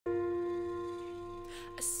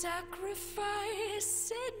a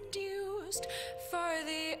sacrifice induced for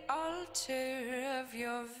the altar of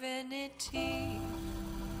your vanity.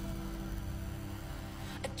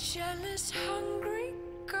 A jealous, hungry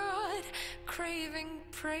God, craving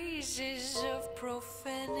praises of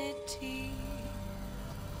profanity.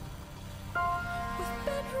 With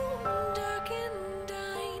bedroom dark and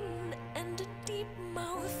dine, and a deep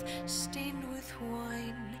mouth stained with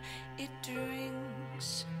wine, it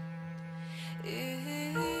drinks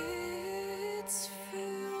its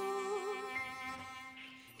fill.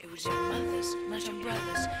 It was your mothers, not your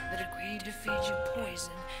brothers, that agreed to feed you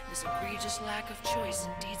poison. This egregious lack of choice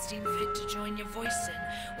indeed seemed fit to join your voice in,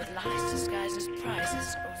 with lies disguised as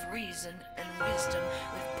prizes of reason and wisdom,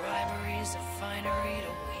 with briberies of finery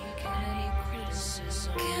to weaken any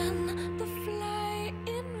criticism. Can the fly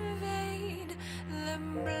invade the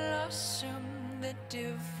blossom that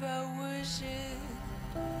devours it?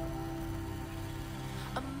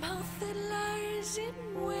 A mouth that lies in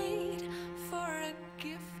wait for a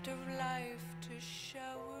gift of life to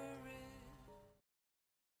shower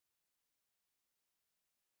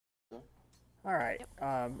it. All right.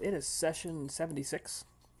 It is session 76.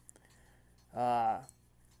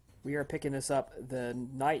 We are picking this up the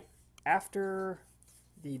night after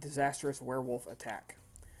the disastrous werewolf attack.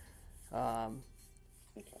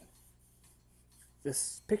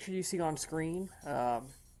 This picture you see on screen, I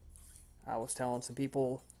was telling some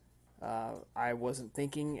people I wasn't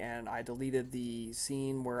thinking, and I deleted the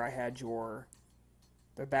scene where I had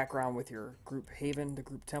the background with your group haven, the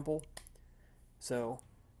group temple. So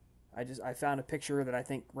I found a picture that I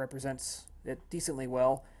think represents it decently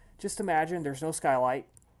well. Just imagine there's no skylight,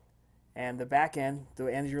 and the back end, the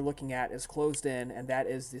end you're looking at, is closed in, and that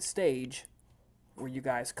is the stage where you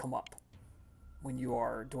guys come up when you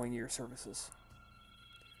are doing your services.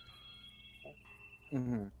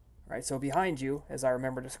 Mm-hmm. Right, so behind you, as I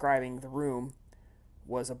remember describing the room,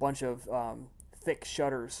 was a bunch of thick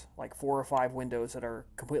shutters, like 4 or 5 windows that are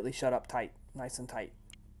completely shut up tight, nice and tight.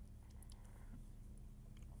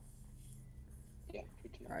 Yeah,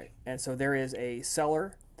 pretty much. All right, and so there is a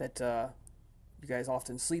cellar that you guys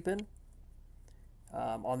often sleep in.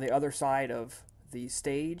 On the other side of the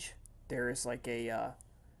stage, there is like a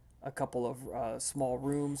couple of small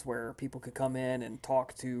rooms where people could come in and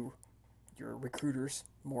talk to your recruiters,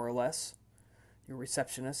 more or less, your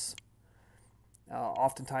receptionists.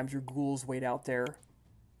 Oftentimes your ghouls wait out there.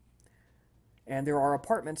 And there are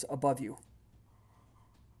apartments above you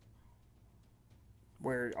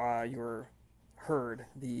where your herd,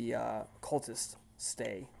 the cultists,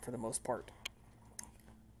 stay for the most part.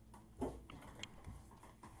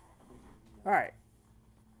 Alright.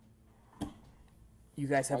 You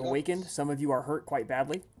guys have awakened. Some of you are hurt quite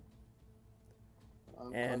badly.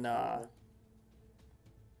 And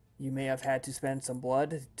you may have had to spend some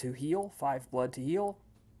blood to heal, 5 blood to heal,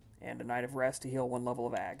 and a night of rest to heal 1 level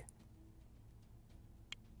of ag.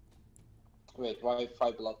 Wait, why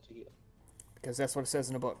 5 blood to heal? Because that's what it says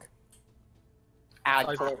in the book.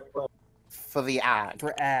 Ag for the ag.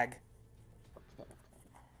 For ag.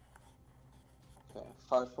 Okay,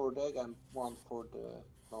 5 for the egg and 1 for the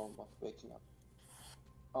normal waking up.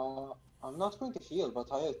 I'm not going to heal, but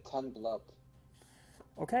I have 10 blood.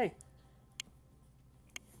 Okay.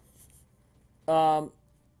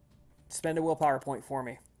 Spend a willpower point for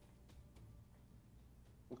me.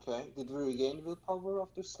 Okay, did we regain willpower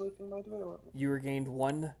after sleeping, by the way? Or? You regained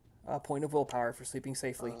 1 point of willpower for sleeping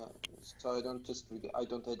safely. So I don't I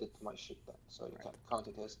don't add it to my shit then, so you can count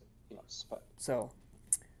it as spell. So,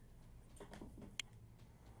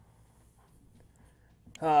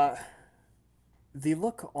 the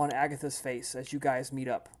look on Agatha's face as you guys meet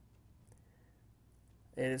up,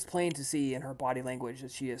 it is plain to see in her body language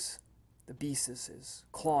that the beast is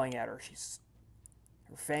clawing at her.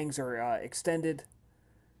 Her fangs are extended.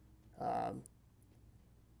 Her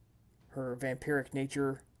vampiric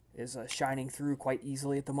nature is shining through quite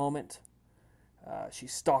easily at the moment.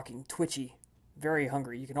 She's stalking, twitchy, very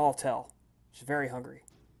hungry. You can all tell. She's very hungry.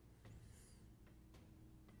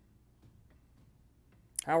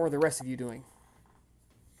 How are the rest of you doing?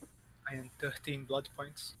 I am 13 blood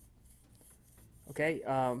points. Okay.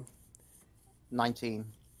 19.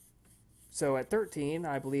 So at 13,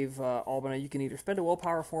 I believe, Albina, you can either spend a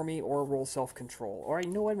willpower for me or roll self-control. All right,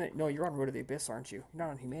 you know what? No, you're on Road to the Abyss, aren't you? You're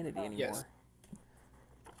not on Humanity anymore. Yes.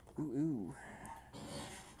 Ooh.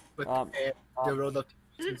 But the road up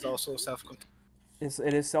is also self-control.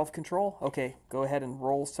 It is self-control? Okay, go ahead and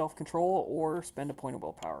roll self-control or spend a point of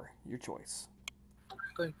willpower. Your choice. I'm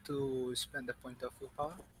going to spend a point of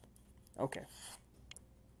willpower. Okay.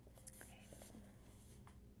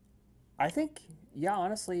 I think, yeah,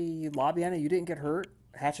 honestly, Labiana, you didn't get hurt.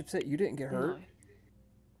 Hatshepsut, you didn't get No. hurt.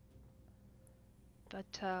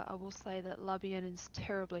 But I will say that Labian is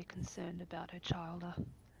terribly concerned about her child.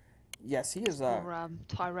 Yes, he is. Poor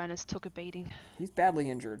Tyrannus took a beating. He's badly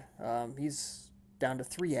injured. He's down to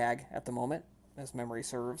 3 ag at the moment, as memory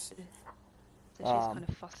serves. So she's kind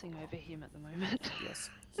of fussing over him at the moment.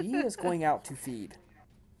 Yes, he is going out to feed.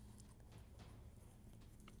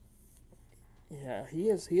 Yeah, he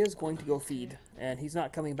is. He is going to go feed, and he's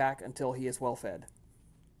not coming back until he is well fed.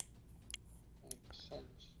 Makes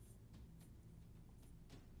sense.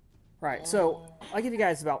 Right. So I'll give you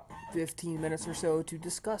guys about 15 minutes or so to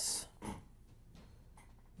discuss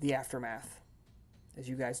the aftermath as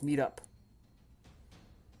you guys meet up.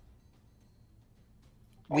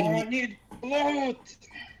 I need blood!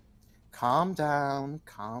 Calm down,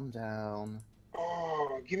 calm down.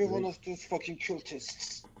 Oh, give me one of those fucking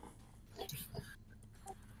cultists.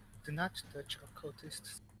 Do not touch our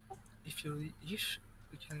cultists. If you wish,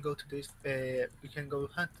 we can go to this. We can go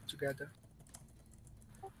hunt together.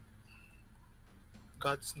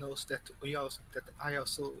 God knows that I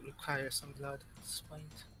also require some blood at this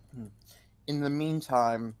point. In the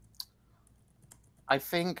meantime, I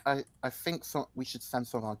think we should send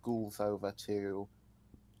some of our ghouls over to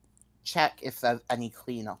check if there's any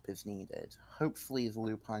cleanup is needed. Hopefully the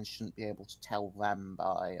lupines shouldn't be able to tell them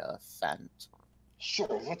by scent.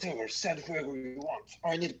 Sure, whatever. Send whoever you want.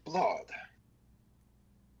 I need blood.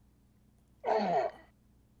 Ah.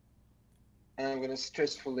 And I'm gonna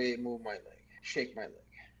stressfully move my leg. Shake my leg.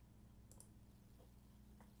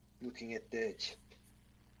 Looking at the edge.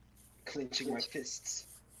 Clenching my fists.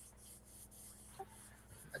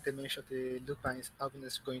 At the mention of the lupines, Alvin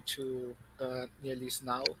is going to nearly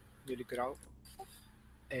growl,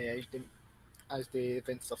 as the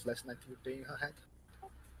events of last night replay in her head.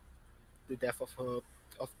 The death of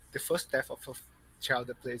the first death of a child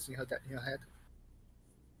that plays in her head.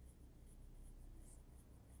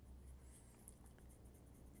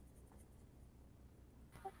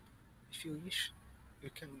 If you wish, we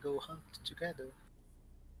can go hunt together.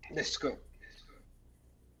 Let's go.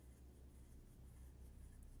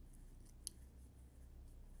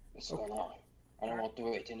 Let's go now. I don't want to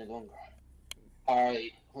wait any longer.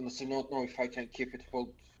 I honestly don't know if I can keep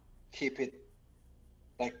it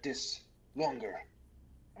like this longer.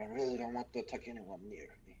 I really don't want to attack anyone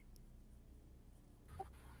near me.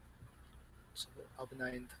 So Alvin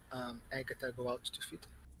and Agatha go out to feed.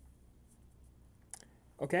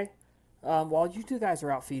 Okay. While you two guys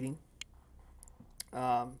are out feeding,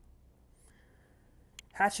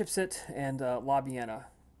 Hatshepsut and Labiana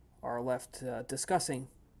are left discussing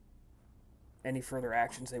any further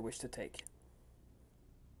actions they wish to take.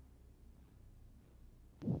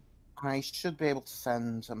 I should be able to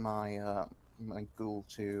send my my ghoul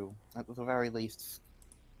to, at the very least,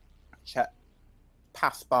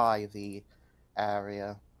 pass by the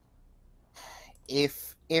area.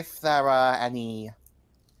 If there are any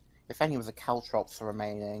of the caltrops are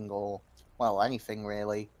remaining, or well, anything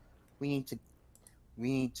really, we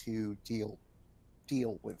need to deal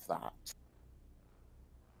with that.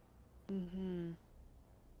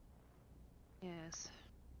 Yes.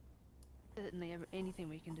 Certainly, anything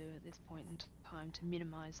we can do at this point in time to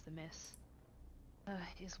minimize the mess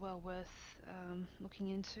is well worth looking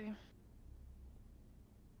into.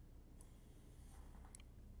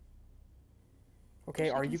 Okay,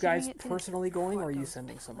 are you guys personally going, or are you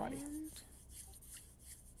sending somebody?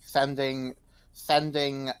 I'm sending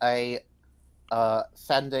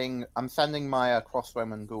my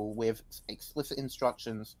crossbowman ghoul with explicit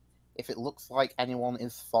instructions. If it looks like anyone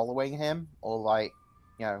is following him or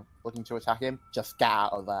looking to attack him, just get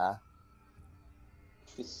out of there.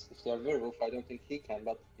 If they're werewolf, I don't think he can,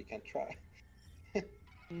 but he can try.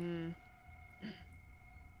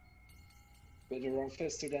 Better run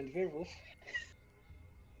faster than werewolf.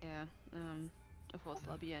 Yeah, of course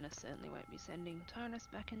Labiana certainly won't be sending Tyrannus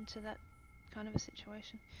back into that kind of a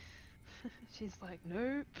situation. She's like,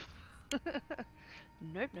 nope.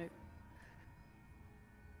 Nope.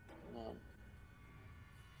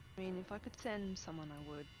 I mean, if I could send someone I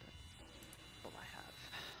would, but all I have.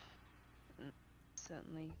 And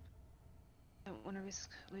certainly don't want to risk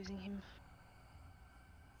losing him.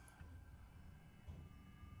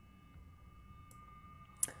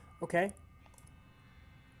 Okay.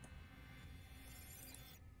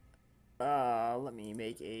 Let me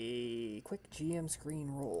make a quick GM screen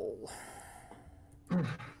roll.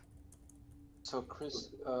 So Chris,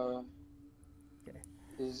 Okay.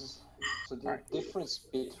 So the difference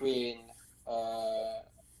between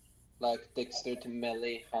like dexterity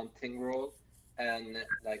melee hunting roll and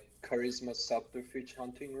like charisma subterfuge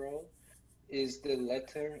hunting roll, is the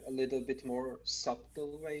letter a little bit more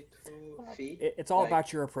subtle way to feed? It's all Like,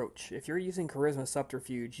 about your approach. If you're using charisma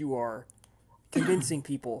subterfuge, you are convincing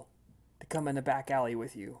people to come in the back alley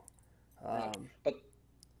with you. right. But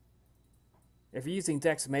If you're using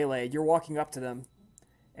dex melee, you're walking up to them,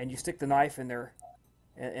 and you stick the knife in their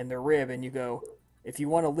rib, and you go, "If you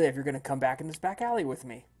want to live, you're going to come back in this back alley with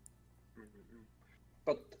me."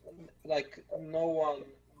 but like no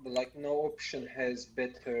option has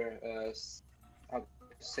better how to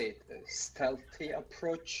say it, stealthy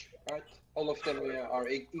approach, right? All of them are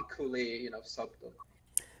equally, subtle.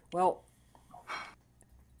 Well,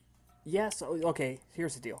 yes. Okay,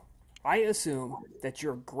 here's the deal. I assume that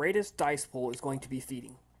your greatest dice pool is going to be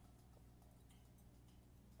feeding.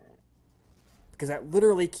 Because that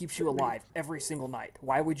literally keeps you alive every single night.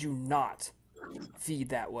 Why would you not feed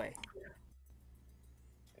that way?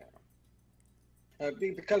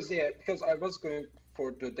 Because I was going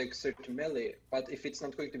for the dexterity melee, but if it's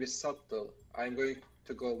not going to be subtle, I'm going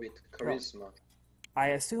to go with charisma. I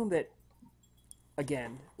assume that,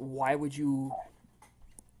 again, why would you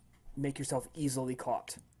make yourself easily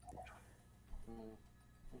caught?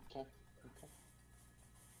 Okay.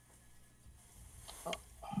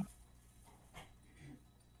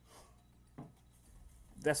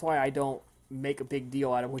 That's why I don't make a big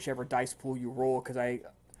deal out of whichever dice pool you roll, because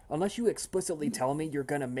unless you explicitly tell me you're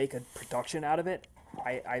going to make a production out of it,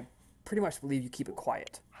 I pretty much believe you keep it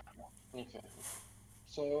quiet. Okay.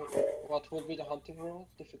 So, what will be the hunting roll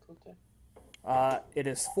difficulty? It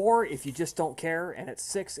is 4 if you just don't care, and it's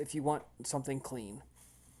 6 if you want something clean.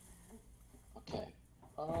 Okay.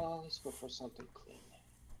 Let's go for something clean.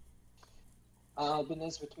 Albin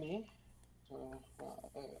is with me. So,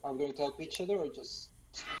 are we going to help each other or just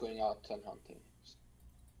going out and hunting?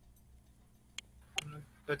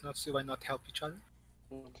 But not see why not help each other.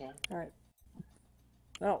 Okay. All right.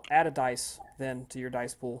 Well, add a dice then to your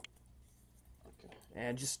dice pool, Okay.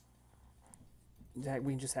 and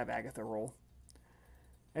we can just have Agatha roll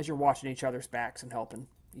as you're watching each other's backs and helping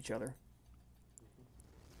each other.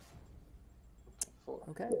 4.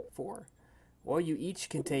 Okay, 4. Well, you each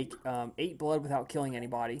can take 8 blood without killing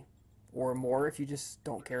anybody, or more if you just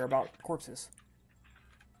don't care about corpses.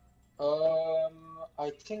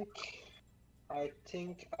 I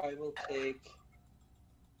think I will take.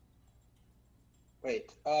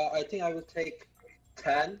 Wait. I think I will take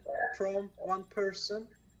 10 from one person.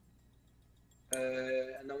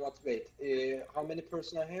 And then what? Wait. How many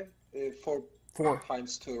person I have? 4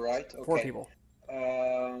 times 2, right? Okay. 4 people.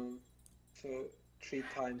 So 3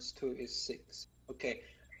 times 2 is 6. Okay.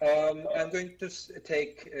 I'm going to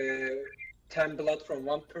take 10 blood from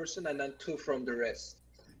one person and then 2 from the rest.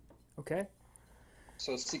 Okay.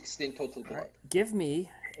 So 16 total blood. Right. Give me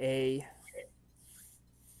a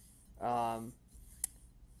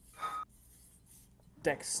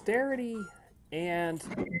dexterity and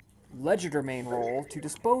legerdemain roll to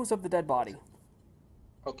dispose of the dead body.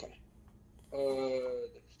 Okay.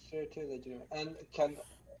 Dexterity, legerdemain. And can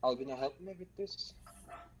Albina help me with this?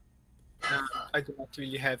 I do not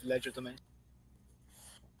really have legerdemain.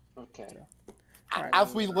 Okay. Alright.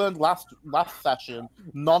 As we learned last session,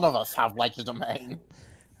 none of us have legerdemain.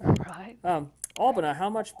 Right. Albina, how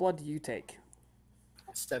much blood do you take?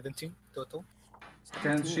 17 total.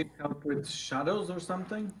 Can she help with shadows or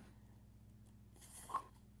something?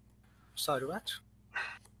 Sorry, what?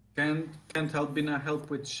 Can't Albina help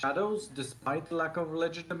with shadows despite the lack of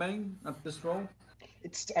legerdemain at this role?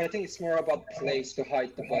 I think it's more about place to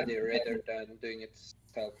hide the body rather than doing it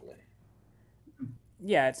stealthily.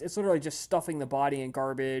 Yeah, it's literally just stuffing the body in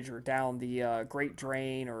garbage or down the Great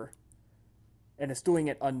Drain, and it's doing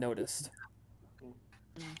it unnoticed.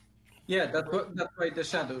 Yeah, that's why the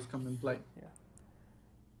shadows come in play. Yeah.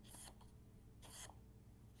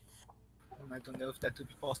 I don't know if that would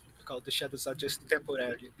be possible because the shadows are just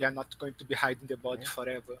temporary. They are not going to be hiding the body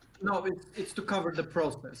forever. No, it's to cover the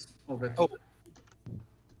process of it. Oh.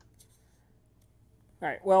 All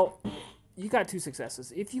right. Well, you got 2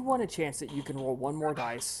 successes. If you want a chance that you can roll 1 more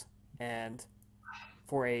dice and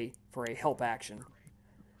for a help action,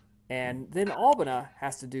 and then Albina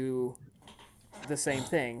has to do the same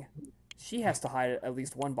thing. She has to hide at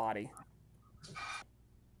least 1 body.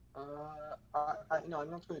 No, I'm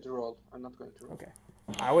not going to roll. Okay.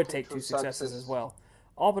 I would take 2 successes as well.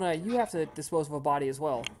 Albina, you have to dispose of a body as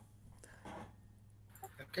well.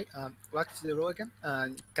 Okay. What's the roll again?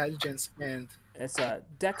 Intelligence and. It's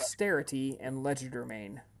dexterity and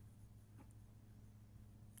legerdemain.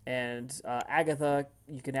 And Agatha,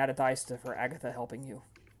 you can add a dice for Agatha helping you.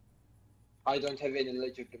 I don't have any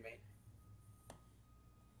legerdemain.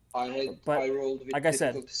 I rolled with like I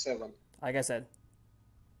said, difficulty 7. Like I said,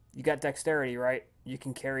 You got dexterity, right? You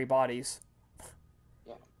can carry bodies.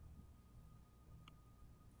 Yeah.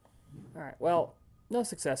 All right. Well, no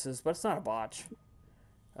successes, but it's not a botch.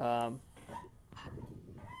 Um,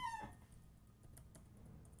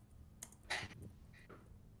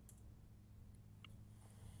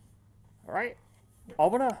 all right.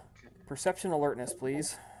 Albana, perception alertness,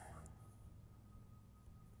 please.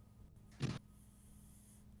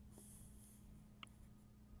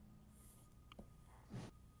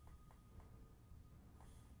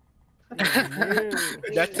 No.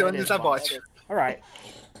 That one is a botch. All right.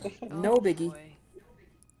 No biggie. Boy.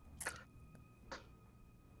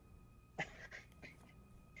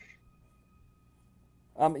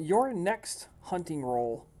 Your next hunting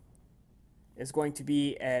roll is going to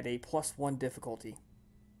be at a +1 difficulty.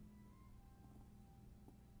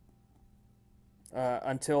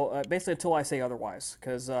 Basically until I say otherwise,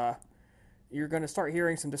 because you're going to start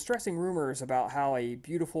hearing some distressing rumors about how a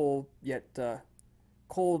beautiful yet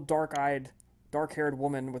cold, dark-eyed, dark-haired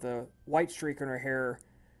woman with a white streak in her hair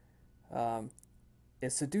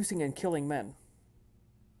is seducing and killing men.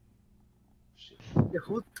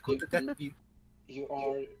 Who could that be? You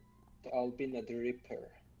are the Albina the Ripper.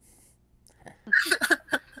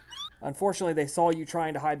 Unfortunately, they saw you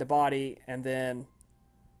trying to hide the body, and then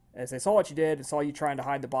as they saw what you did and saw you trying to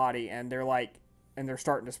hide the body, and they're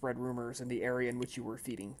starting to spread rumors in the area in which you were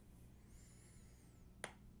feeding.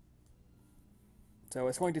 So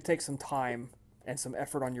it's going to take some time and some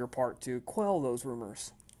effort on your part to quell those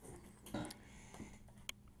rumors.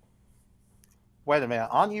 Wait a minute,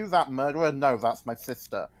 aren't you that murderer? No, that's my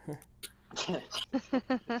sister.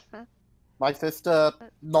 My sister,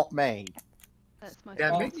 not me. That's my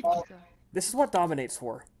Yeah, fault. maybe- This is what dominates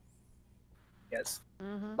for. Yes.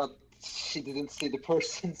 Mm-hmm. But she didn't see the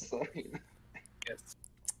person, so. Yes.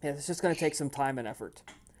 Yeah, it's just going to take some time and effort.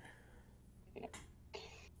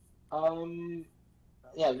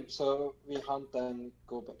 Yeah, so we hunt and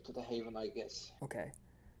go back to the haven, I guess. Okay.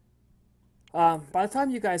 By the time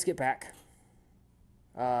you guys get back,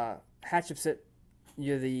 Hatchepsit,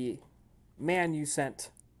 the man you sent,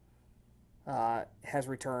 has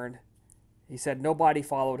returned. He said nobody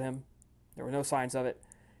followed him. There were no signs of it.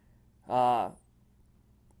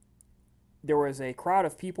 There was a crowd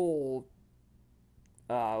of people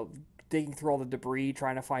digging through all the debris,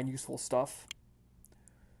 trying to find useful stuff.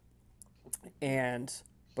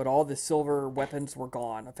 But all the silver weapons were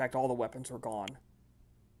gone. In fact, all the weapons were gone.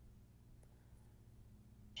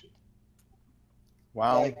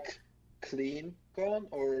 Wow. Like, clean gone,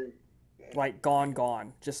 or... Like,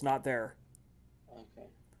 gone. Just not there.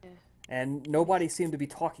 Okay. And nobody seemed to be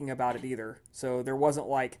talking about it either. So there wasn't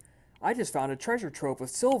like, I just found a treasure trove of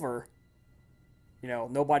silver. You know,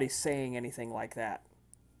 nobody's saying anything like that.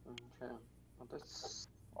 Okay. Well, that's...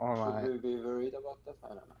 Alright. Should we be worried about that? I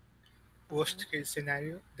don't know. Worst case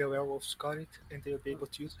scenario, the werewolves got it and they'll be able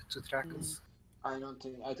to use it to track us. I don't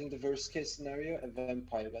think... I think the worst case scenario, a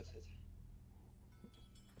vampire got it.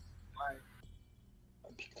 Why?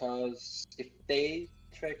 Because if they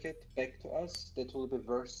track it back to us, that will be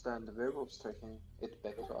worse than the werewolves tracking it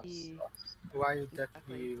back to us. Yeah. Why would that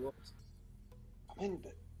be worse? I mean,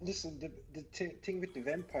 listen, the thing with the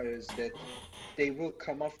vampires is that they will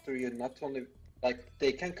come after you not only, like,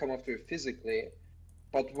 they can come after you physically,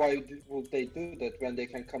 but why would they do that when they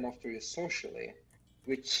can come after you socially?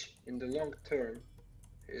 Which, in the long term,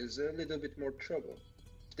 is a little bit more trouble.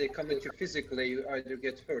 If they come at you physically, you either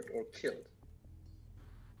get hurt or killed.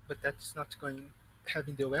 But that's not going.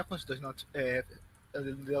 Having the weapons does not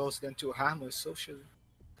allows them to harm us socially.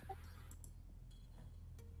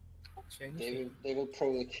 If anything. They will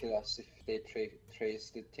probably kill us if they trace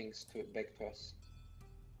the things back to us.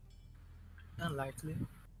 Unlikely.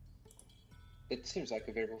 It seems like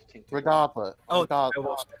a werewolf thing to do. Regardless, Oh, regard-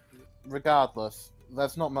 werewolves. regardless,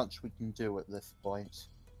 there's not much we can do at this point.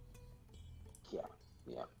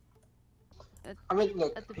 Yeah. At- I mean,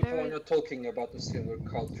 look, at the people very- are not talking about the silver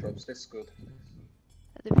caltrops. That's good.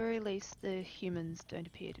 At the very least, the humans don't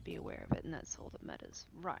appear to be aware of it, and that's all that matters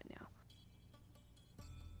right now.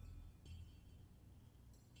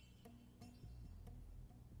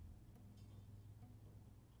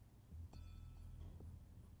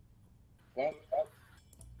 Well,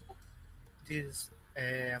 These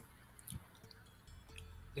the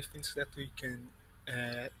things that we can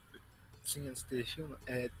since the human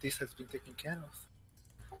this has been taken care of.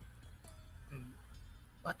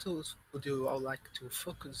 What tools would you all like to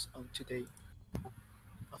focus on today?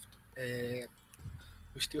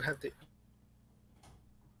 We still have the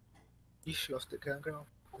issue of the gangrel.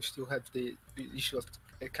 We still have the issue of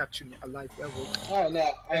capturing a live werewolf. oh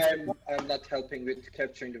no, I'm not helping with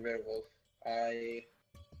capturing the werewolf.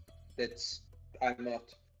 That's I'm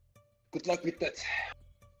not. Good luck with that.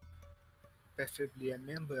 Preferably a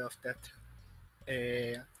member of that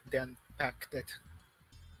then pack that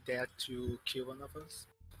dared to kill one of us.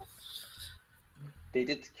 They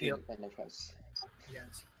did kill Yep. one of us.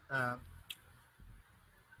 Yes.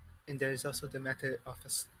 And there is also the matter of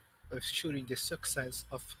assuring the success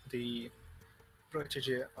of the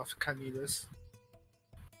protege of Camillus.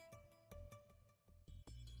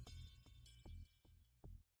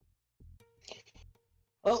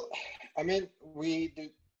 Well, I mean,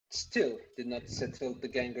 still did not settle the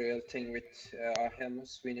gangrel thing with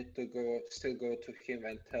Arhemus. We need to still go to him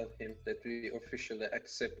and tell him that we officially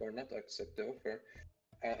accept or not accept the offer.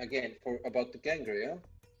 Again, about the gangrel,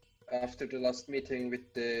 after the last meeting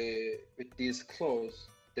with these claws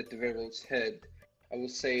that the werewolves had, I will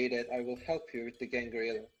say that I will help you with the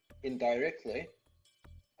gangrel indirectly.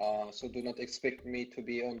 So do not expect me to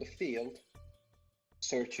be on the field,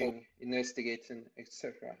 searching, investigating,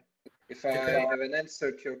 etc. If I have an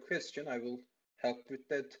answer to your question, I will help with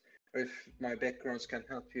that. Or if my backgrounds can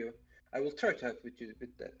help you, I will try to help you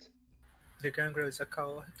with that. The gangrel is a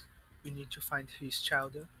coward. We need to find his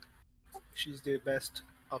child. She's the best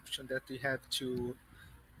option that we have to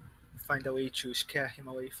find a way to scare him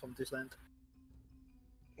away from this land.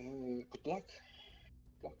 Good luck.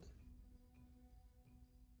 Good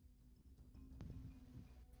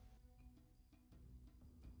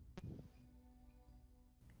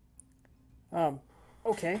luck.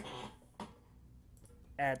 Okay.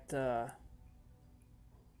 At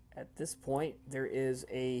this point, there is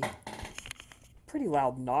a pretty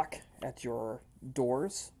loud knock at your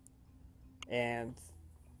doors, and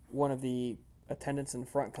one of the attendants in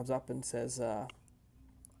front comes up and says,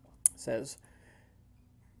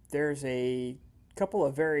 "There's a couple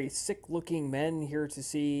of very sick-looking men here to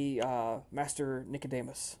see Master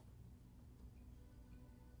Nicodemus."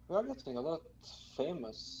 We are getting a lot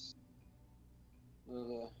famous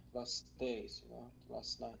the last days, the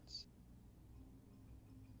last nights.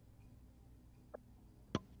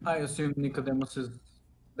 I assume Nicodemus is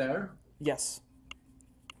there. Yes.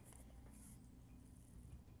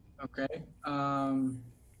 Okay. Hold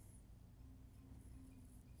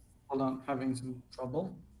on, having some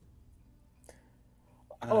trouble.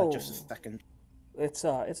 Just a second. It's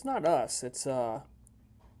not us. It's the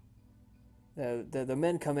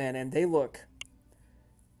men come in and they look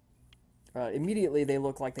immediately they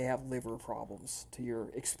look like they have liver problems to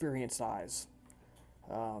your experienced eyes.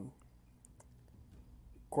 Of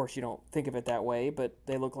course, you don't think of it that way, but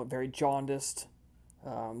they look like very jaundiced.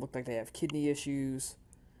 Look like they have kidney issues.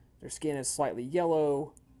 Their skin is slightly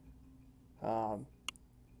yellow. And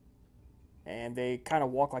they kind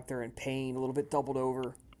of walk like they're in pain, a little bit doubled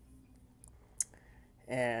over.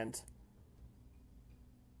 And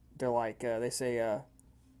they're like, they say,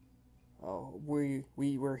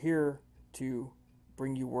 we're here to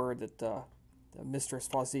bring you word that the Mistress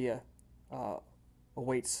Fazia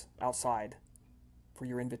awaits outside for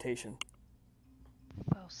your invitation.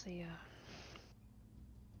 I'll see.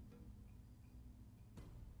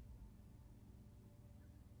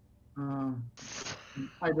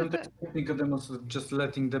 I don't expect Nicodemus was just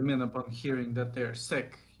letting them in upon hearing that they're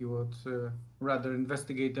sick. He would rather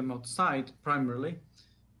investigate them outside primarily.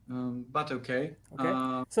 But okay.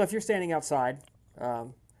 Okay. So if you're standing outside,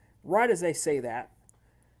 right as they say that,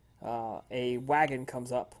 a wagon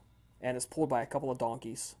comes up and is pulled by a couple of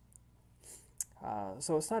donkeys.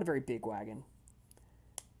 So it's not a very big wagon.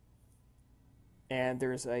 And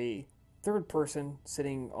there's a third person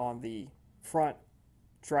sitting on the front,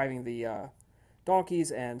 driving the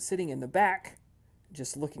donkeys, and sitting in the back,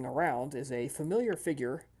 just looking around, is a familiar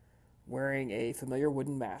figure wearing a familiar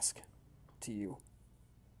wooden mask to you.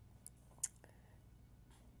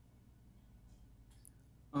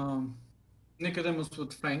 Nicodemus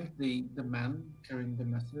would thank the man carrying the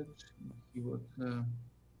message. He would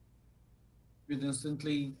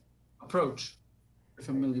instantly approach the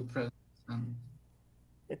familiar presence. And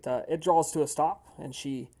it draws to a stop, and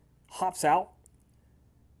she hops out.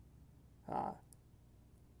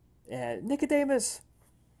 And Nicodemus,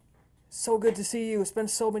 so good to see you. It's been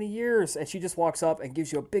so many years. And she just walks up and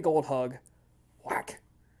gives you a big old hug. Whack.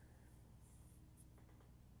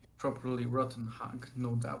 properly rotten hug,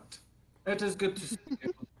 no doubt. It is good to see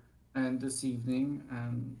you and this evening,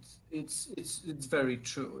 and it's very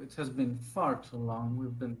true. It has been far too long.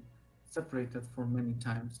 We've been separated for many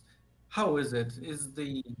times. How is it?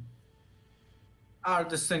 Are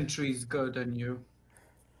the centuries good on you?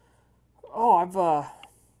 Oh,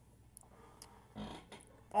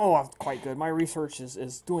 I'm quite good. My research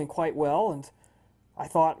is doing quite well, and I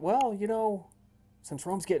thought, well, since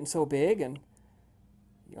Rome's getting so big, and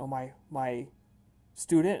my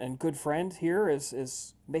student and good friend here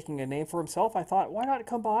is making a name for himself. I thought, why not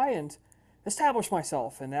come by and establish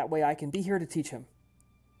myself, and that way I can be here to teach him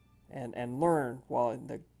and learn while in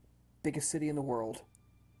the biggest city in the world.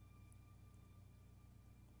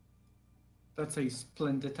 That's a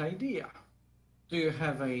splendid idea. Do you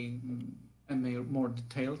have a more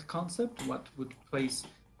detailed concept? What would place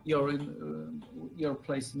your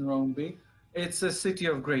place in Rome be? It's a city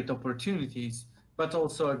of great opportunities, but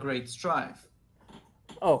also a great strife.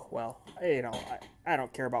 Oh, well, I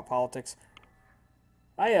don't care about politics.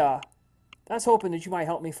 I was hoping that you might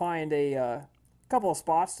help me find a couple of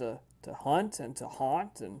spots to hunt and to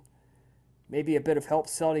haunt, and maybe a bit of help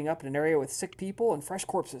setting up in an area with sick people and fresh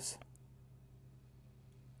corpses.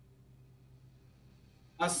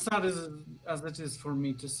 As sad as it is for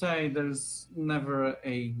me to say, there's never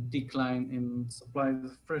a decline in supplies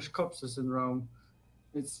of fresh corpses in Rome.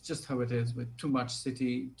 It's just how it is with too much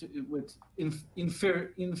city, with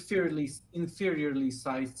inferiorly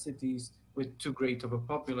sized cities with too great of a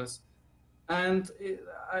populace. And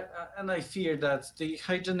I fear that the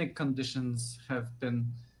hygienic conditions have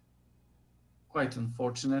been quite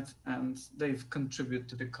unfortunate, and they've contributed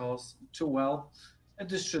to the cause too well. And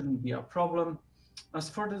this shouldn't be a problem. As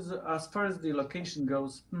far as the location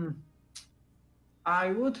goes,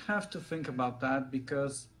 I would have to think about that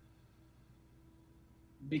because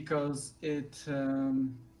it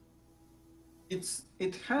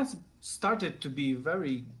has started to be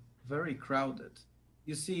very, very crowded.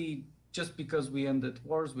 You see, just because we ended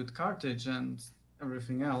wars with Carthage and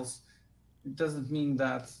everything else, it doesn't mean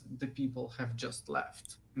that the people have just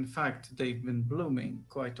left. In fact, they've been blooming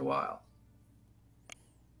quite a while.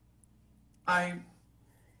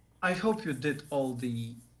 I hope you did all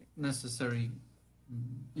the necessary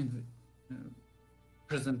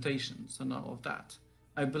presentations and all of that.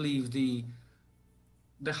 I believe the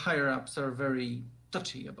higher ups are very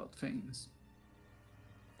touchy about things.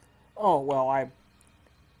 Oh, well, I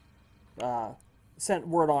sent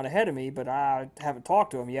word on ahead of me, but I haven't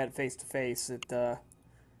talked to him yet face to face.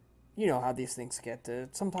 You know how these things get.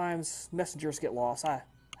 Sometimes messengers get lost. I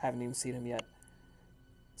haven't even seen him yet.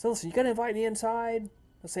 So listen, you gotta invite me inside.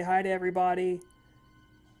 Let's say hi to everybody.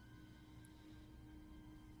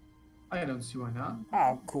 I don't see why not.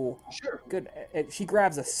 Oh, cool. Sure. Good. She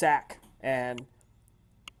grabs a sack, and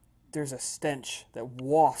there's a stench that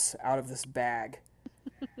wafts out of this bag.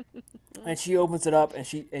 And she opens it up,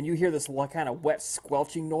 and you hear this kind of wet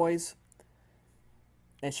squelching noise.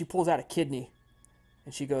 And she pulls out a kidney,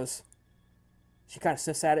 and she kind of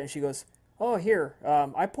sniffs at it, and she goes, "Oh, here,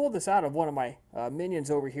 I pulled this out of one of my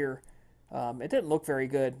minions over here. It didn't look very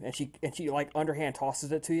good." And she like underhand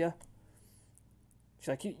tosses it to you. She's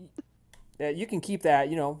like, you can keep that.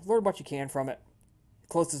 Learn what you can from it."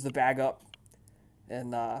 Closes the bag up,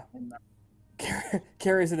 and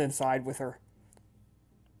carries it inside with her.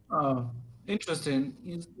 Interesting.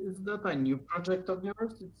 Is that a new project of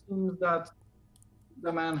yours? It seems that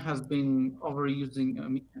the man has been overusing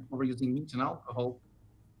meat and alcohol.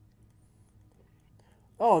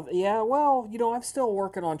 Oh, yeah, well, I'm still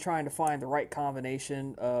working on trying to find the right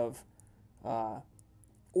combination of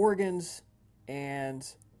organs and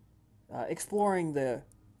exploring the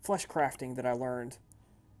flesh crafting that I learned.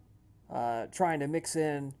 Trying to mix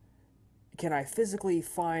in, can I physically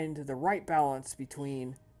find the right balance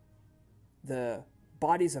between the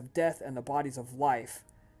bodies of death and the bodies of life?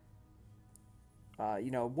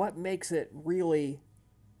 What makes it really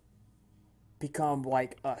become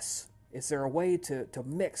like us? Is there a way to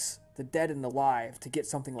mix the dead and the live to get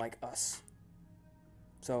something like us?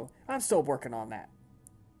 So I'm still working on that.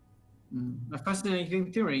 A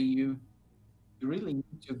fascinating theory. You really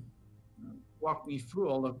need to walk me through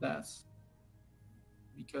all of that,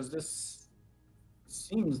 because this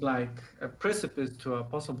seems like a precipice to a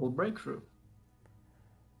possible breakthrough.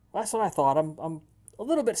 That's what I thought. I'm a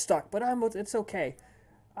little bit stuck, but it's okay.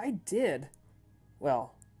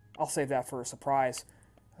 Well, I'll save that for a surprise.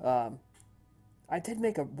 I did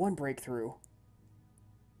make one breakthrough.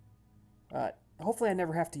 Hopefully I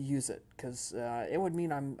never have to use it, because it would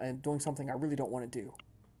mean I'm doing something I really don't want to do.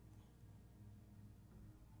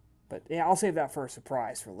 But yeah, I'll save that for a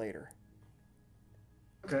surprise for later.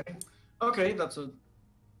 Okay, that's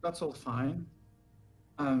all fine.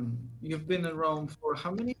 You've been in Rome for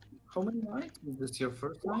how many nights? Is this your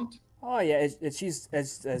first night? Oh yeah, she's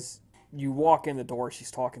as you walk in the door, she's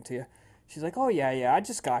talking to you. She's like, "Oh yeah, I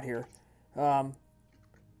just got here.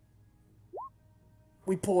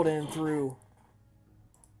 We pulled in through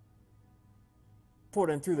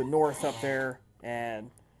the north up there, and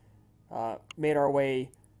made our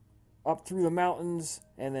way up through the mountains,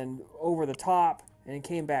 and then over the top, and it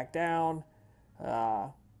came back down.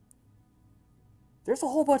 There's a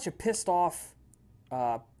whole bunch of pissed off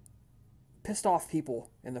people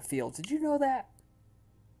in the field. Did you know that?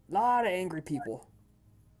 A lot of angry people.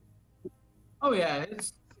 Oh yeah,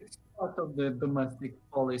 it's part of the domestic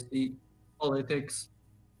politics.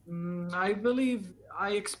 I believe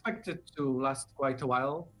I expect it to last quite a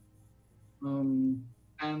while, and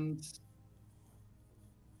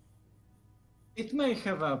it may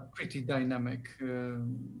have a pretty dynamic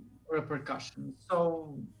repercussion.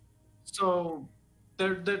 So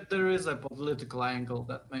there is a political angle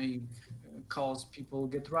that may cause people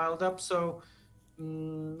get riled up. So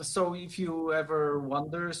if you ever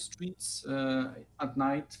wander streets at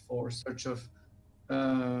night for search of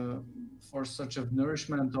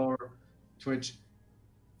nourishment or to which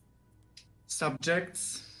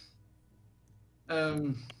subjects,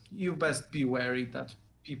 you best be wary that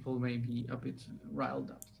people may be a bit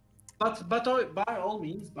riled up. But by all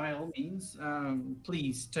means,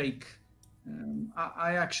 please take.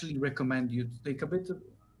 I actually recommend you to take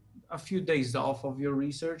a few days off of your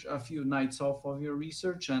research, a few nights off of your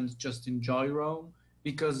research, and just enjoy Rome,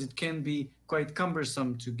 because it can be quite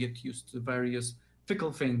cumbersome to get used to various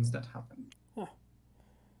fickle things that happen.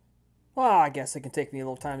 Well, I guess it can take me a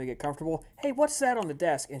little time to get comfortable. Hey, what's that on the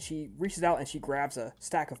desk? And she reaches out and she grabs a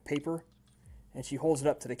stack of paper and she holds it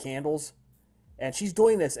up to the candles. And she's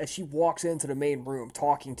doing this as she walks into the main room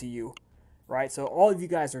talking to you, right? So all of you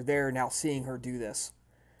guys are there now seeing her do this.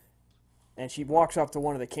 And she walks up to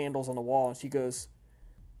one of the candles on the wall and she goes,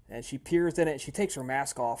 and she peers in it and she takes her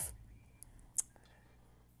mask off.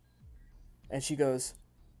 And she goes,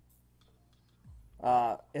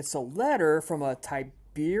 it's a letter from a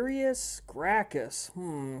Tiberius Gracchus.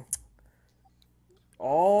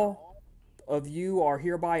 All of you are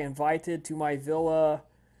hereby invited to my villa.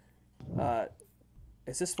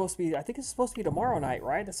 Is this supposed to be? I think it's supposed to be tomorrow night,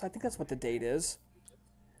 right? I think that's what the date is.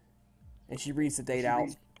 And she reads the date out.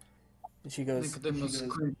 And she goes,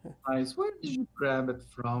 where did you grab it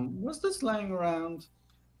from? Was this lying around?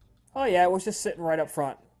 Oh yeah, it was just sitting right up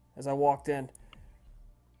front as I walked in.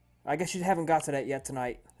 I guess you haven't got to that yet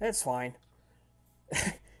tonight. That's fine.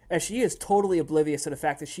 And she is totally oblivious to the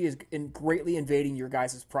fact that she is greatly invading your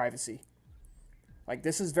guys' privacy. Like,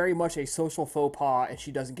 this is very much a social faux pas, and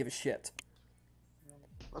she doesn't give a shit.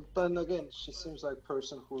 But then again, she seems like a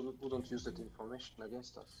person who wouldn't use that information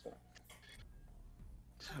against us. So.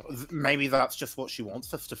 Maybe that's just what she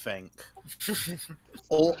wants us to think.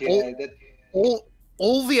 All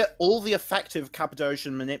the effective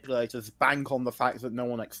Cappadocian manipulators bank on the fact that no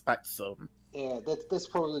one expects them. Yeah, that's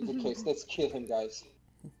probably the case. Let's kill him, guys.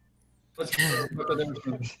 Let's kill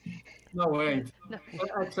Cappadocian. No, wait. No,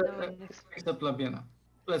 Except Labiana.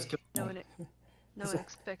 Let's kill him. No one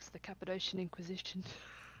expects the Cappadocian Inquisition.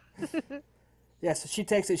 Yeah, so she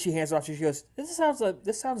takes it, she hands it off, she goes, this sounds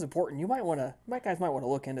important. You guys might want to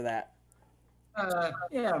look into that.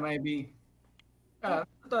 Yeah, maybe.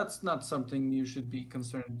 That's not something you should be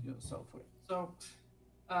concerned yourself with. So,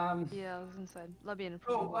 yeah, I was inside. Labiana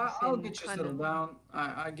probably. I'll get you settled down.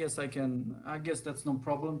 I guess that's no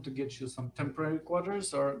problem to get you some temporary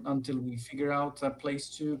quarters, or until we figure out a place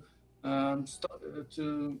to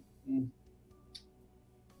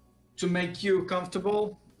make you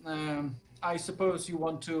comfortable. I suppose you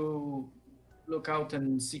want to look out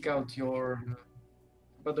and seek out your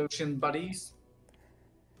Cappadocian buddies.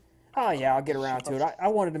 Oh yeah, I'll get around to it. I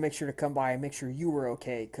wanted to make sure to come by and make sure you were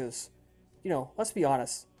okay, because, let's be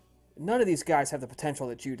honest, none of these guys have the potential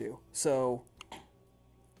that you do. So,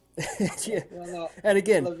 and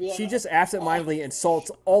again, she just absentmindedly insults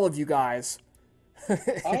all of you guys.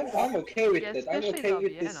 I'm okay with Yeah, that. I'm especially okay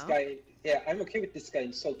with this Labiana. guy. Yeah, I'm okay with this guy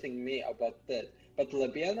insulting me about that. But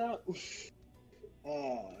Labiana, oof.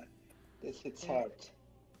 This hits hard.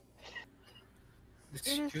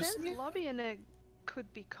 In a Excuse sense, me? Labiana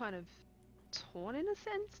could be kind of torn in a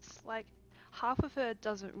sense. Like, half of her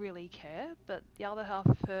doesn't really care, but the other half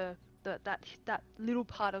of her, that little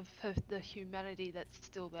part of her, the humanity that's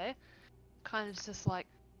still there, kind of just like,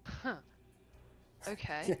 huh,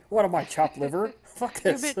 okay. What am I, chopped liver? Fuck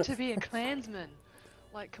You're this. meant to be a clansman.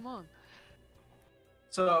 Like, come on.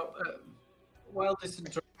 So, while this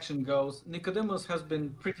interaction goes, Nicodemus has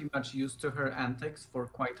been pretty much used to her antics for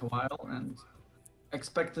quite a while, and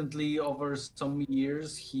expectantly over some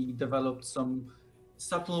years, he developed some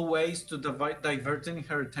subtle ways to diverting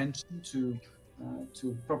her attention to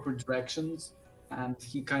proper directions. And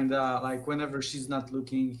he kind of, like, whenever she's not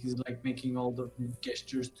looking, he's like making all the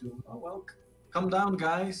gestures to, come down,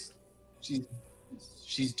 guys.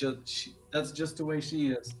 That's just the way she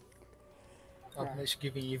is. Not much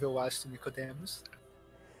giving evil eyes to Nicodemus.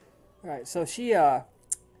 All right, so she,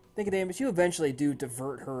 Nicodemus, you eventually do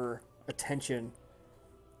divert her attention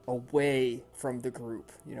away from the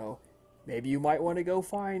group. You know, maybe you might want to go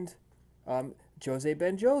find Jose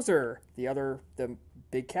Ben Joser, the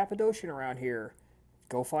big Cappadocian around here.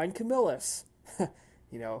 Go find Camillus.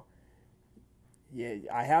 You know, yeah,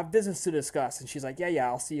 I have business to discuss. And she's like, yeah,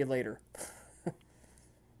 I'll see you later.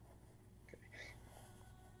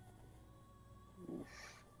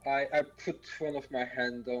 I put one of my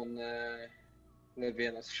hand on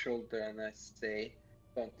Leviana's shoulder and I say,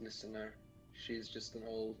 don't listen to her. She's just an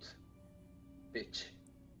old bitch.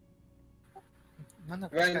 None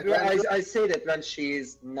of us When, had I say that when she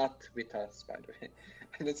is not with us, by the way.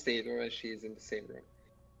 I don't say it when she is in the same room.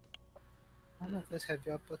 none of us have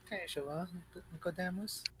your potential, huh,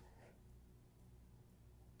 Nicodemus?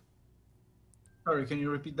 Sorry, can you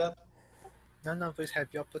repeat that? None of us have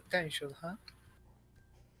your potential, huh?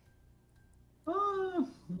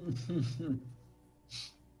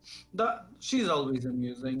 Uh, she's always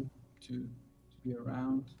amusing to be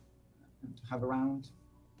around and to have around.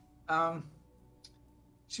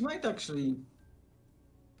 She might actually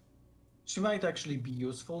be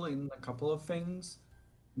useful in a couple of things,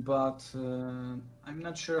 but I'm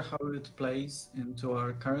not sure how it plays into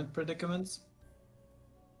our current predicaments.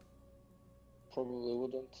 Probably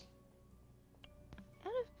wouldn't.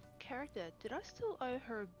 Out of character, did I still owe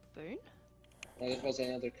her a boon? No, it was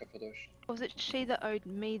another Cappadocian. Or was it she that owed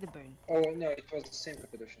me the boon? Oh no, it was the same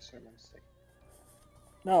Cappadocian, sorry, my mistake.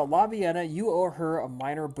 No, La Vienna, you owe her a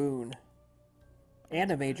minor boon. And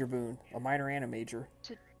a major boon. A minor and a major.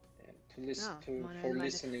 Yeah, to listen No, minor for and major.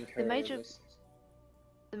 listening The her major- lessons.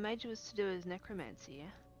 The major was to do as necromancy,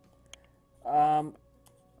 yeah?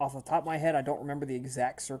 Off the top of my head, I don't remember the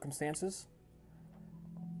exact circumstances.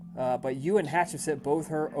 But you and Hatchet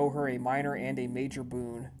both owe her a minor and a major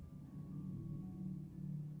boon.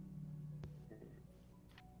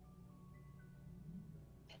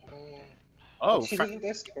 But she didn't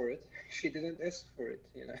ask for it. She didn't ask for it,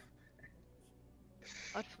 you know.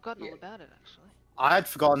 I'd forgotten Yeah. all about it, actually. I had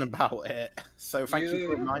forgotten about it, so thank you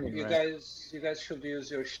for reminding you me. guys should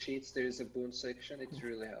use your sheets. There is a boon section. It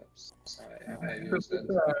really helps. I use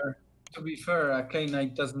that. To be fair, a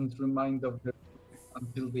K-Knight doesn't remind of it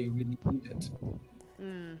until they really need it.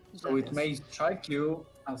 So it may strike you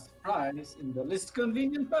as surprise in the least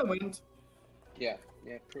convenient moment. Yeah,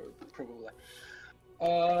 probably.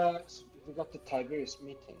 So we got the Tiberius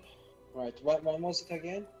meeting. Right, when was it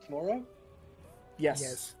again? Tomorrow?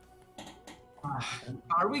 Yes.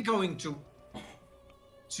 Are we going to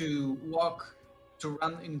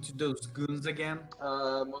run into those goons again?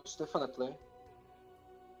 Most definitely.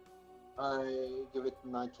 I give it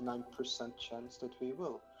 99% chance that we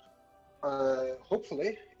will.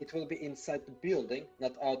 Hopefully, it will be inside the building,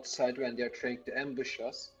 not outside when they are trying to ambush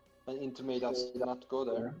us and intimate us to not go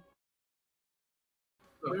there.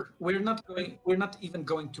 Look, we're not even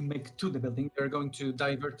going to make to the building. They're going to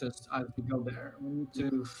divert us as we go there.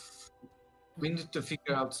 We need to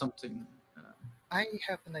figure out something. I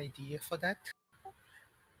have an idea for that.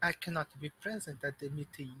 I cannot be present at the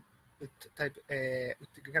meeting with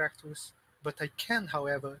Gracchus, but I can,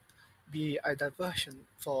 however, be a diversion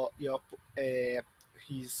for your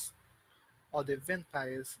his other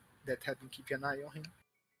vampires that have been keeping an eye on him.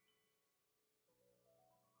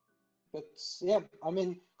 But yeah, I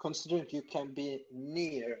mean, considering you can be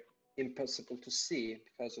near impossible to see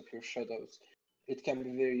because of your shadows, it can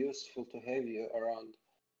be very useful to have you around.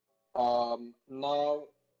 Now,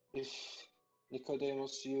 if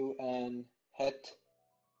Nicodemus, you and Het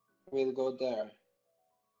will go there,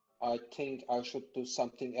 I think I should do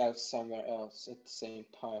something else somewhere else at the same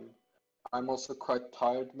time. I'm also quite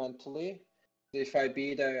tired mentally. If I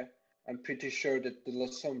be there, I'm pretty sure that the La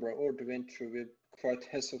Sombra or the Winter will quite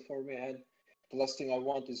hassle for me, and the last thing I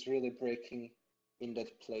want is really breaking in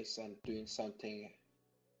that place and doing something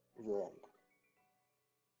wrong.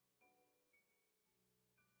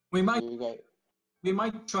 We might You guys, we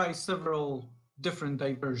might try several different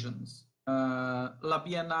diversions.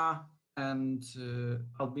 Labiena and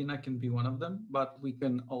Albina can be one of them, but we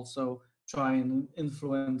can also try and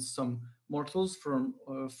influence some mortals from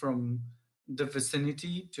the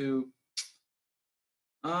vicinity to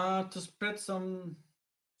spread some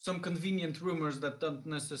convenient rumors that don't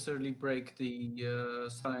necessarily break the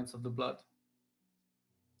silence of the blood.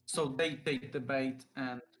 So they take the bait,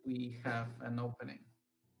 and we have an opening.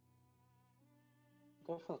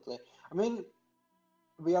 definitely. I mean,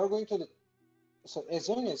 we are going to the. So as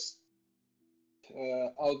long as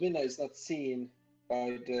Albina is not seen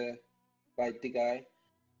by the guy,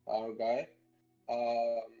 our guy,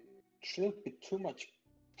 shouldn't be too much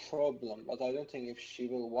problem, but I don't think if she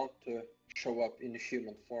will want to show up in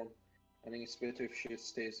human form. I think it's better if she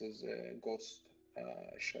stays as a ghost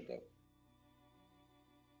shadow.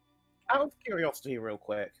 Out of curiosity, real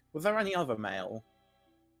quick, was there any other male?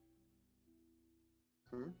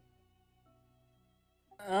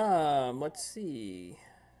 Let's see.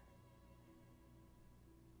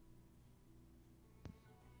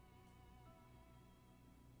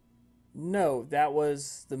 No, that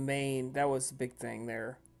was the big thing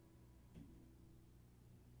there.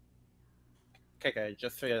 Okay,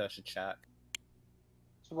 just figured I should check.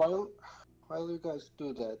 So while you guys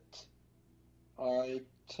do that, I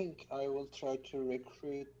think I will try to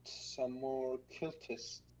recruit some more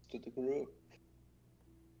cultists to the group.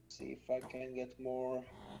 See if I can get more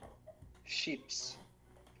sheeps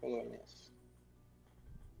following us.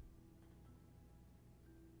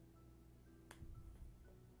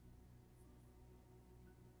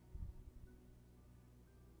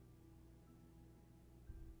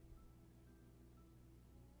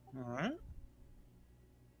 Alright.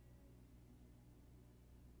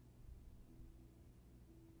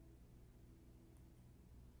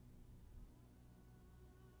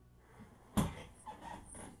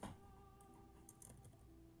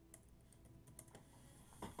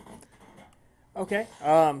 Okay.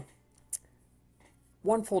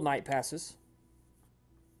 One full night passes.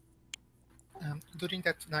 During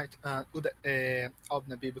that night, would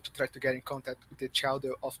Albna be able to try to get in contact with the child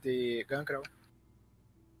of the gangrel?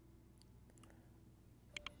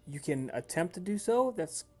 You can attempt to do so.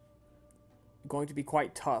 That's going to be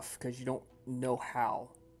quite tough because you don't know how.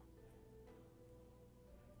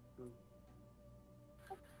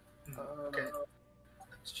 Okay.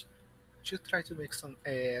 She'll try to make some,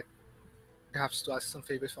 perhaps to ask some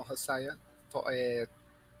favors from her sire for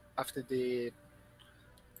after the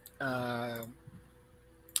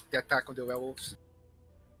attack on the werewolves.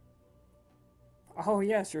 Oh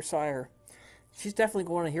yes, your sire. She's definitely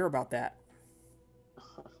going to hear about that.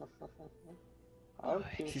 I'm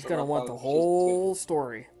curious She's going to about want how the whole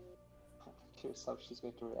story. Curious how she's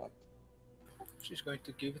going to react. She's going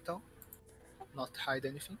to give it all, not hide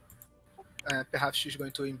anything. Perhaps she's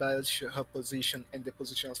going to embellish her position and the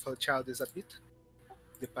position of her child is a bit.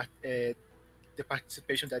 The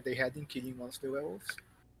participation that they had in killing one of the werewolves.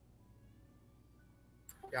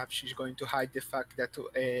 Perhaps she's going to hide the fact that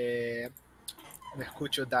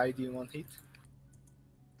Mercutio died in one hit.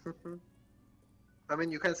 I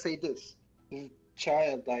mean, you can say this. The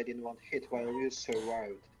child died in one hit while you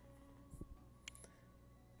survived.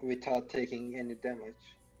 Without taking any damage.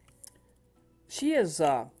 She is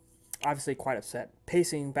obviously quite upset,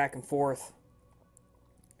 pacing back and forth,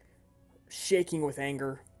 shaking with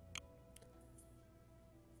anger.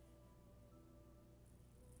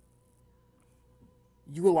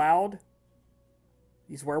 You allowed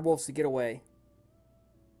these werewolves to get away.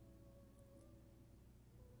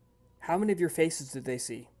 How many of your faces did they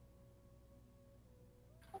see?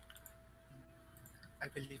 I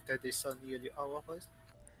believe that they saw nearly all of us.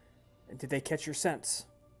 And did they catch your scents?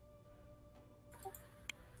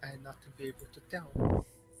 And not to be able to tell.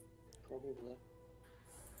 Probably.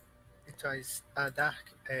 It was a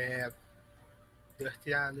dark,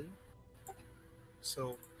 dirty alley.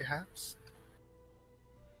 So perhaps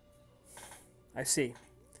I see.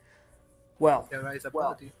 Well, there is a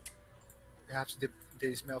body. Perhaps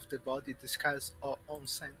the smell of the body disguises our own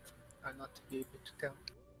scent are not to be able to tell.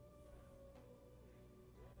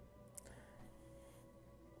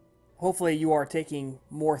 hopefully you are taking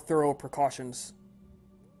more thorough precautions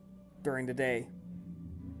during the day.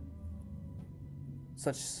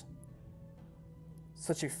 Such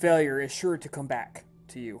a failure is sure to come back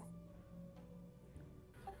to you.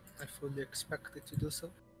 I fully expected to do so.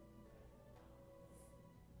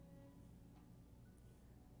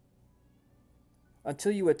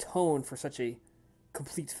 Until you atone for such a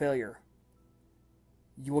complete failure,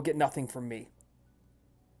 you will get nothing from me.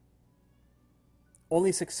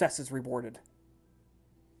 Only success is rewarded.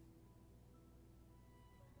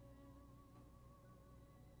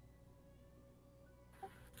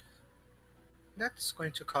 That's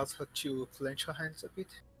going to cause her to clench her hands a bit.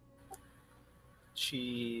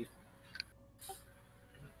 She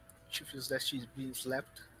feels that she's being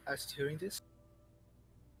slapped as hearing this.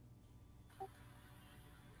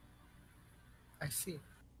 I see.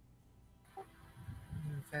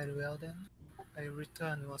 Very well then. I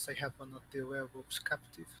return once I have one of the werewolves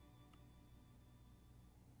captive.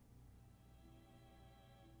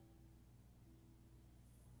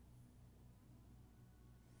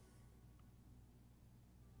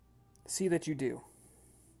 See that you do.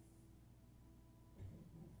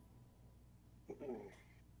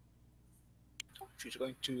 She she's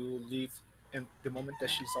going to leave, and the moment that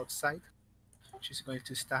she's outside, she's going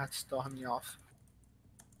to start storming off.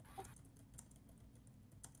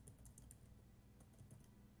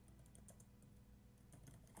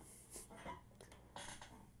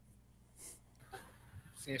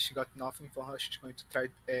 Since she got nothing for her, she's going to try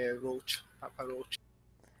Roach, Papa Roach.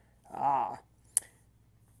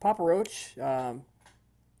 Papa Roach,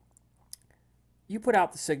 you put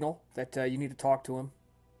out the signal that you need to talk to him.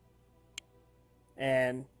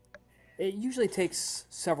 And it usually takes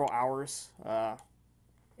several hours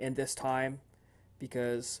in this time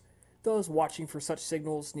because those watching for such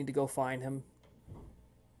signals need to go find him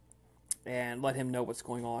and let him know what's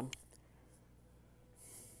going on.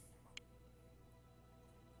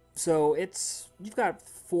 So you've got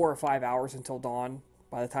 4 or 5 hours until dawn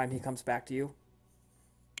by the time he comes back to you.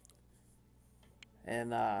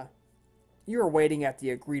 And you're waiting at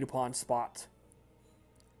the agreed upon spot.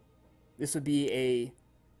 This would be a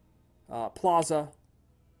plaza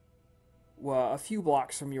a few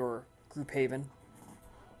blocks from your group haven.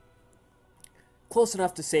 Close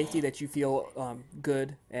enough to safety that you feel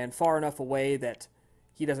good, and far enough away that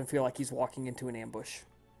he doesn't feel like he's walking into an ambush.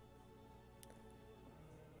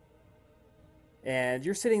 And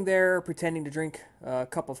you're sitting there pretending to drink a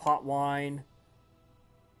cup of hot wine,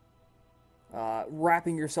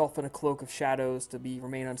 wrapping yourself in a cloak of shadows to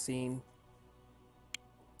remain unseen.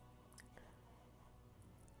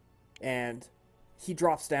 And he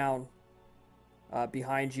drops down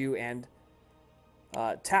behind you and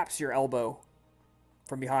taps your elbow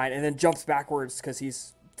from behind and then jumps backwards because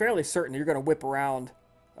he's fairly certain you're going to whip around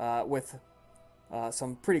with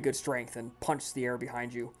some pretty good strength and punch the air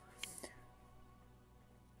behind you.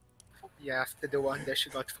 Yeah, after the one that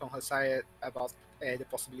she got from her side about the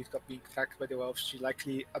possibility of being tracked by the wolf, she's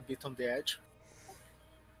likely a bit on the edge.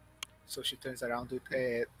 So she turns around with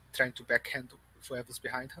trying to backhand whoever's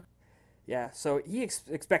behind her. Yeah, so he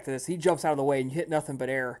expected this. He jumps out of the way and you hit nothing but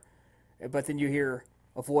air. But then you hear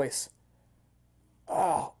a voice.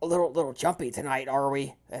 Oh, a little jumpy tonight, are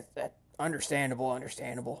we? That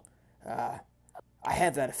understandable. I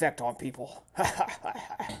have that effect on people.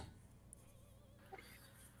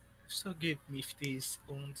 So give me if this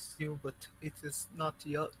wounds you, but it is not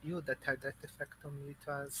you that had that effect on me. It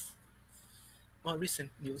was more recent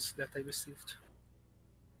news that I received.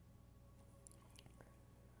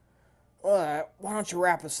 Why don't you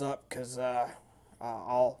wrap us up? Because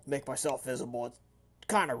I'll make myself visible. It's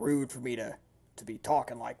kind of rude for me to be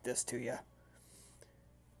talking like this to you.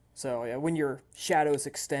 So yeah, when your shadows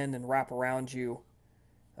extend and wrap around you,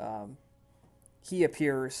 he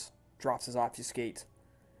appears, drops his obfuscate.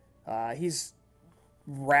 He's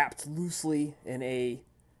wrapped loosely in a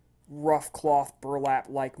rough cloth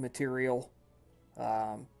burlap-like material.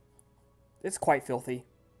 It's quite filthy.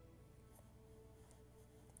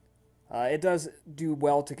 It does do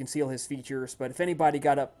well to conceal his features, but if anybody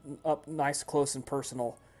got up nice, close, and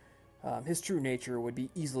personal, his true nature would be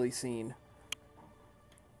easily seen.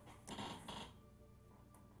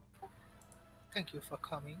 Thank you for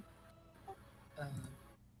coming,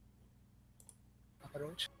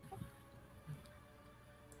 Approach.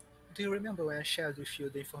 Do you remember when I shared with you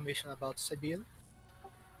the information about Sibyl?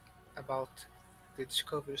 About the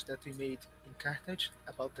discoveries that we made in Carthage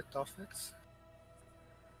about the Tophets?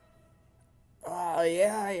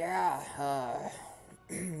 Yeah.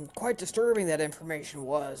 Quite disturbing that information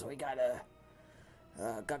was. We got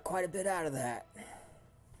quite a bit out of that.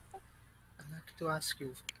 I'd like to ask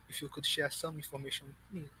you if you could share some information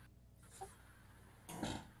with me.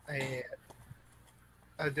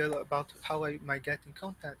 About how I might get in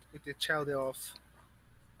contact with the child of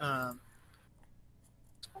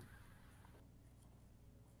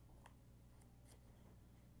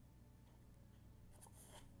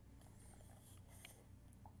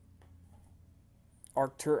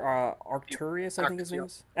Arcturus, I think his name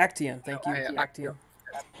is? Actaeon, thank you. Actaeon.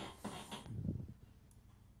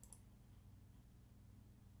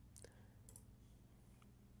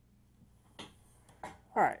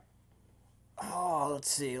 Alright. Oh, let's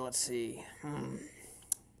see.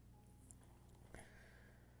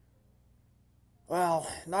 Well,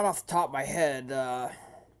 not off the top of my head. A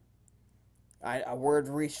word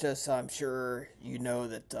reached us. I'm sure you know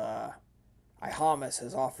that Ihamus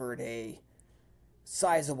has offered a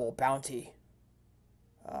sizable bounty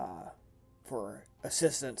for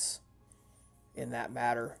assistance in that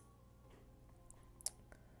matter.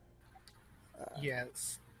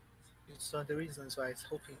 Yes. It's one of the reasons why I was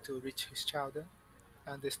hoping to reach his child.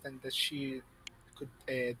 I understand that she could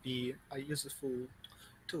be a useful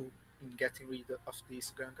tool in getting rid of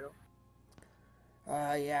this grand girl.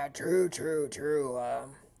 Yeah, true.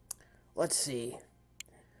 Let's see.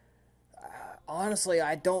 Honestly,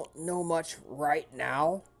 I don't know much right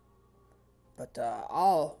now, but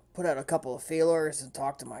I'll put out a couple of feelers and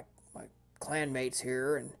talk to my clan mates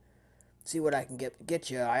here and see what I can get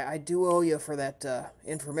you. I do owe you for that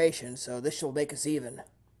information, so this will make us even.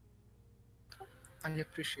 I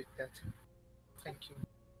appreciate that. Thank you.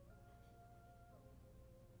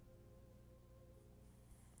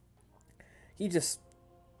 He just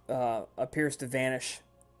appears to vanish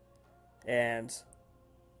and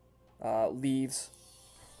leaves.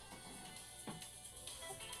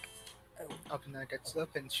 Alpina gets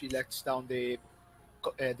up and she lets down the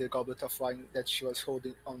goblet of wine that she was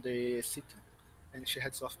holding on the seat, and she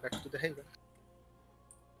heads off back to the haven.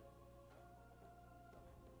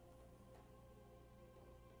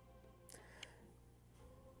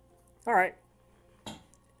 All right.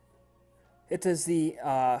 It is the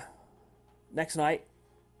next night.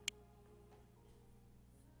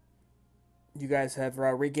 You guys have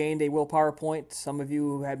regained a willpower point. Some of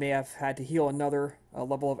you may have had to heal another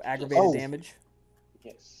level of aggravated damage.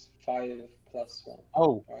 Yes, 5 plus 1.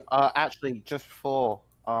 Oh, Right. actually, just before,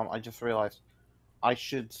 I just realized I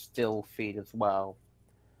should still feed as well.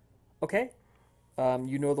 Okay.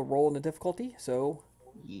 You know the role and the difficulty, so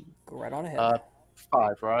Ye- go right on ahead.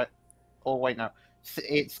 5, right? Oh, wait, no.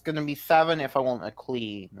 It's going to be 7 if I want a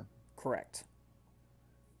clean. Correct.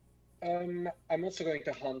 I'm also going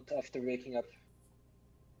to hunt after waking up.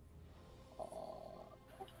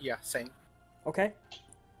 Yeah, same. Okay.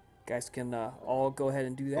 Guys can all go ahead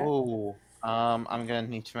and do that. Oh, I'm going to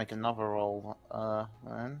need to make another roll,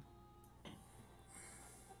 then.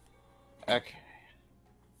 Okay.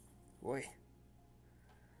 Boy.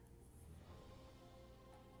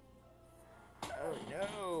 Oh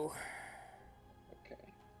no. Okay.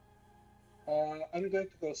 I'm going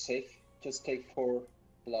to go safe. Just take 4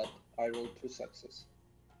 blood. I roll 2 success.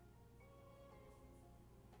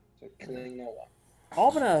 So killing no one.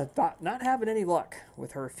 Albina not having any luck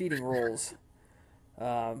with her feeding rolls.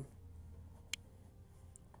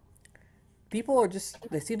 People are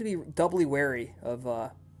they seem to be doubly wary of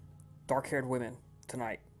dark-haired women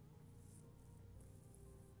tonight.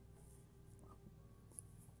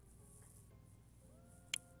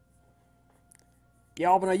 Yeah,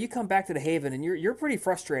 Albina, you come back to the Haven and you're pretty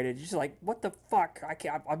frustrated. You're just like, what the fuck?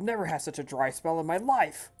 I've never had such a dry spell in my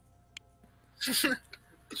life.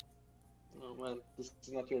 Oh man, this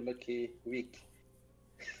is not your lucky week.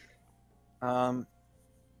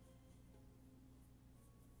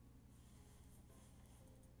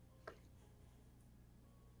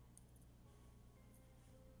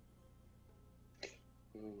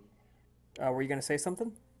 Were you going to say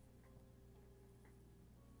something?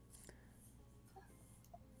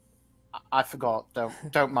 I forgot.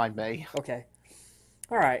 Don't mind me. Okay.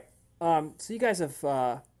 All right. So you guys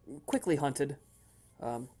have quickly hunted.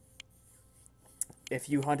 If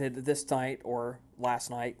you hunted this night or last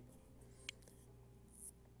night,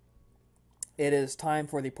 it is time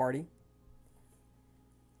for the party.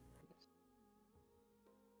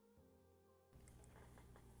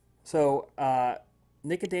 So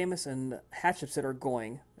Nicodemus and Hatshepsut are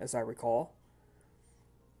going, as I recall.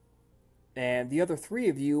 And the other 3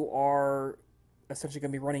 of you are essentially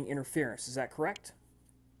going to be running interference. Is that correct?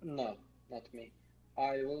 No, not me.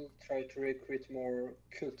 I will try to recruit more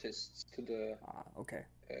cultists to the okay.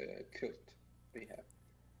 Cult we have.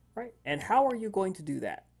 Right. And how are you going to do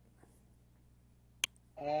that?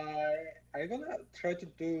 I'm gonna try to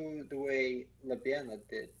do the way Labiana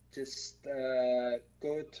did. Just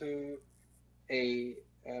go to a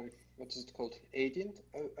what is it called?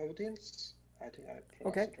 Audience? I think I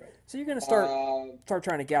pronounced it right. So you're gonna start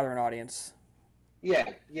trying to gather an audience.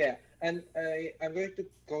 Yeah. And I'm going to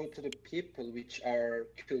go to the people which our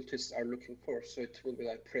cultists are looking for. So it will be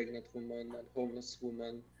like pregnant woman and homeless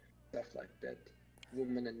woman, stuff like that.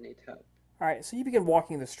 Women that need help. All right. So you begin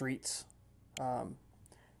walking the streets,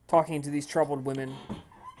 talking to these troubled women,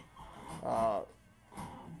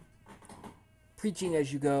 preaching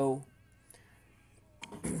as you go.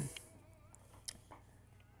 I'd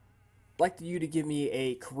like you to give me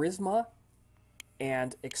a charisma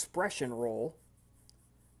and expression roll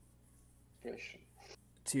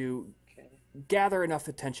to gather enough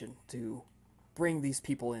attention to bring these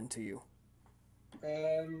people into you.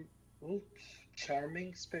 Will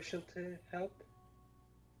charming specialty help?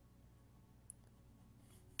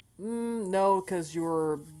 No, because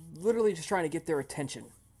you're literally just trying to get their attention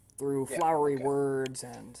through flowery words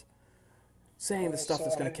and saying the stuff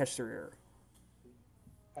that's going to catch their ear.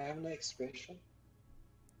 I have no expression.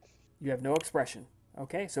 You have no expression.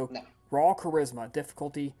 Okay, so no. Raw charisma,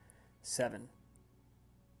 difficulty 7.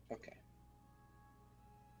 Okay.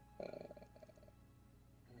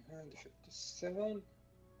 50 7.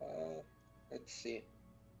 Let's see.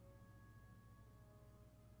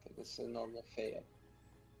 Okay, this is a normal fail.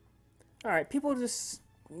 All right, people just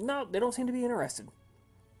no, they don't seem to be interested.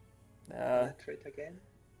 Penetrate again.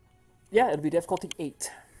 Yeah, it'll be difficulty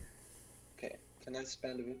 8. Okay, can I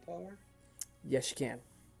spend a willpower? Yes, you can.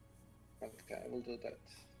 Okay, I will do that.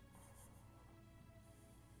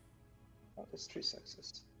 Oh, that's 3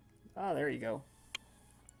 successes. Ah, there you go.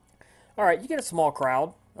 All right, you get a small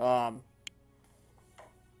crowd.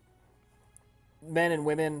 Men and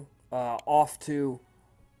women off to...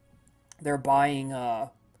 They're buying the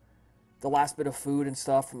last bit of food and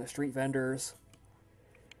stuff from the street vendors.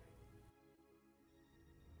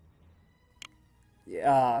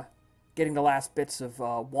 Getting the last bits of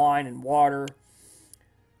wine and water.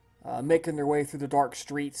 Making their way through the dark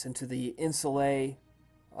streets into the insulae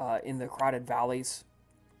in the crowded valleys.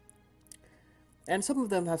 And some of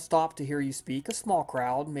them have stopped to hear you speak. A small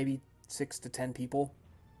crowd, maybe 6 to 10 people,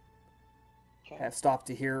 have stopped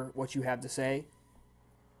to hear what you have to say.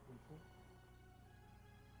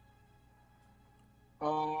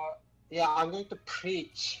 Yeah, I'm going to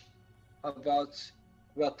preach about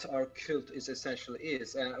what our cult is essentially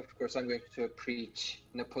is, and of course I'm going to preach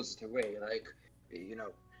in a positive way, like, you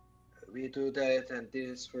know, we do that and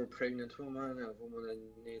this for a pregnant woman and a woman that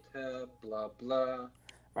need help, blah blah.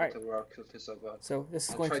 Right. Whatever our cult is about. So this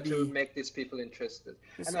is I'll going try to be to make these people interested.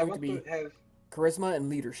 this And is I going to want be to have charisma and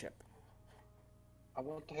leadership.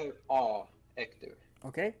 awe active.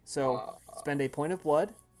 Okay, so spend a point of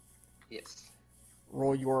blood. Yes.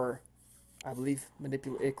 Roll your, I believe,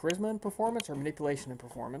 charisma and performance or manipulation and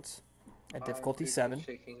performance at difficulty 7. I'm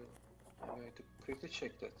going to quickly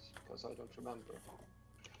check that because I don't remember.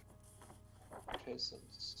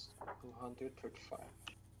 Presence 235.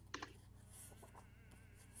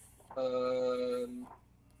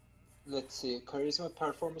 Let's see. Charisma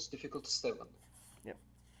performance difficulty 7. Yep.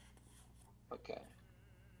 Okay.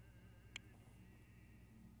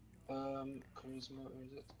 Charisma, or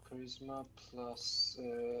is it charisma plus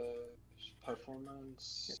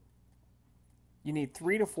performance? Yep. You need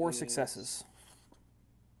 3 to 4 Yes. successes.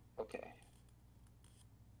 Okay.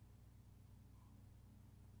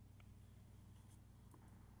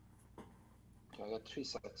 Okay, I got 3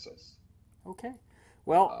 successes. Okay.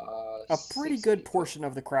 Well, a pretty 6 good people. portion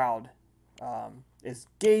of the crowd is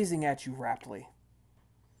gazing at you raptly.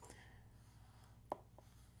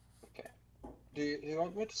 Okay. Do you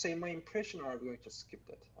want me to say my impression, or are we going to skip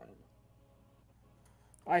that? I don't know.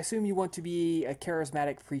 I assume you want to be a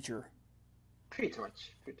charismatic preacher. Pretty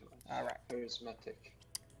much. All right. Charismatic.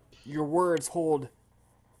 Your words hold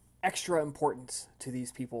extra importance to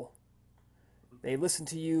these people. They listen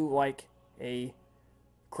to you like a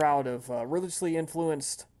crowd of religiously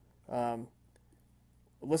influenced,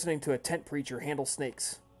 listening to a tent preacher handle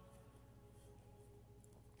snakes.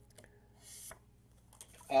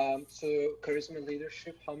 So charisma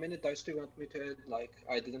leadership. How many dice do you want me to add? Like,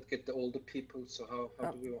 I didn't get all the people, so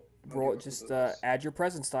how do we Roll just add your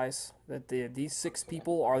presence dice. That these 6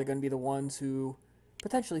 people are going to be the ones who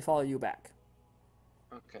potentially follow you back.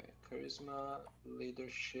 Okay, charisma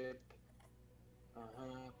leadership.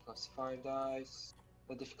 Plus 5 dice.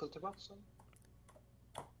 The difficulty box one?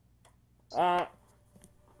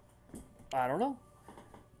 I don't know.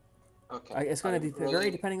 Okay. It's going to be very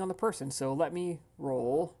depending on the person. So let me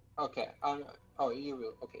roll. Okay. Oh, you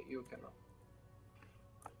will. Okay, you can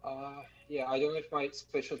roll. Yeah, I don't know if my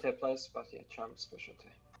specialty applies, but yeah, charm specialty.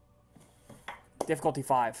 Difficulty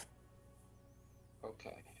 5.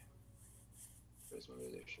 Okay. Charisma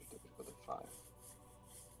leadership difficulty 5.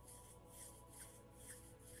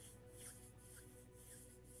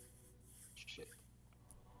 Shit.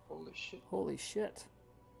 Holy shit. Holy shit.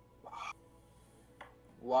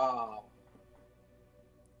 Wow.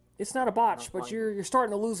 It's not a botch, Not but mine. you're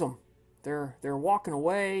starting to lose them. They're walking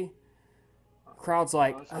away. Crowd's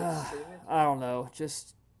like, Wanna try to save it? I don't know.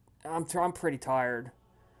 Just I'm pretty tired.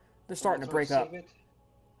 They're starting to Wanna try break up. save it?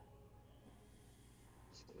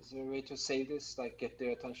 Is there a way to save this? Like, get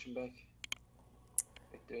their attention back?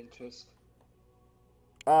 Get their interest?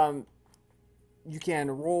 You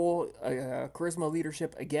can roll a charisma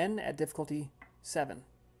leadership again at difficulty 7.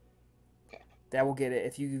 Okay. That will get it.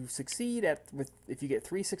 If you succeed if you get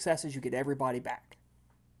 3 successes, you get everybody back.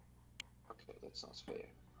 Okay, that sounds fair.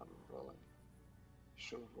 I'm rolling.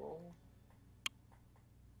 Should roll.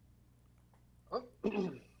 Oh.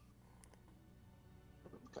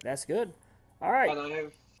 That's good. All right. And I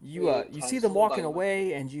have You see them walking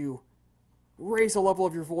away, and you raise the level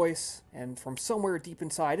of your voice, and from somewhere deep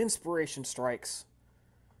inside, inspiration strikes.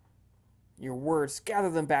 Your words gather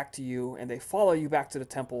them back to you, and they follow you back to the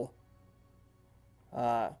temple.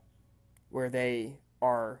 where they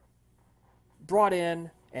are brought in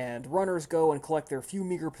and runners go and collect their few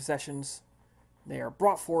meager possessions. They are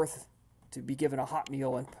brought forth to be given a hot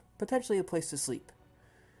meal and potentially a place to sleep.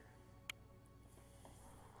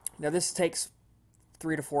 Now, this takes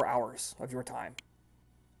 3 to 4 hours of your time.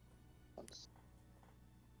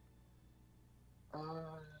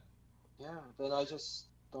 Yeah, then I just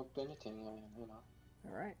don't do anything, you know.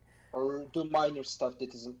 All right. Or do minor stuff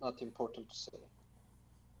that is not important to say.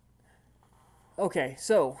 Okay,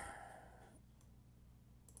 so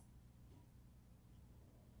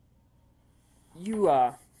you,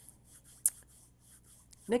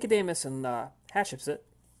 Nicodemus and Hatshepsut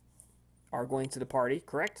are going to the party,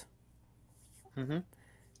 correct? Mm-hmm.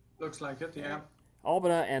 Looks like it, yeah.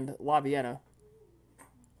 Albina and Labiena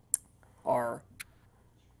are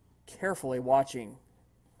carefully watching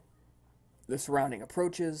the surrounding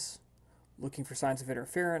approaches, looking for signs of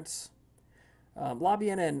interference.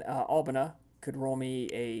 Labiena and Albina could roll me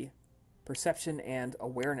a perception and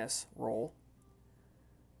awareness roll.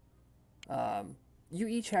 You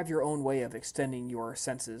each have your own way of extending your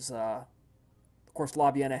senses. Of course,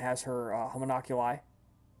 Labiena has her homunoculi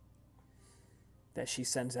that she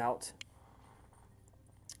sends out.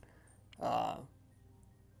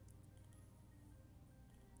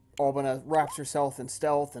 Albina wraps herself in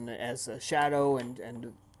stealth and as a shadow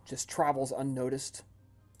and just travels unnoticed.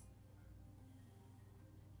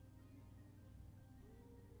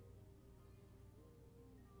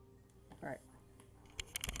 All right.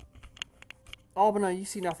 Albina, you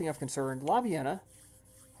see nothing of concern. Labiena,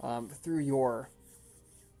 through your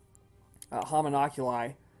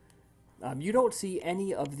homunoculi, you don't see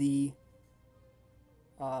any of the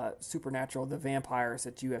supernatural, the vampires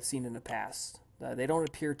that you have seen in the past. They don't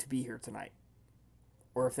appear to be here tonight.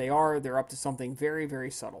 Or if they are, they're up to something very, very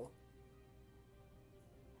subtle.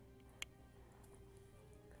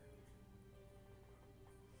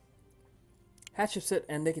 Hatshepsut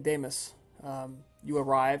and Nicodemus, you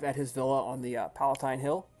arrive at his villa on the Palatine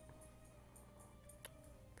Hill.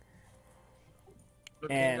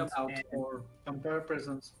 Looking And- about for compare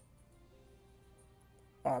presents.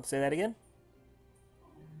 Say that again?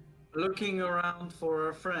 Looking around for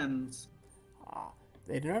our friends.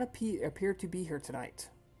 They do not appear to be here tonight.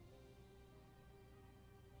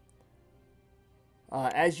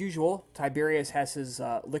 As usual, Tiberius has his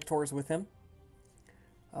lictors with him.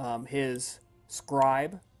 His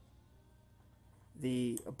scribe,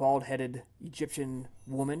 the bald-headed Egyptian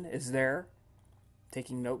woman, is there,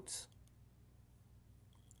 taking notes.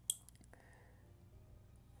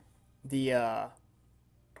 His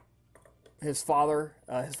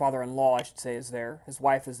father-in-law, I should say, is there. His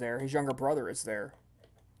wife is there. His younger brother is there.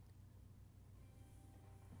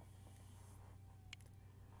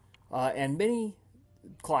 And many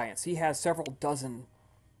clients. He has several dozen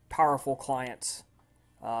powerful clients,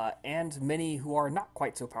 and many who are not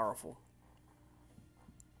quite so powerful.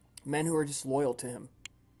 Men who are just loyal to him.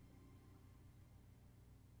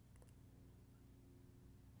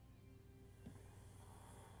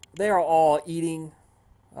 They are all eating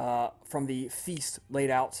from the feast laid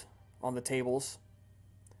out on the tables,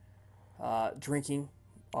 drinking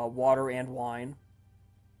water and wine.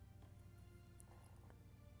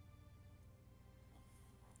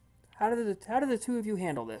 How did the two of you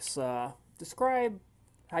handle this? Describe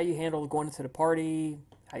how you handle going into the party,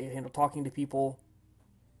 how you handle talking to people.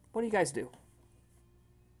 What do you guys do?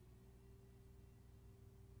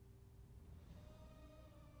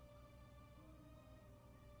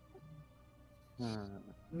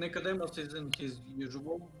 Nicodemus isn't his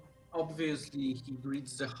usual. Obviously, he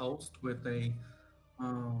greets the host with an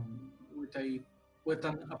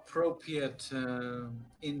appropriate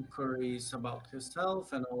inquiries about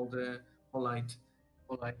himself and all the polite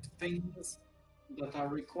things that are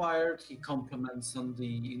required. He compliments on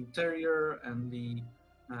the interior and the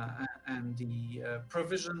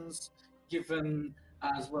provisions given,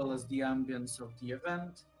 as well as the ambience of the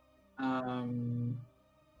event.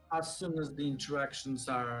 As soon as the interactions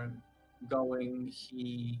are going,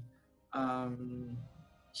 he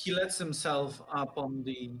lets himself up on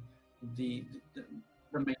the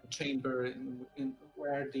main chamber in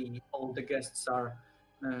where all the guests are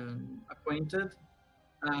acquainted,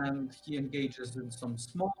 and he engages in some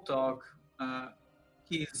small talk.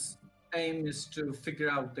 His aim is to figure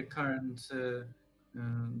out the current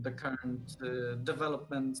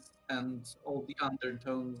developments and all the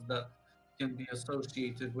undertones that can be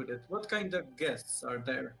associated with it. What kind of guests are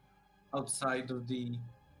there outside of the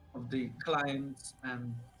clients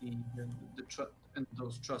and and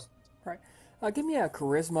those trusts? Right. Give me a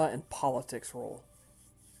charisma and politics roll.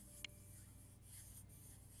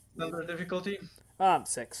 Number difficulty?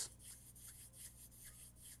 6.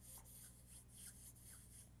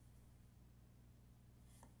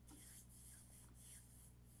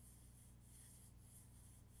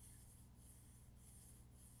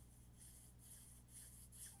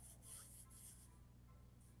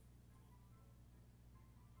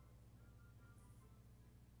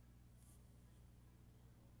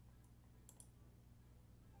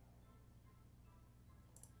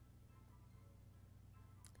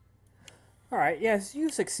 All right, yes, you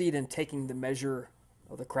succeed in taking the measure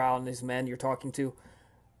of the crowd and these men you're talking to.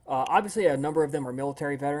 Obviously, a number of them are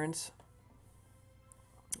military veterans.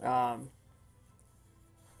 Um,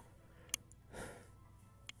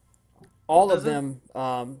 But all of doesn't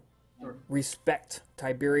them or- respect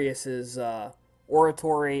Tiberius's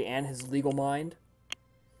oratory and his legal mind.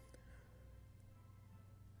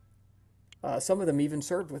 Some of them even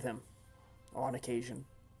served with him on occasion.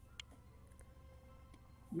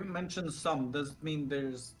 you mentioned some. Does it mean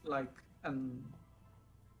there's like a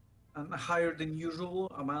higher than usual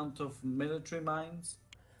amount of military minds?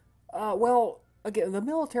 Well, again, the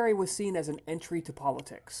military was seen as an entry to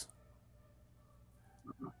politics.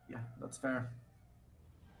 Yeah, that's fair.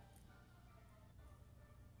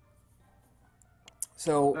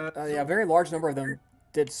 So, So a very large number of them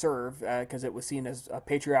did serve because it was seen as a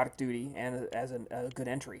patriotic duty and as a good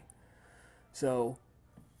entry. So,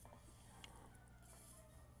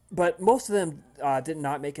 but most of them did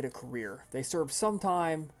not make it a career. They served some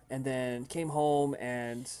time and then came home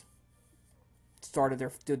and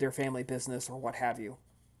did their family business or what have you.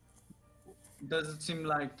 does it seem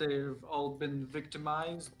like they've all been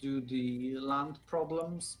victimized due to the land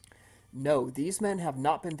problems? No, these men have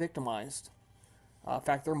not been victimized. In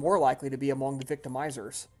fact, they're more likely to be among the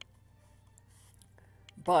victimizers.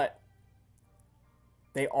 But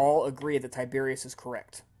they all agree that Tiberius is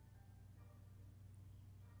correct.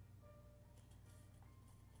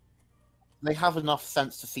 They have enough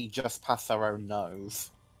sense to see just past their own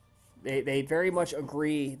nose. They very much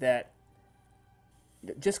agree that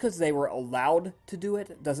just because they were allowed to do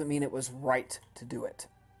it doesn't mean it was right to do it.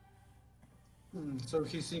 So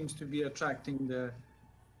he seems to be attracting the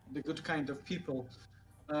good kind of people.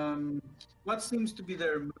 What seems to be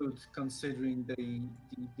their mood considering the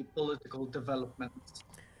political developments?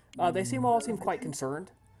 They all seem quite concerned.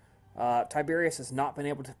 Tiberius has not been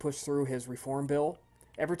able to push through his reform bill.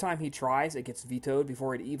 Every time he tries, it gets vetoed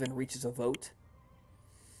before it even reaches a vote.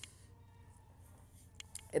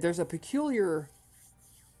 There's a peculiar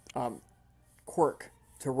quirk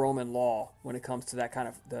to Roman law when it comes to that kind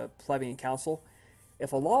of the plebeian council.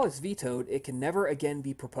 If a law is vetoed, it can never again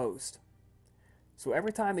be proposed. So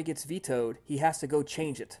every time it gets vetoed, he has to go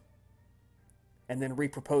change it and then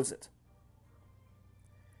repropose it.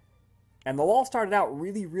 And the law started out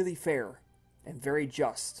really, really fair and very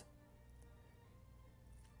just.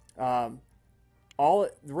 All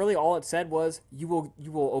it said was you will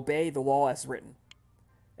obey the law as written.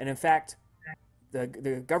 And in fact,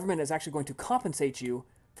 the government is actually going to compensate you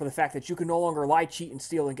for the fact that you can no longer lie, cheat, and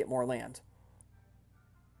steal and get more land.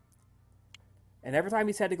 And every time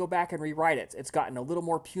he's had to go back and rewrite it, it's gotten a little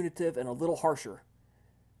more punitive and a little harsher.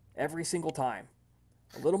 Every single time.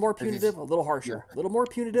 A little more punitive, a little harsher. A little more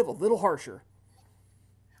punitive, a little harsher.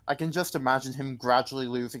 I can just imagine him gradually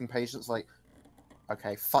losing patience, like,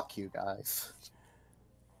 okay, fuck you guys.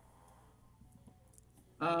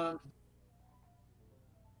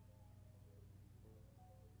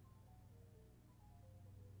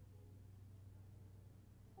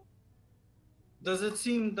 Does it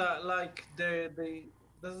seem that like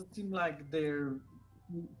does it seem like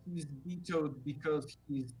he's vetoed because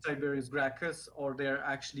he's Tiberius Gracchus, or they're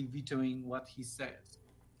actually vetoing what he says?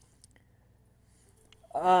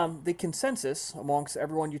 The consensus amongst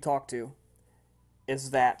everyone you talk to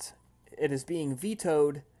is that it is being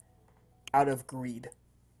vetoed out of greed.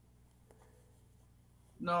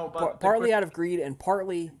 No, but Partly out of greed and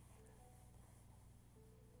partly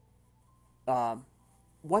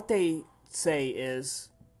what they say is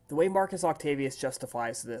the way Marcus Octavius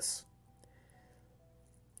justifies this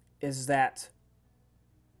is that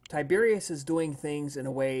Tiberius is doing things in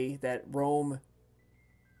a way that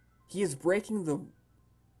he is breaking the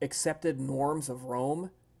accepted norms of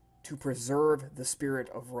Rome to preserve the spirit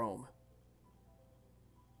of Rome.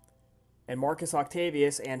 And Marcus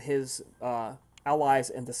Octavius and his allies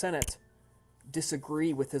in the Senate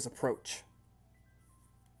disagree with his approach.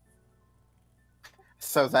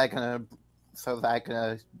 So they're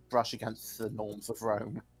gonna brush against the norms of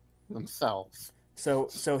Rome themselves.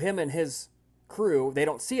 So him and his crew, they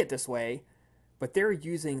don't see it this way, but they're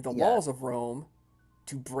using the laws of Rome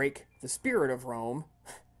to break the spirit of Rome.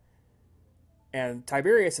 And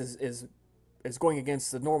Tiberius is going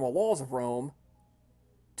against the normal laws of Rome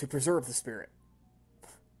to preserve the spirit.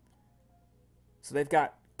 So they've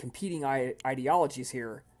got competing ideologies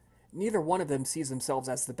here. Neither one of them sees themselves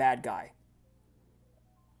as the bad guy.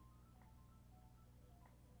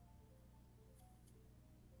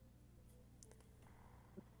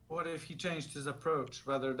 what if he changed his approach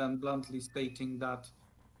rather than bluntly stating that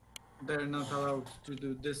they're not allowed to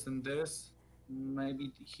do this and this?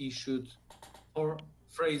 Maybe he should, or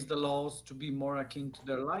phrase the laws to be more akin to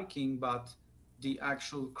their liking, but the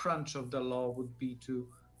actual crunch of the law would be to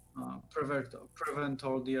prevent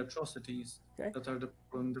all the atrocities Okay. that are the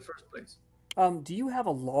problem in the first place. Do you have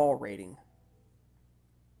a law rating?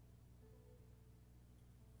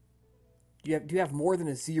 Do you have more than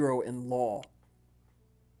a 0 in law?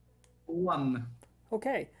 1.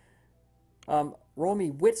 Okay. Roll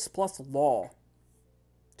me wits plus law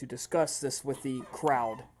to discuss this with the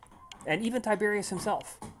crowd, and even Tiberius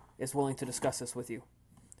himself is willing to discuss this with you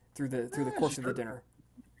through the course of the dinner.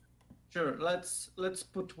 Sure, let's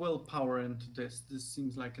put willpower into this. This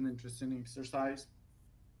seems like an interesting exercise.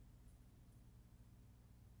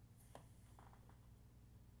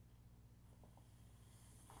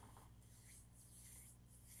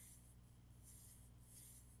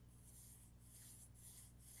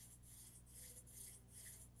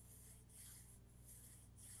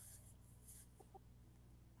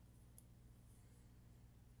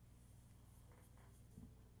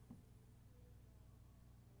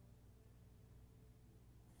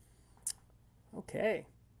 Okay.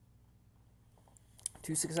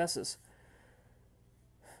 2 successes.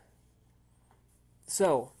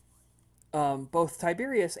 So, both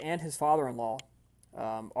Tiberius and his father-in-law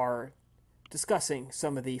are discussing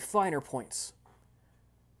some of the finer points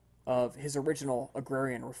of his original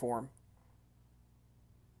agrarian reform.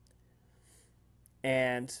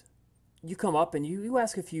 And you come up and you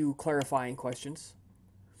ask a few clarifying questions,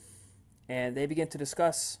 and they begin to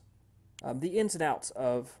discuss the ins and outs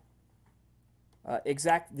of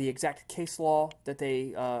the exact case law that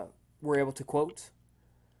they were able to quote.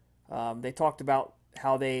 They talked about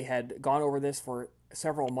how they had gone over this for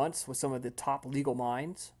several months with some of the top legal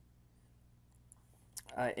minds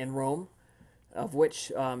in Rome, of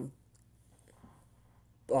which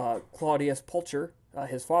Claudius Pulcher,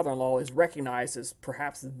 his father-in-law, is recognized as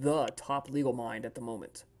perhaps the top legal mind at the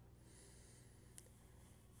moment.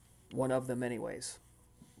 One of them, anyways.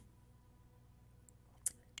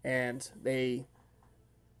 And they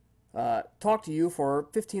talk to you for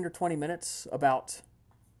 15 or 20 minutes about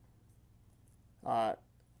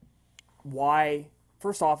why,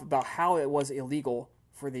 first off, about how it was illegal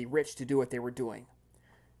for the rich to do what they were doing.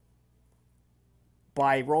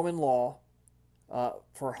 By Roman law,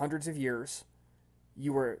 for hundreds of years,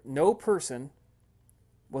 no person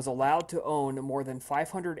was allowed to own more than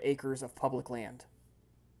 500 acres of public land.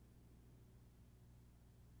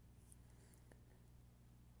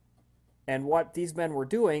 And what these men were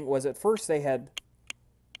doing was, at first they had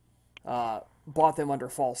bought them under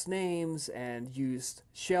false names and used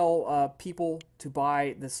shell people to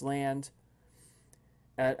buy this land.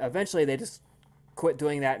 And eventually they just quit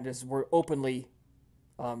doing that and just were openly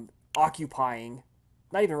occupying,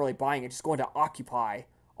 not even really buying it, just going to occupy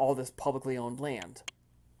all this publicly owned land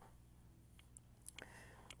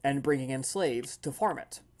and bringing in slaves to farm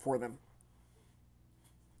it for them.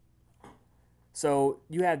 So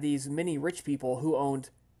you had these many rich people who owned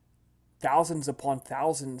thousands upon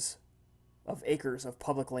thousands of acres of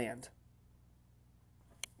public land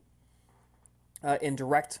in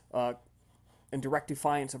direct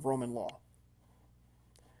defiance of Roman law.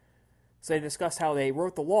 So they discussed how they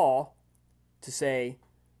wrote the law to say,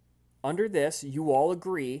 under this, you all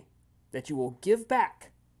agree that you will give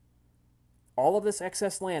back all of this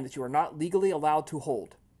excess land that you are not legally allowed to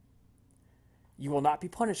hold. You will not be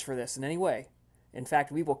punished for this in any way. In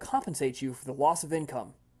fact, we will compensate you for the loss of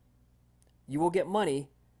income. You will get money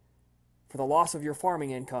for the loss of your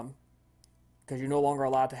farming income because you're no longer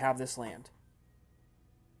allowed to have this land.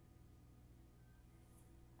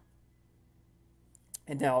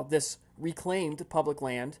 And now this reclaimed public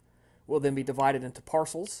land will then be divided into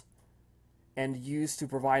parcels and used to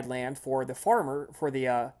provide land for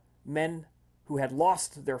the men who had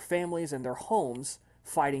lost their families and their homes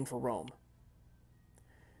fighting for Rome.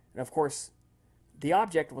 And of course, the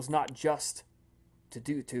object was not just to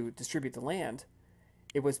distribute the land.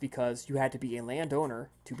 It was because you had to be a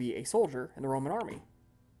landowner to be a soldier in the Roman army.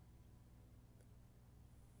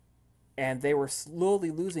 And they were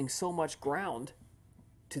slowly losing so much ground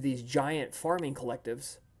to these giant farming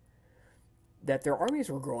collectives that their armies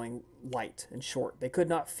were growing light and short. They could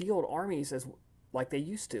not field armies like they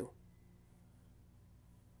used to.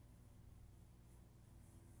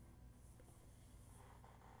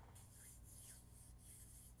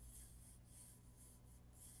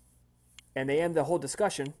 And they end the whole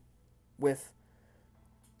discussion with,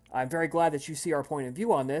 I'm very glad that you see our point of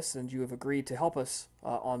view on this and you have agreed to help us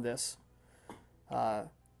on this. Do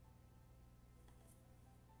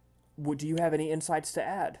you have any insights to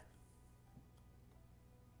add?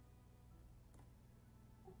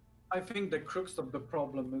 I think the crux of the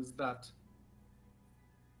problem is that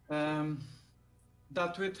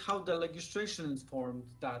that with how the legislation is formed,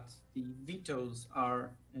 that the vetoes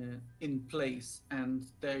are in place and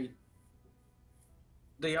they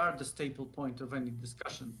are the staple point of any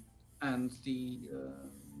discussion, and the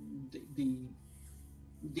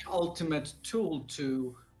ultimate tool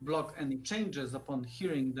to block any changes upon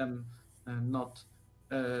hearing them not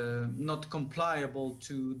compliable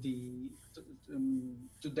to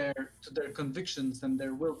their convictions and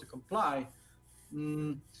their will to comply.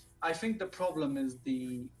 I think the problem is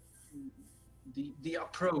the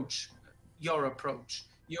approach, your approach.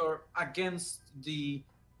 You're against the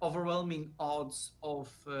overwhelming odds of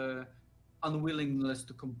unwillingness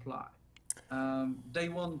to comply. They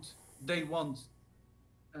won't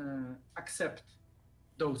accept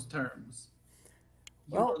those terms.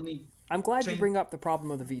 Well, I'm glad you bring up the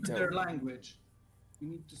problem of the veto. Their language. You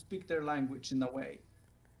need to speak their language in a way.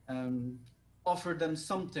 Offer them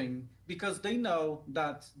something, because they know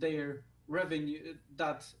that their revenue,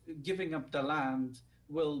 that giving up the land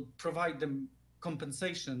will provide them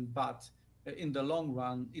compensation, but in the long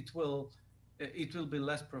run, it will be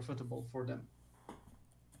less profitable for them.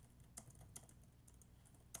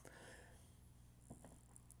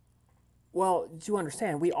 Well, do you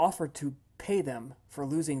understand? We offered to pay them for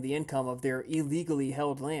losing the income of their illegally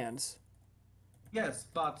held lands. Yes,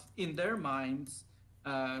 but in their minds,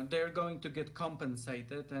 they're going to get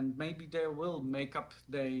compensated, and maybe they will make up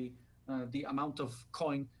the amount of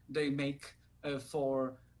coin they make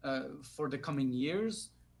for the coming years.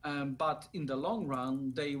 But in the long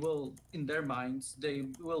run, they will, in their minds, they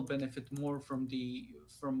will benefit more from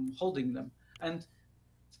holding them. And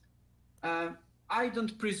I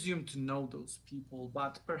don't presume to know those people,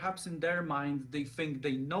 but perhaps in their minds they think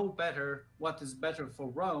they know better what is better for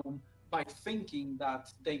Rome by thinking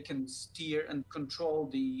that they can steer and control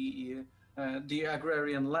the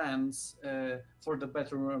agrarian lands for the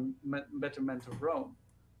betterment of Rome.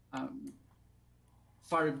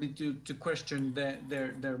 Far be to question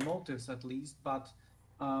their motives, at least, but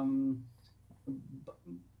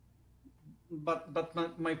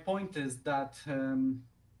my point is that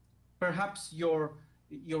perhaps your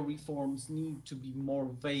reforms need to be more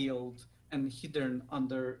veiled and hidden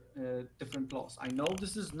under different laws. I know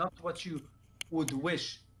this is not what you would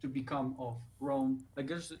wish to become of Rome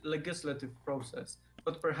legislative process,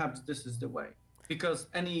 but perhaps this is the way, because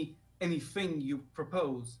anything you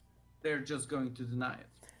propose, they're just going to deny it.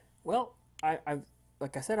 Well, I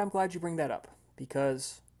like I said, I'm glad you bring that up,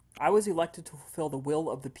 because I was elected to fulfill the will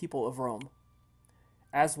of the people of Rome,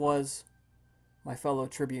 as was my fellow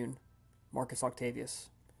tribune, Marcus Octavius.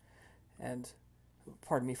 And,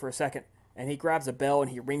 pardon me for a second, and he grabs a bell and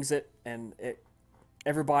he rings it, and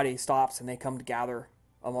everybody stops and they come to gather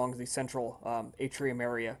along the central atrium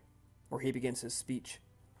area where he begins his speech.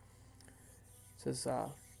 He says,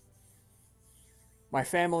 my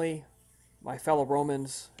family, my fellow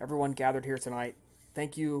Romans, everyone gathered here tonight,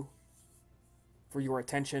 thank you for your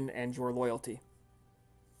attention and your loyalty.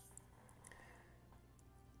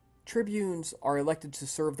 Tribunes are elected to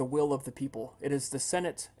serve the will of the people. It is the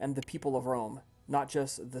Senate and the people of Rome, not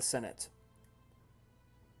just the Senate.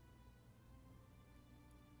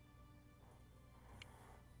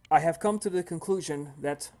 I have come to the conclusion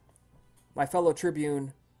that my fellow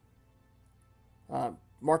tribune,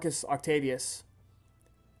 Marcus Octavius,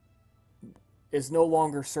 is no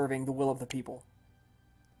longer serving the will of the people.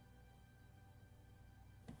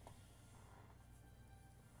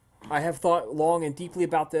 I have thought long and deeply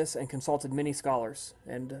about this and consulted many scholars,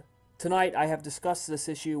 and tonight I have discussed this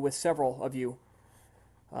issue with several of you.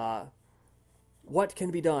 What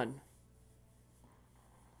can be done?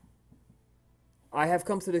 I have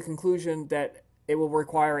come to the conclusion that it will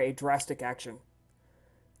require a drastic action.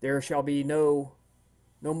 There shall be no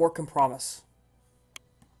more compromise.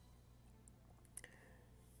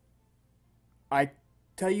 I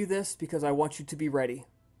tell you this because I want you to be ready.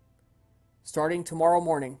 Starting tomorrow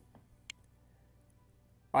morning,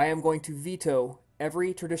 I am going to veto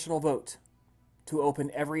every traditional vote to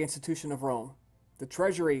open every institution of Rome. The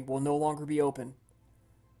treasury will no longer be open.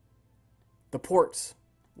 The ports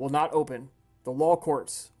will not open. The law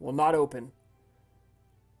courts will not open.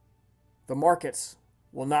 The markets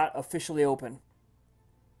will not officially open.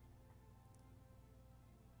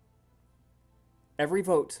 Every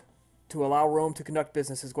vote to allow Rome to conduct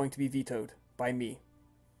business is going to be vetoed by me.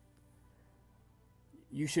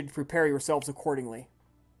 You should prepare yourselves accordingly.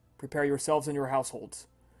 Prepare yourselves and your households.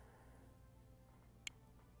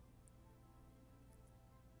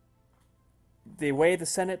 The way the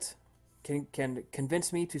Senate can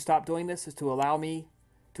convince me to stop doing this is to allow me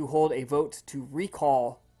to hold a vote to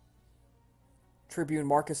recall Tribune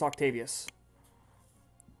Marcus Octavius.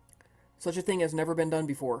 Such a thing has never been done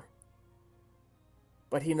before.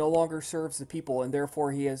 But he no longer serves the people, and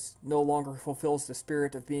therefore he no longer fulfills the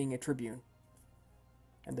spirit of being a tribune.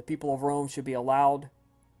 And the people of Rome should be allowed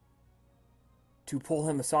to pull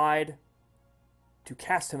him aside, to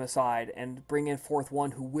cast him aside, and bring in forth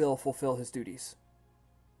one who will fulfill his duties.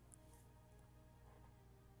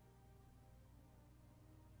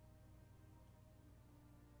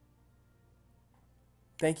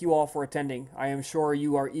 Thank you all for attending. I am sure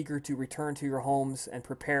you are eager to return to your homes and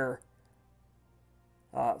prepare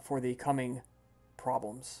for the coming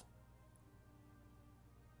problems.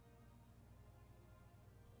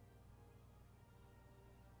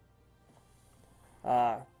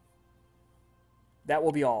 That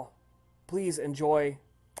will be all. Please enjoy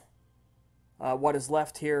what is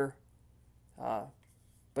left here,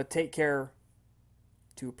 but take care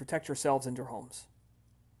to protect yourselves and your homes.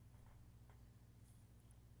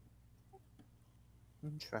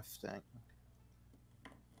 Interesting.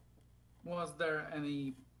 Was there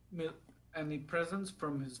any presence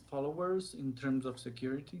from his followers in terms of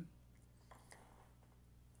security?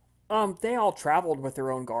 They all traveled with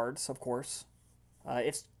their own guards, of course.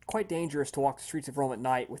 It's quite dangerous to walk the streets of Rome at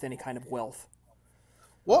night with any kind of wealth.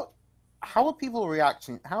 What? How are people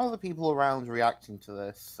reacting? How are the people around reacting to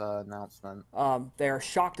this announcement? They are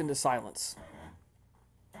shocked into silence.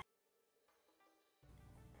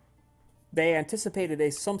 They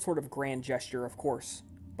anticipated some sort of grand gesture, of course,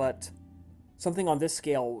 but something on this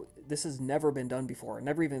scale, this has never been done before,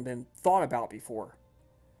 never even been thought about before.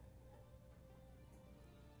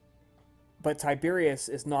 But Tiberius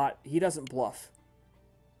is not, he doesn't bluff.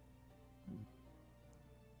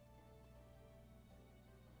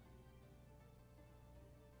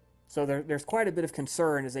 So there's quite a bit of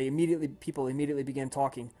concern as people immediately begin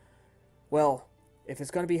talking. Well, if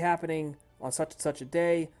it's going to be happening on such and such a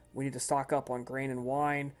day, we need to stock up on grain and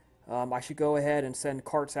wine. I should go ahead and send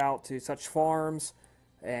carts out to such farms.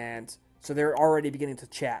 And so they're already beginning to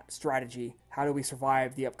chat strategy. How do we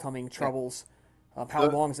survive the upcoming troubles? How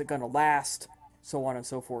long is it going to last? So on and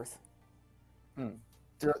so forth.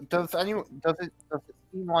 Does it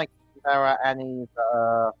seem like there are any that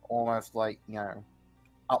are almost like,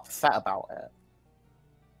 upset about it?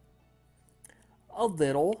 A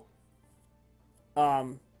little.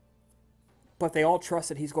 But they all trust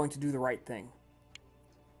that he's going to do the right thing.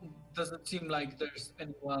 Does it seem like there's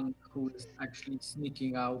anyone who is actually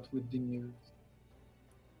sneaking out with the news?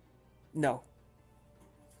 No.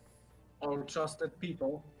 All trusted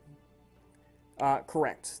people?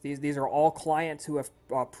 Correct. These are all clients who have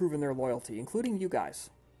proven their loyalty, including you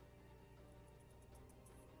guys.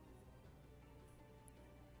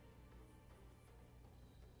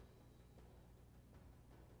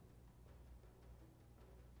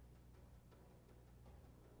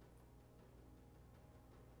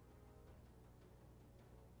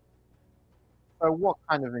 So what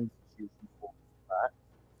kind of institution is that?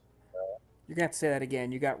 You're going to have to say that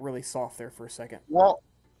again. You got really soft there for a second. What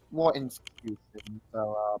institutions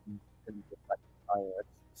are going to be affected by it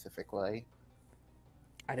specifically?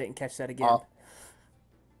 I didn't catch that again.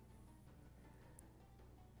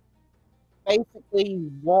 Basically,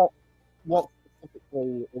 what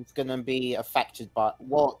specifically is going to be affected by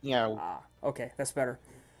what, Okay, that's better.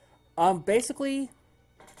 Basically,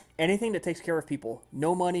 anything that takes care of people.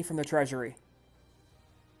 No money from the treasury.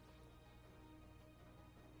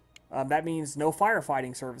 That means no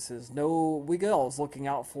firefighting services, no wiggles looking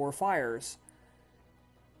out for fires.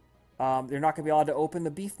 They're not going to be allowed to open the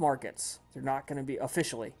beef markets. They're not going to be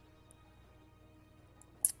officially.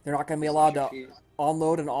 They're not going to be allowed to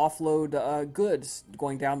unload and offload goods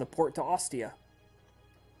going down the port to Ostia.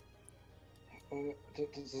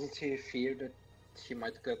 Doesn't he fear that he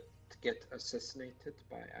might get assassinated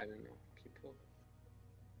by, I don't know, people?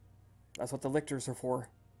 That's what the lictors are for.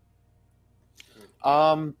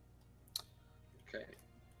 Okay.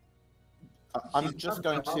 I'm just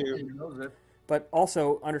going to... But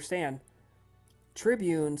also, understand,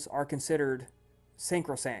 tribunes are considered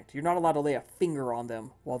sacrosanct. You're not allowed to lay a finger on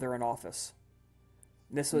them while they're in office.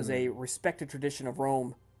 This was a respected tradition of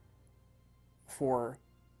Rome for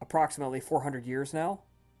approximately 400 years now.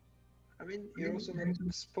 I mean, you're also not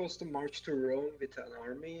supposed to march to Rome with an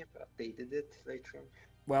army, but they did it later on.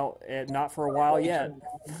 Well, not for a while yet.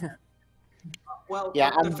 Well,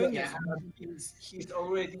 yeah, the thing is, he's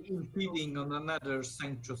already impeding on another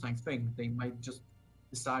sanctuary thing. They might just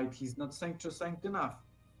decide he's not sanctuary enough.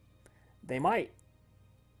 They might.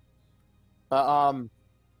 But,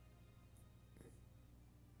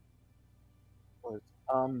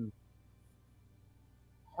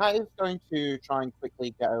 I is going to try and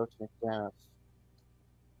quickly get over to Dennis.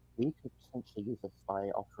 We could potentially use this by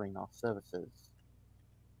offering our services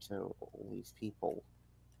to all these people.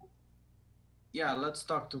 Yeah, let's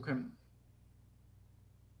talk to him.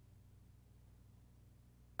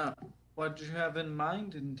 What do you have in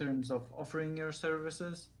mind in terms of offering your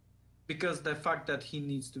services? Because the fact that he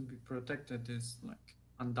needs to be protected is like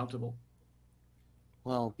undoubtable.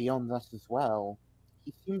 Well, beyond that as well,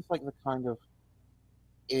 he seems like the kind of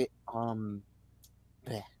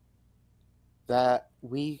bleh, that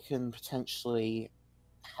we can potentially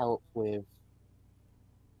help with.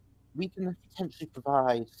 We can potentially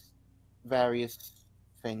provide various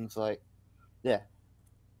things like, yeah,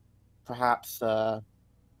 perhaps care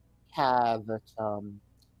that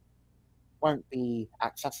won't be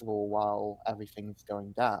accessible while everything's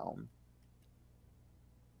going down.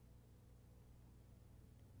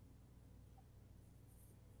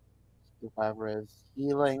 Whether as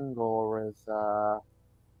healing or as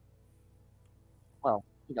well,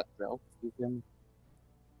 you got the drill. You can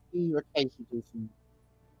occasionally do some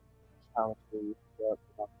charity work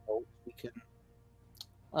with our cult. We can,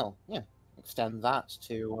 well, yeah, extend that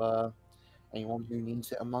to anyone who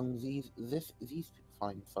needs it among these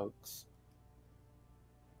fine folks.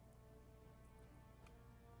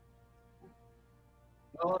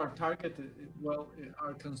 Well, our target,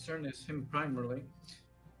 our concern is him primarily.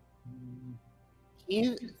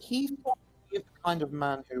 He's the kind of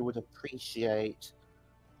man who would appreciates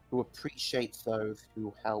those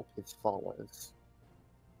who help his followers.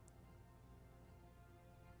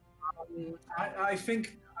 I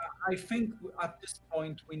think at this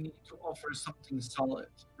point we need to offer something solid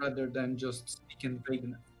rather than just speak in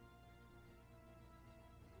vagueness.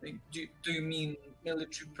 Like, do you mean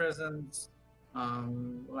military presence,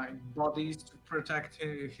 like bodies to protect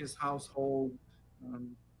his household,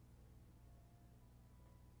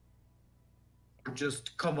 or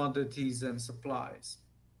just commodities and supplies?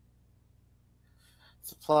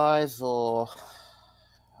 Supplies, or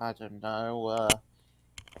I don't know.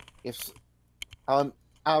 If out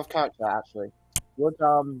of character, actually, would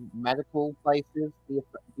medical places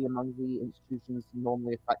be among the institutions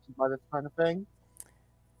normally affected by this kind of thing?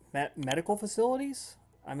 Medical facilities?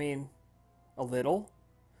 I mean, a little,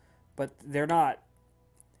 but they're not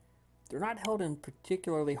held in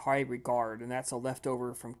particularly high regard, and that's a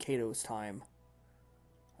leftover from Cato's time.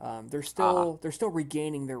 They're still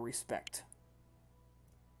regaining their respect.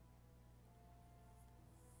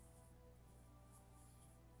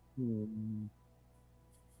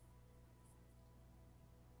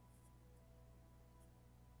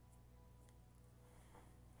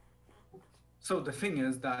 So the thing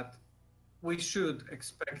is that we should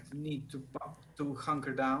expect need to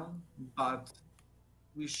hunker down, but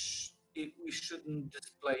we shouldn't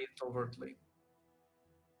display it overtly.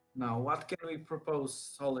 Now, what can we propose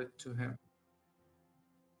solid to him?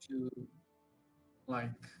 To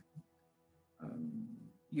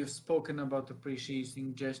you've spoken about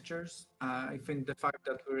appreciating gestures. I think the fact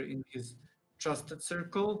that we're in his trusted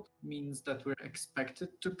circle means that we're expected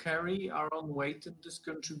to carry our own weight in this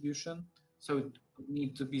contribution. So it would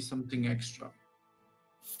need to be something extra.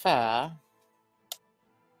 Fair.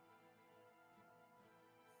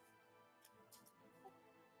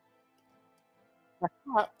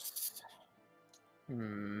 Perhaps.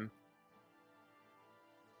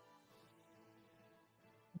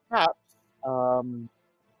 Perhaps.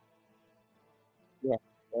 Yeah,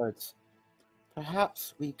 words.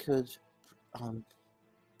 Perhaps we could.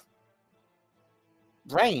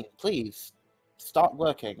 Brain, please start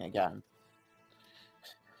working again.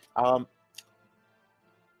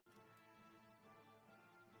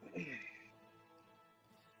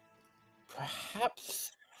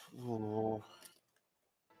 Perhaps. Ooh.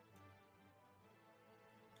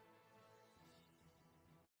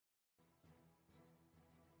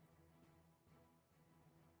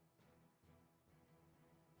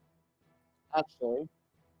 Actually,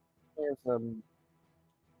 here's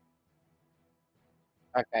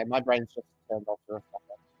okay, my brain's just turned off for a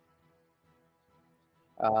second.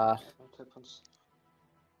 What happens?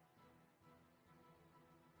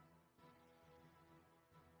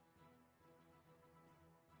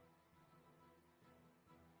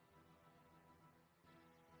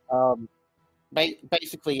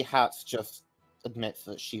 Basically, Hats just admits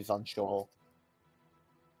that she's unsure.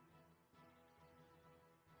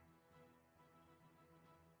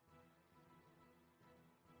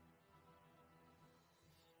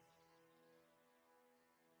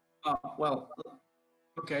 Well,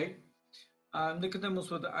 okay.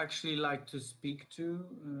 Nicodemus would actually like to speak to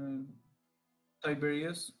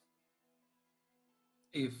Tiberius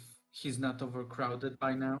if he's not overcrowded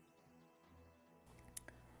by now.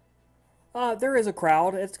 There is a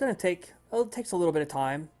crowd. It's going to take. It takes a little bit of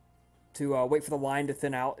time to wait for the line to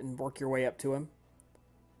thin out and work your way up to him.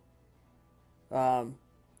 Um,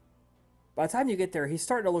 by the time you get there, he's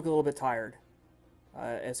starting to look a little bit tired.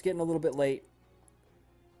 It's getting a little bit late,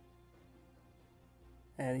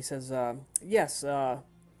 and he says, "Yes,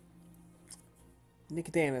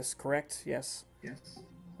 Nicodemus, correct? Yes. Yes.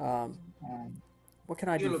 Um, what can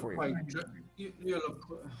I do for you?" You look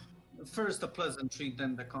first a pleasantry,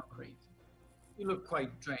 then the concrete. You look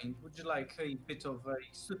quite drained. Would you like a bit of a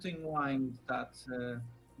soothing wine that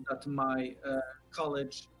my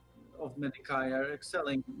college of Medicae are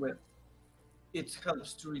excelling with? It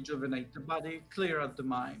helps to rejuvenate the body, clear out the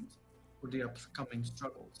mind for the upcoming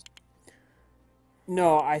struggles.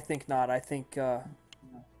 No, I think not. I think I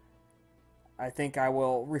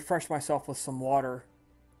will refresh myself with some water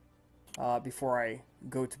before I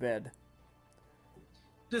go to bed.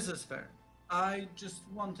 This is fair. I just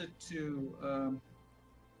wanted to,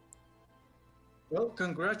 well,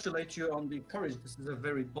 congratulate you on the courage. This is a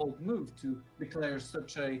very bold move to declare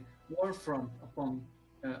such a war front upon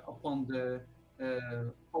the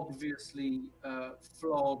obviously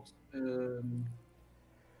flawed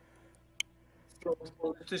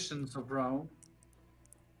politicians of Rome.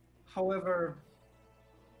 However,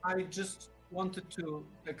 I just wanted to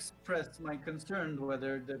express my concern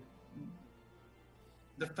whether the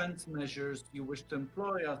defense measures you wish to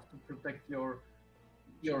employ us to protect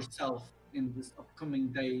yourself in these upcoming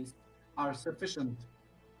days are sufficient.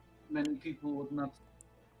 Many people would not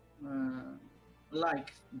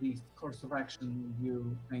like the course of action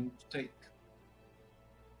you aim to take.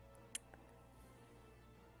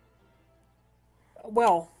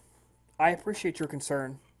 Well, I appreciate your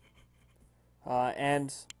concern,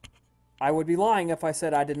 and I would be lying if I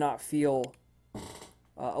said I did not feel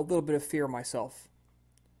a little bit of fear myself.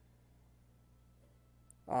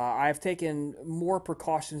 I've taken more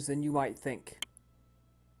precautions than you might think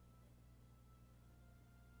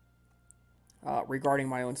regarding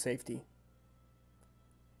my own safety.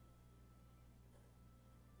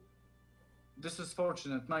 This is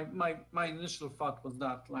fortunate. My initial thought was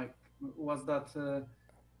that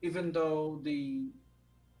even though the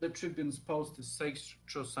tribune's post is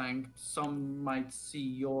sacrosanct, some might see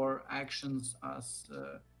your actions as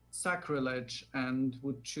sacrilege and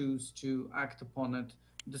would choose to act upon it,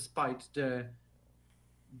 despite the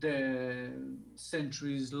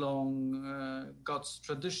centuries-long God's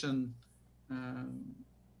tradition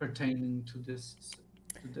pertaining to this.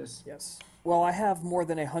 Yes. Well, I have more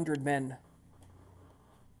than 100 men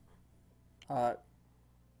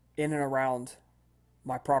in and around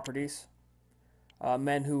my properties.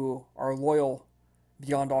 Men who are loyal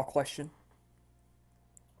beyond all question.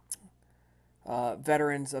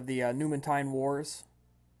 Veterans of the Numantine Wars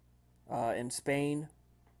in Spain.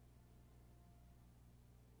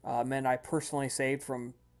 Men I personally saved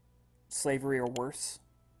from slavery or worse.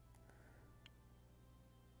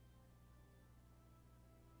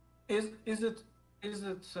 Is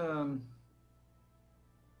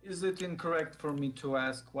it incorrect for me to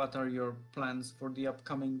ask what are your plans for the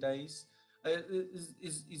upcoming days?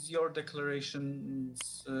 Is your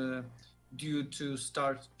declarations due to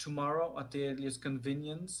start tomorrow at the earliest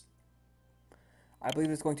convenience? I believe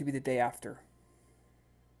it's going to be the day after.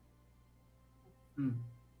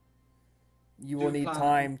 You will need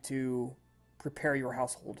time to prepare your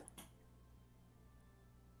household.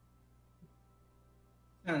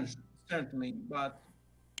 Certainly, but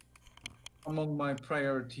among my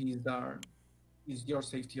priorities is your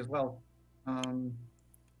safety as well.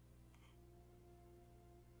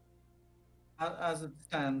 As it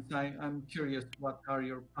stands, I'm curious, what are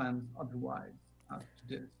your plans otherwise as to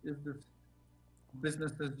this? Is this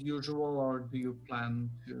business as usual, or do you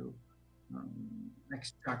plan to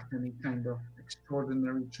extract any kind of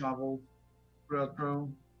extraordinary travel throughout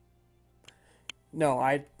Rome?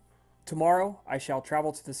 No, tomorrow I shall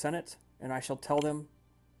travel to the Senate and I shall tell them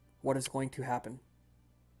what is going to happen.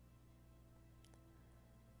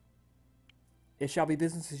 It shall be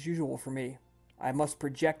business as usual for me. I must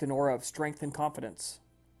project an aura of strength and confidence.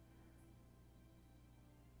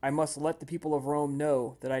 I must let the people of Rome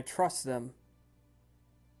know that I trust them.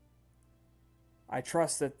 I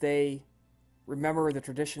trust that they remember the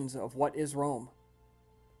traditions of what is Rome.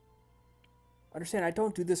 Understand, I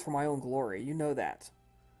don't do this for my own glory. You know that.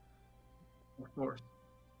 Of course.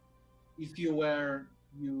 If you were,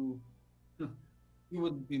 you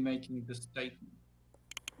wouldn't be making this statement.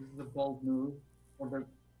 This is a bold move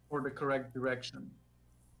for the correct direction.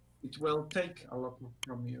 It will take a lot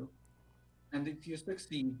from you, and if you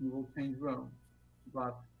succeed, you will change Rome.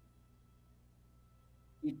 But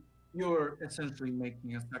You're essentially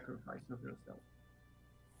making a sacrifice of yourself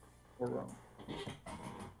for Rome.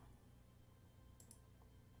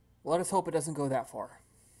 Let us hope it doesn't go that far.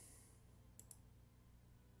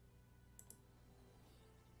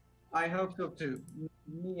 I hope so too.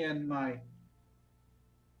 Me and my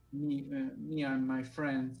me and my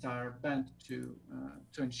friends are bent to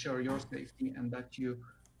ensure your safety and that you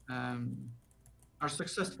um, are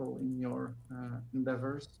successful in your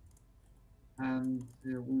endeavors, and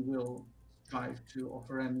we will strive to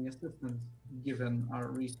offer any assistance given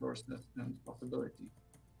our resources and possibilities.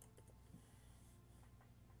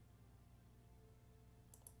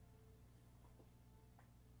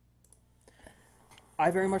 I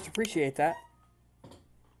very much appreciate that.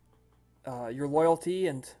 Your loyalty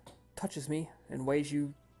and touches me in ways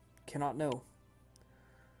you cannot know.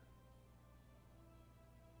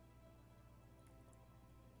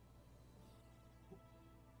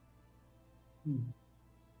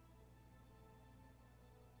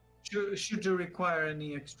 Should you require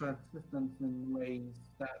any extra assistance in ways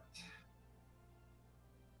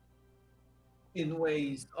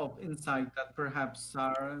of insight that perhaps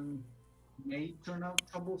are may turn out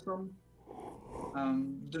troublesome,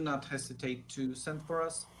 do not hesitate to send for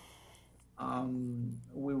us.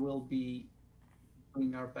 We will be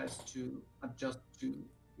doing our best to adjust to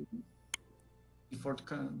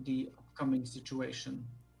the upcoming situation.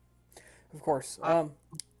 Of course.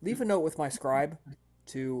 Leave a note with my scribe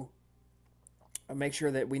to make sure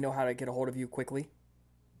that we know how to get a hold of you quickly.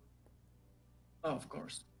 Of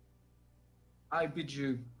course. I bid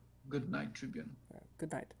you good night, Tribune.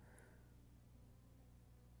 Good night.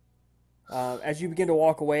 As you begin to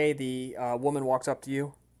walk away, the woman walks up to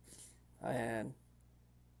you, and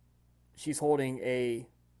she's holding a.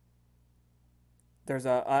 There's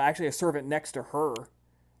actually a servant next to her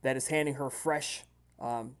that is handing her fresh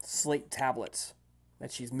slate tablets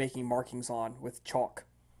that she's making markings on with chalk.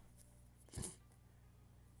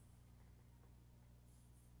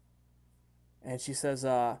 And she says,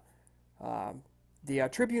 the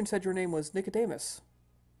Tribune said your name was Nicodemus,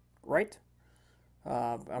 right?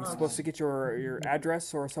 I'm supposed to get your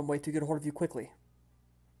address or some way to get a hold of you quickly.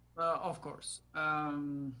 Of course.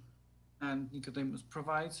 And Nicodemus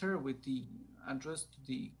provides her with the address to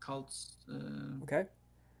the cult's Okay.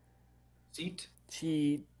 seat.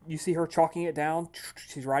 You see her chalking it down.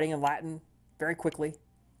 She's writing in Latin very quickly.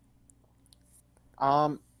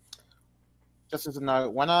 Just as a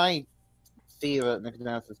note, when I see that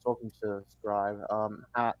Nicodemus is talking to the scribe,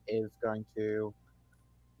 Hat is going to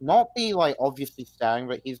not be like obviously staring,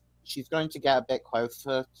 but she's going to get a bit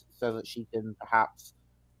closer so that she can perhaps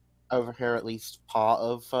overhear at least part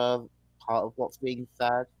of what's being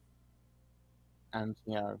said, and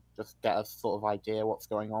just get a sort of idea what's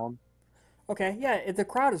going on. Okay, yeah, if the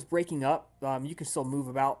crowd is breaking up, you can still move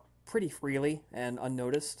about pretty freely and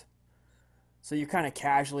unnoticed. So you're kind of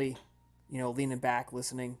casually, leaning back,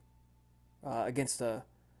 listening against a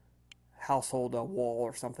household wall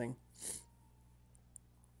or something.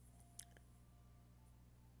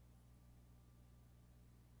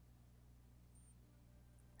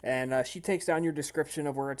 And she takes down your description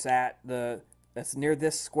of where it's at. That's near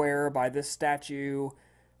this square by this statue.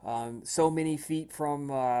 So many feet from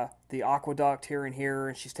the aqueduct here and here,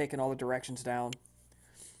 and she's taking all the directions down.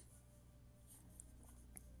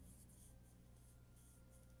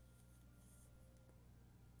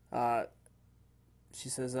 She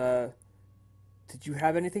says, did you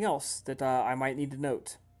have anything else that I might need to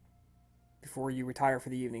note before you retire for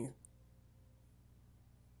the evening?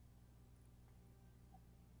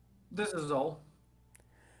 This is all.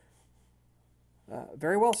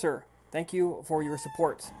 Very well, sir. Thank you for your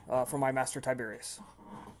support for my master Tiberius.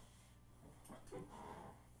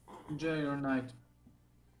 Enjoy your night.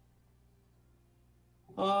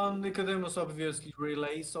 Nicodemus obviously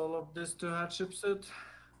relays all of this to Hatshepsut.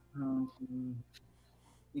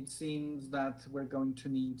 It seems that we're going to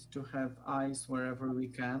need to have eyes wherever we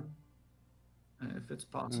can, if it's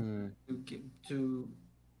possible, to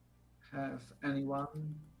have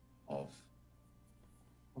anyone of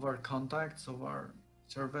our contacts, of our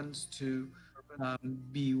servants, to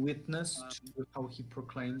be witness to how he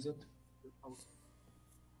proclaims it.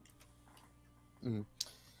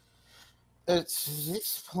 At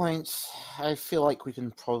this point, I feel like we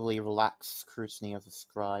can probably relax scrutiny of the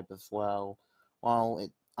scribe as well. While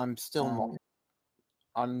I'm still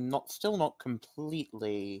not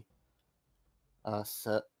completely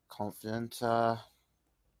confident.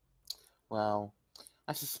 Well,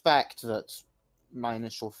 I suspect that my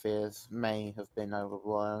initial fears may have been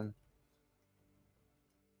overblown.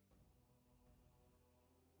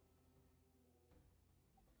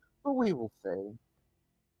 But we will see.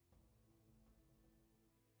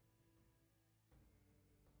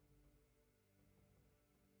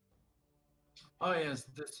 Oh yes,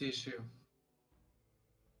 this issue.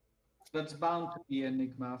 That's bound to be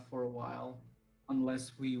enigma for a while,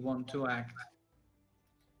 unless we want to act.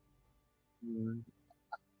 Hmm.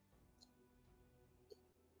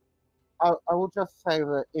 I will just say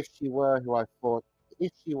that if she were who I thought,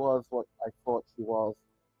 if she was what I thought she was,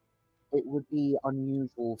 it would be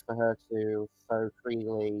unusual for her to so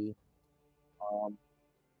freely um,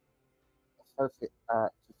 associate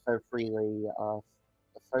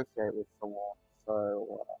with someone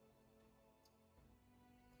so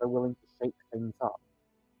willing to shake things up.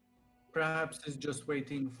 Perhaps he's just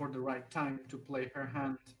waiting for the right time to play her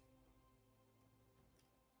hand.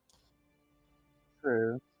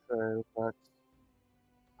 True, true, but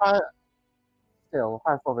I still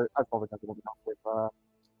I've probably got enough with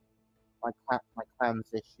my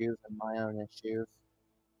clan's issues and my own issues.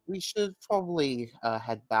 We should probably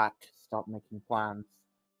head back, start making plans.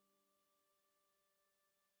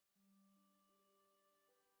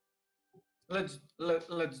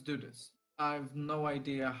 Let's do this. I've no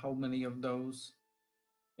idea how many of those.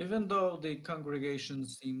 Even though the congregation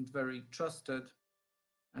seemed very trusted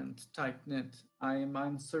and tight knit, I am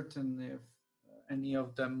uncertain if any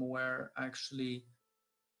of them were actually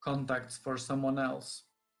contacts for someone else.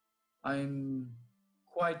 I'm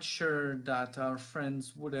quite sure that our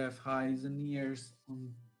friends would have eyes and ears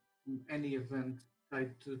on any event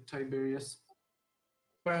tied to Tiberius.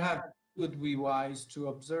 Perhaps it would be wise to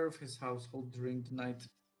observe his household during the night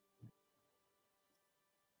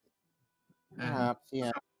and Perhaps,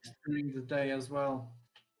 yeah. during the day as well.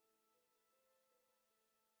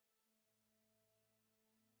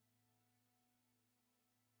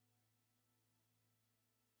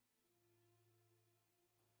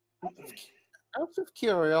 Out of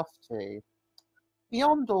curiosity,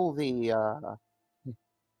 beyond all the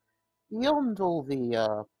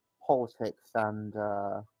politics and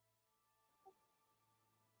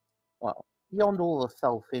well, beyond all the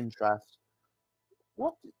self-interest,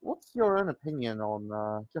 what's your own opinion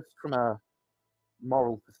on just from a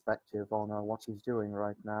moral perspective on what he's doing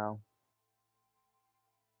right now?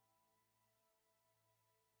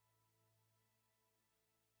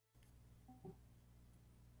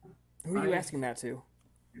 Who are you I asking that to?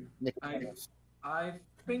 I Nicodemus. I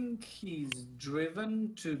think he's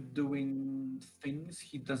driven to doing things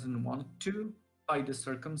he doesn't want to by the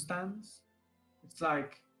circumstance. It's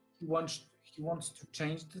like he wants to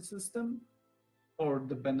change the system for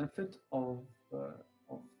the benefit uh,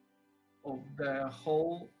 of of the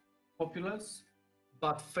whole populace,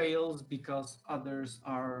 but fails because others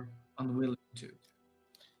are unwilling to.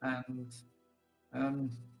 And um,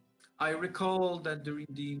 I recall that during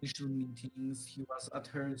the initial meetings, he was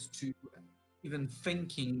adverse to even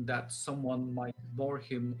thinking that someone might bore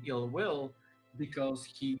him ill will because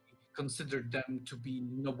he considered them to be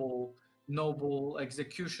noble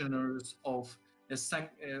executioners of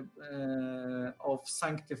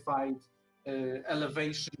sanctified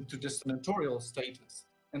elevation to the senatorial status.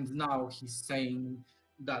 And now he's saying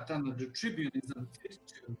that another tribune is unfit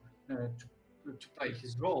to play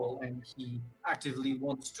his role, and he actively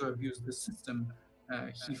wants to abuse the system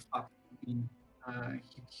he thought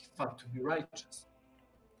to be righteous.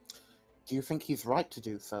 Do you think he's right to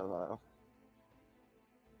do so, though?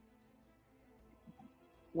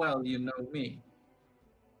 Well, you know me.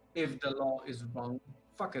 If the law is wrong,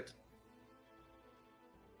 fuck it.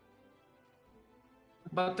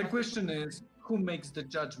 But the question is, who makes the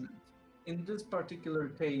judgment? In this particular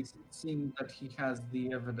case, it seems that he has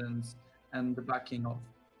the evidence and the backing of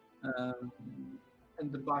um,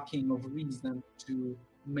 reason to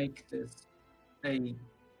make this a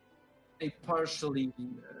partially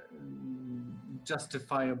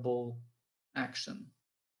justifiable action.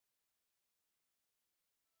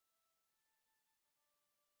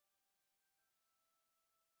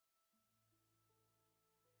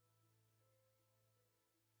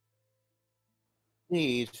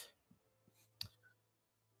 Indeed.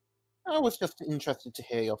 I was just interested to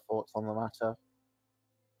hear your thoughts on the matter.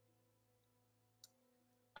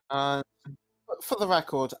 Uh, but for the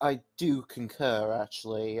record, I do concur,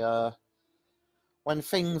 actually. When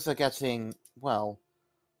things are getting, well,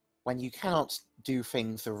 when you cannot do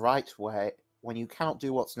things the right way, when you cannot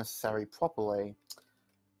do what's necessary properly,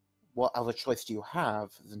 what other choice do you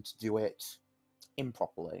have than to do it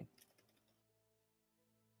improperly?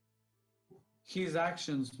 His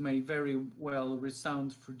actions may very well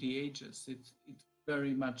resound through the ages. It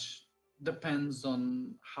very much depends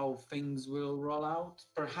on how things will roll out.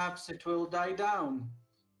 Perhaps it will die down.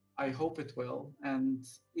 I hope it will, and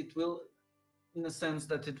it will, in a sense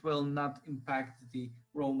that it will not impact the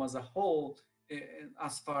Rome as a whole,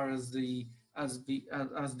 as far as the as the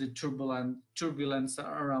turbulence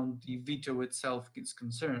around the veto itself is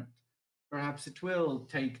concerned. Perhaps it will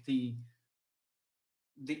take the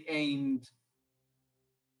aimed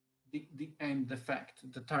effect,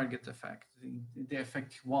 the target effect, the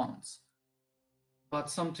effect he wants. But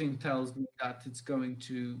something tells me that it's going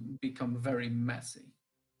to become very messy.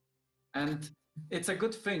 And it's a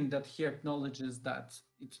good thing that he acknowledges that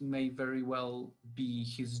it may very well be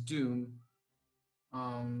his doom,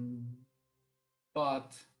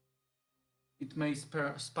 but it may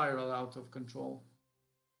spiral out of control.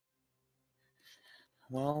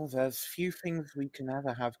 Well, there's few things we can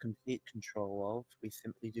ever have complete control of. We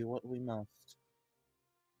simply do what we must.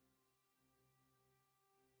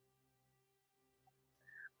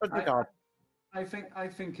 But regard, I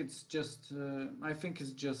think it's just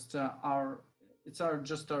our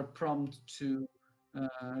prompt to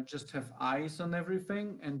just have eyes on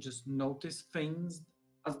everything and just notice things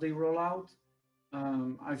as they roll out.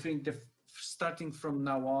 I think starting from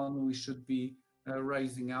now on, we should be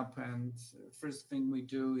rising up, and first thing we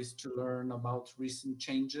do is to learn about recent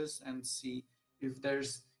changes and see if there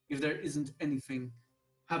isn't anything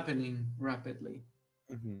happening rapidly.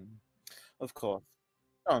 Of course.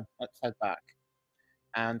 So, let's head back.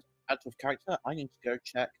 And out of character, I need to go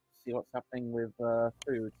check, see what's happening with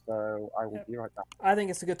food, so I will be right back. I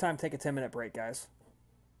think it's a good time to take a 10-minute break, guys.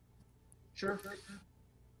 Sure.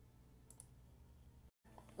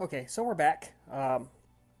 Okay, so we're back.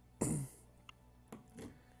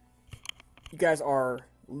 You guys are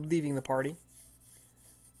leaving the party.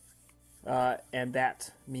 And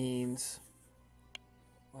that means...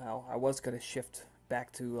 Well, I was going to shift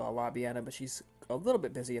back to Labiana, but she's a little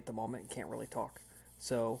bit busy at the moment and can't really talk.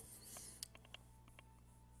 So...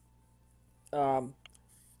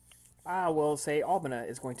 I will say Albina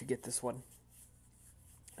is going to get this one.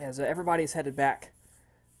 As everybody's headed back,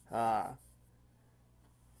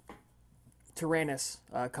 Tyrannus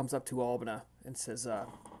comes up to Albina and says,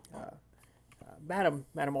 Madam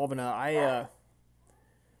Albina,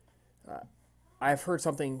 I've heard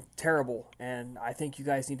something terrible, and I think you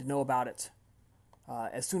guys need to know about it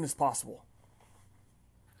as soon as possible.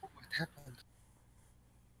 What happened?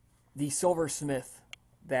 The silversmith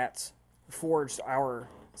that forged our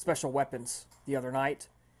special weapons the other night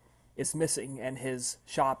is missing, and his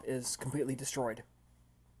shop is completely destroyed.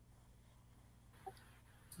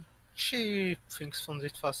 She thinks on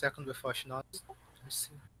it for a second before she nods.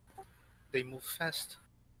 They move fast.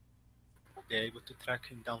 They're able to track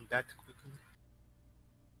him down that quickly.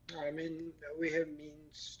 I mean, we have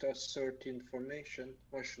means to assert information.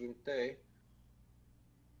 Why shouldn't they?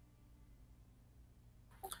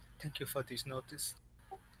 Thank you for this notice.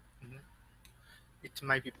 It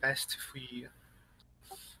might be best if we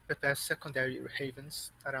prepare secondary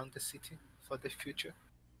havens around the city for the future.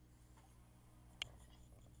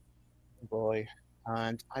 Boy,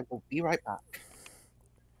 and I will be right back.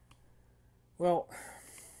 Well,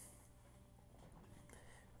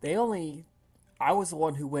 I was the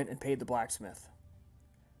one who went and paid the blacksmith.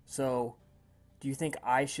 So, do you think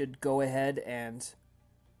I should go ahead and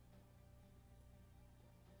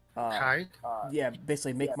Hide?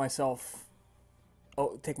 basically make myself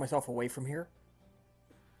take myself away from here?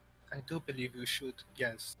 I do believe you should,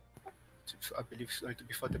 yes. I believe it's going to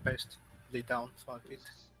be for the best. Lay down for a bit.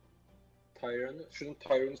 Shouldn't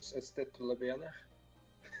tyrants estate to Labiana?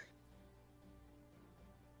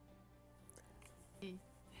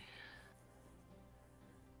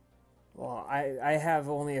 Well, I have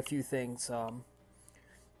only a few things.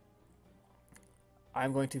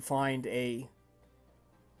 I'm going to find a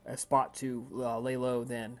spot to lay low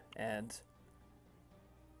then, and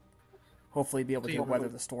hopefully be able to weather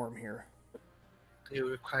the storm here. Do you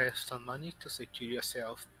require some money to secure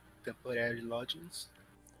yourself temporary lodgings?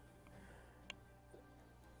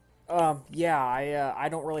 Yeah, I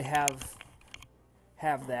don't really have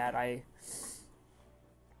that. I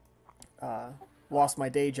lost my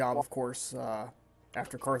day job, of course,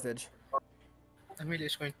 after Carthage. Amelia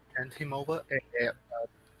is going to hand him over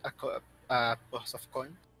a purse of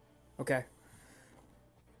coin. Okay.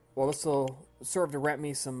 Well, this will serve to rent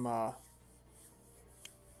me some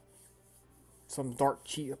dark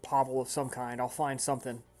cheap pobble of some kind. I'll find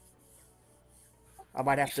something. I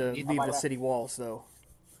might have to leave the city walls, though.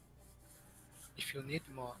 If you need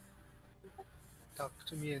more, talk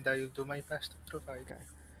to me and I will do my best to provide. Okay.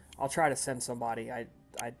 I'll try to send somebody. I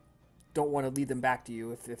don't want to lead them back to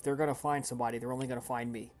you. If they're going to find somebody, they're only going to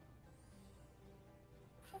find me.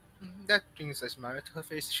 That brings a smile to her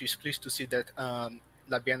face. She's pleased to see that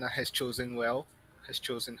Labiana has chosen her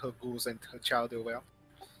goose and her chowder well.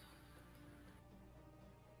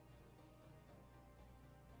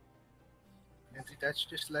 that,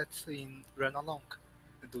 just let him run along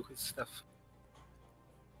and do his stuff.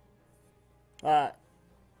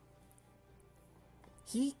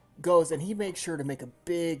 He goes and he makes sure to make a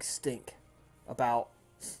big stink about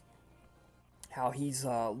how he's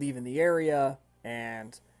leaving the area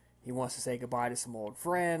and he wants to say goodbye to some old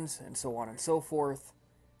friends and so on and so forth,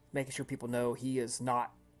 making sure people know he is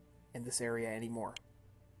not in this area anymore.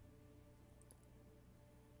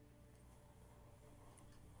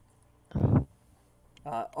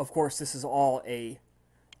 Of course, this is all to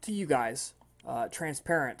you guys,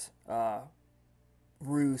 transparent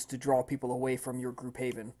ruse to draw people away from your group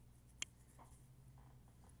haven.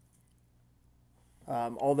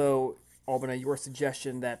 Although, Albina, your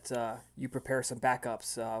suggestion that you prepare some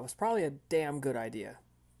backups was probably a damn good idea.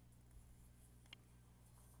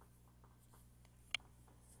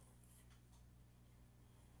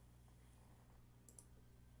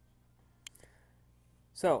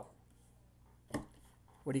 So,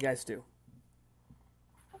 what do you guys do?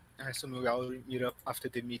 I assume we all meet up after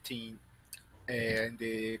the meeting and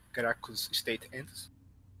the Gracchus estate ends.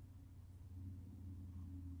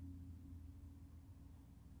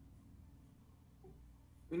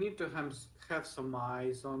 We need to have some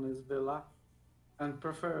eyes on his villa, and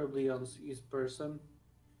preferably on his person.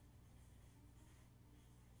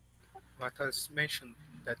 What was mentioned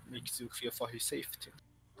that makes you fear for his safety?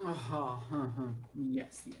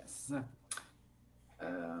 Yes.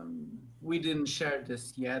 We didn't share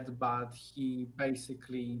this yet, but he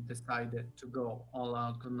basically decided to go all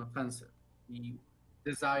out on offensive. He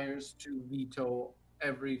desires to veto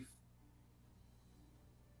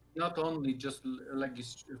not only just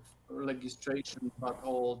legislation, but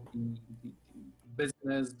all the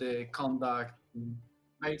business, the conduct.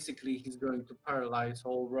 Basically, he's going to paralyze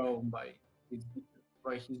all Rome by his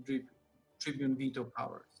tribune veto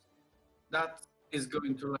powers. That is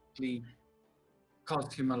going to likely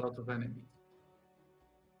cost him a lot of enemies.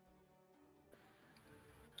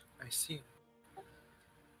 I see.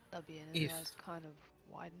 Labiana's eyes kind of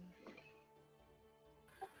widen.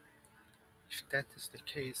 If that is the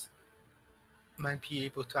case, might be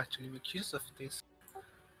able to actually make use of this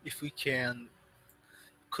if we can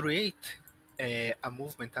create a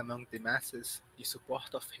movement among the masses in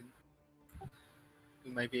support of him.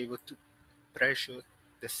 We might be able to pressure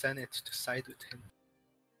the Senate to side with him.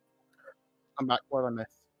 I'm back where I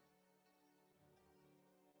missed.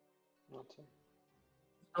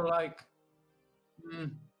 So, like,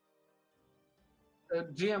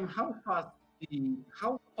 GM,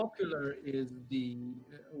 how popular is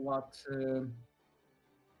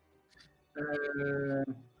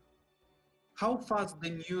how fast the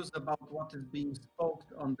news about what is being spoken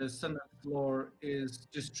on the Senate floor is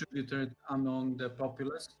distributed among the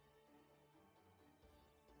populace?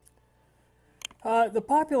 The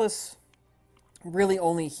populace really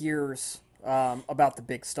only hears about the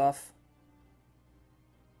big stuff.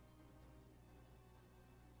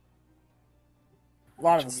 A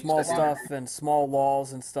lot of the small stuff and small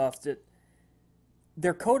laws and stuff,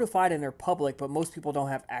 they're codified and they're public, but most people don't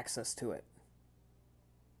have access to it.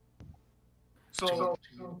 So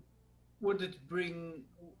would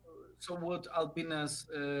Albina's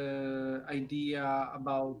idea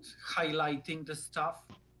about highlighting the stuff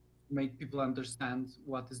make people understand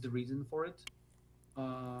what is the reason for it?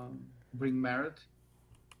 Bring merit?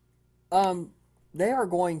 They are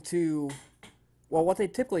going to... Well, what they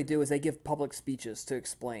typically do is they give public speeches to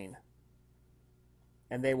explain.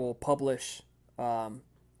 And they will publish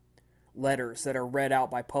letters that are read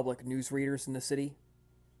out by public newsreaders in the city.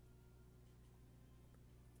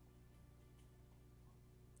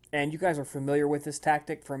 And you guys are familiar with this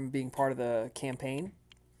tactic from being part of the campaign.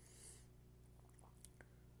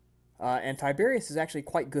 And Tiberius is actually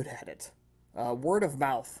quite good at it. Word of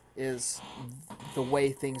mouth is the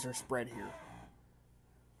way things are spread here.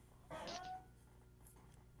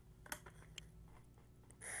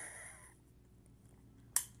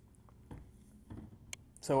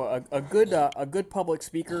 So a good public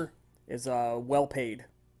speaker is well paid.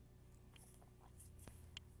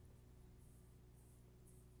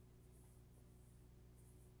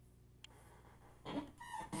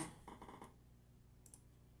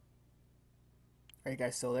 Are you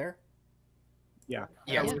guys still there? Yeah.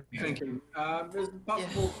 Yeah. I was thinking, is it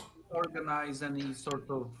possible to organize any sort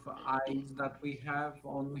of eyes that we have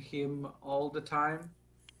on him all the time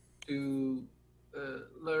to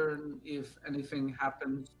learn if anything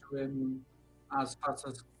happens to him as fast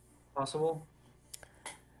as possible?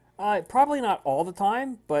 Probably not all the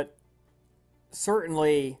time, but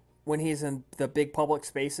certainly when he's in the big public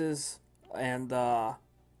spaces and of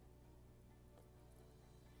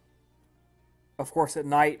course at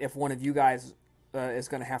night if one of you guys is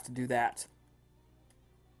going to have to do that.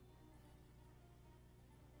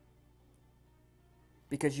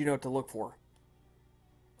 Because you know what to look for.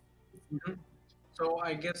 Mhm. So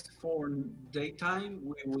I guess for daytime,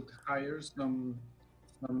 we would hire some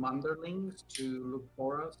underlings to look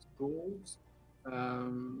for us, ghouls,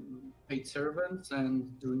 paid servants,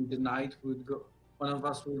 and during the night, one of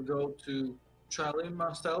us would go to trail him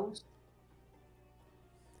ourselves.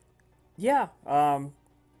 Yeah,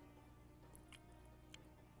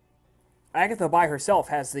 Agatha by herself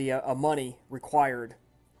has the money required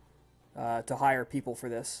to hire people for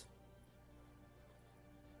this.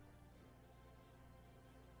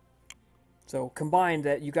 So combined,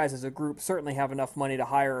 that you guys as a group certainly have enough money to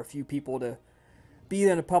hire a few people to be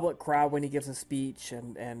in a public crowd when he gives a speech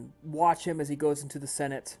and watch him as he goes into the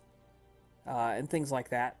Senate and things like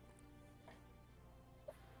that.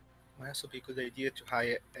 Might also be a good idea to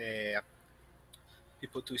hire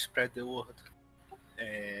people to spread the word,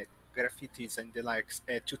 graffitis and the likes,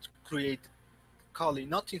 to create calling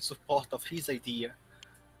not in support of his idea,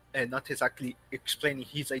 not exactly explaining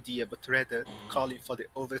his idea, but rather calling for the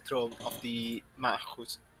overthrow of the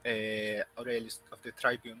Marcus Aurelius of the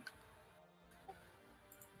Tribune.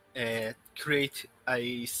 Create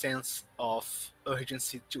a sense of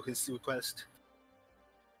urgency to his request.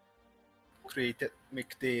 Create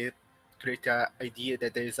an idea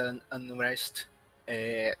that there is an unrest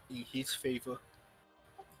in his favor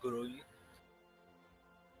growing.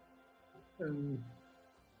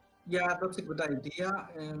 Yeah, that's a good idea.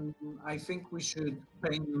 And I think we should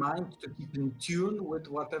pay in mind to keep in tune with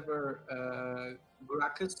whatever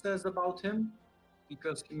Gracchus says about him,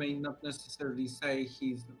 because he may not necessarily say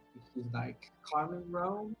he's like calming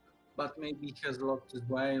Rome, but maybe he has lost his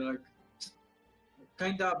way, like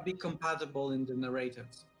kind of be compatible in the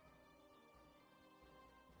narratives.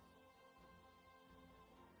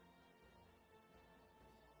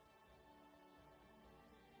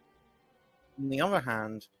 On the other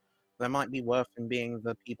hand, there might be worth in being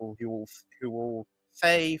the people who will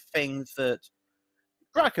say things that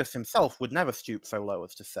Gracchus himself would never stoop so low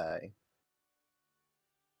as to say.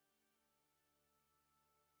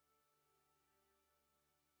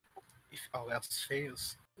 If all else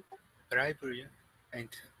fails, bribery and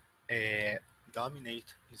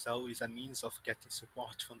dominate is always a means of getting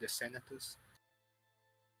support from the senators.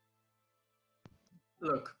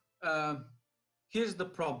 Look, here's the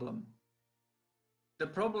problem. The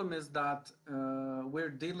problem is that we're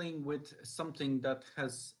dealing with something that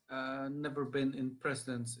has never been in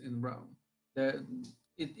precedence in Rome.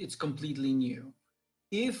 It's completely new.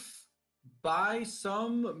 If by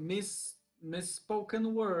some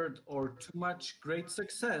misspoken word or too much great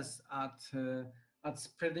success at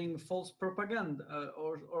spreading false propaganda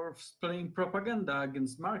or spreading propaganda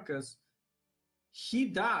against Marcus, he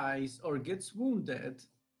dies or gets wounded,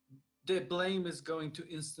 the blame is going to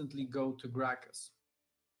instantly go to Gracchus.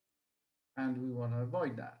 And we want to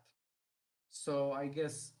avoid that. So I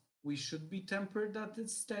guess we should be tempered at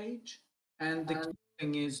this stage. And the key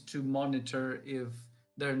thing is to monitor if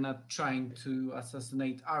they're not trying to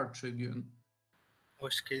assassinate our tribune.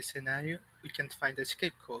 Worst case scenario, we can find a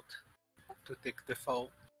scapegoat to take the fall.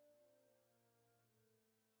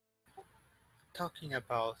 Talking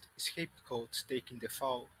about scapegoats taking the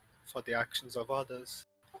fall for the actions of others,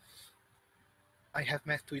 I have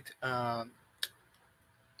met with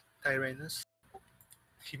Tyrannus.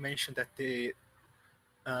 He mentioned that the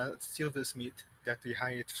silversmith that we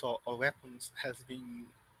hired for our weapons has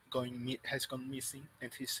gone missing,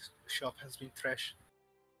 and his shop has been trashed.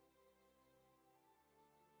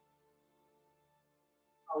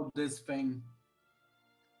 Oh, this thing.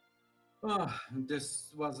 Oh,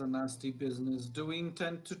 this was a nasty business. Do we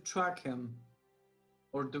intend to track him?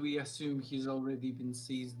 Or do we assume he's already been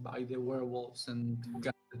seized by the werewolves and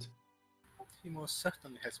gutted? He most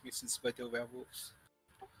certainly has been seized by the werewolves.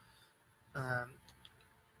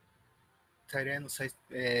 Tyrannus has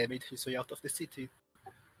made his way out of the city.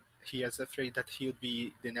 He is afraid that he would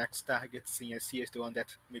be the next target, seeing as he is the one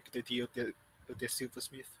that made the deal with the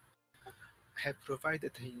silversmith. I have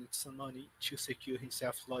provided him some money to secure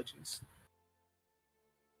himself lodgings.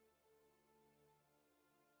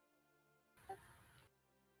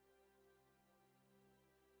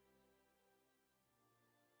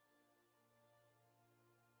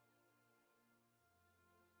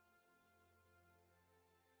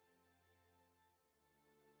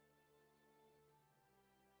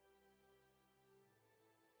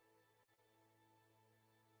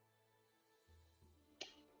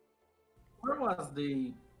 Where was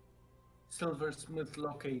the silversmith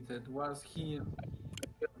located? Was he in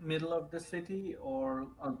the middle of the city or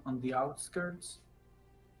on the outskirts?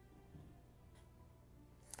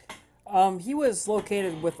 He was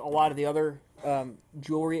located with a lot of the other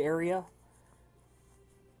jewelry area.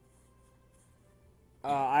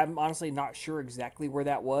 I'm honestly not sure exactly where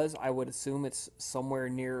that was. I would assume it's somewhere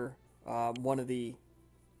near one of the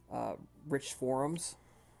rich forums.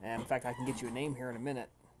 And in fact, I can get you a name here in a minute.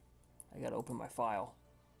 I gotta open my file.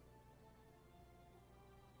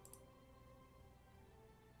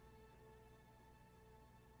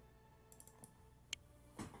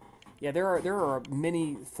 Yeah, there are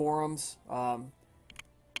many forums.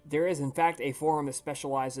 There is, in fact, a forum that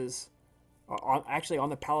specializes actually on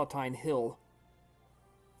the Palatine Hill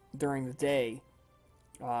during the day.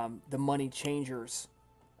 The money changers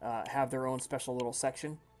have their own special little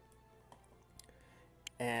section,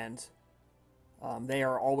 and they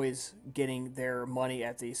are always getting their money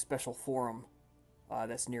at the special forum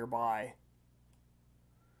that's nearby.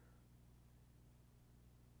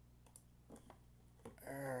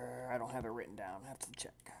 I don't have it written down. I have to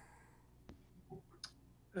check.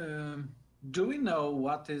 Do we know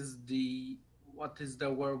what is the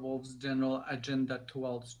werewolf's general agenda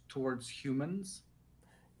towards humans?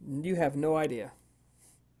 You have no idea.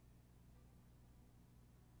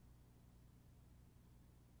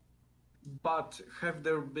 But have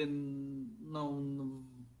there been known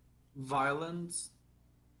violence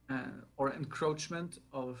or encroachment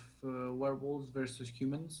of werewolves versus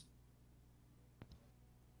humans?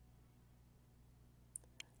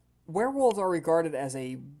 Werewolves are regarded as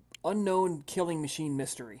a unknown killing machine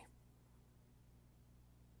mystery.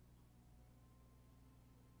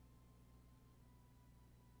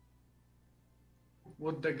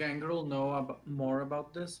 Would the gangrel know more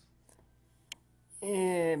about this?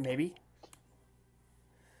 Maybe.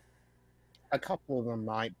 A couple of them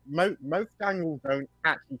might. Most gangrels don't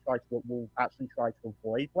actually try to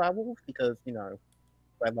avoid werewolves because, you know,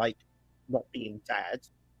 they're like not being dead.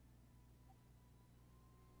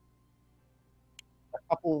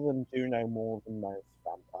 A couple of them do know more than most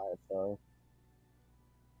vampires, though.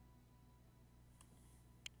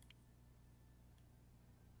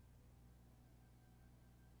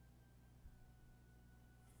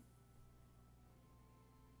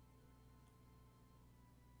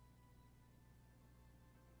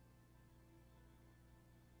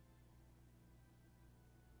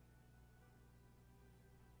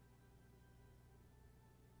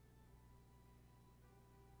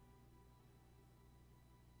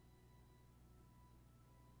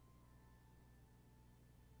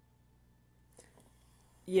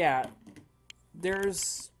 Yeah,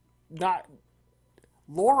 there's not.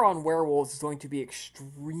 Lore on werewolves is going to be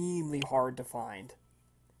extremely hard to find.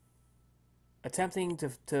 Attempting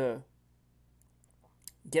to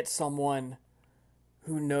get someone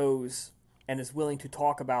who knows and is willing to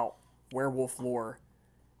talk about werewolf lore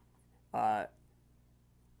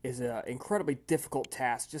is an incredibly difficult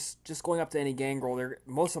task. Just going up to any gangrel,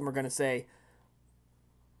 most of them are going to say,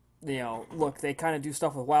 you know, look, they kind of do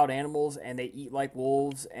stuff with wild animals and they eat like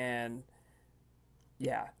wolves, and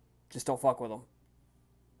yeah, just don't fuck with them.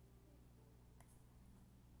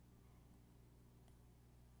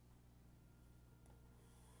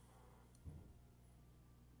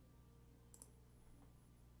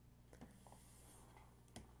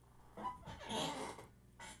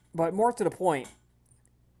 But more to the point,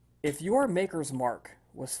 if your maker's mark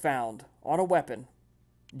was found on a weapon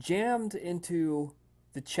jammed into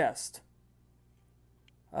the chest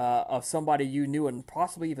of somebody you knew and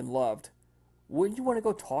possibly even loved, wouldn't you want to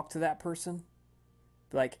go talk to that person?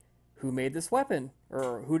 Like, who made this weapon?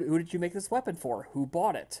 Or who did you make this weapon for? Who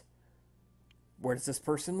bought it? Where does this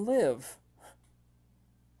person live?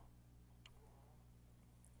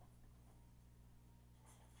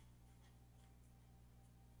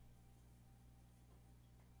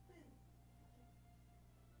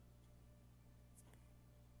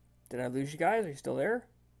 Did I lose you guys? Are you still there?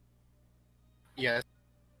 Yes.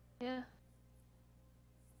 Yeah.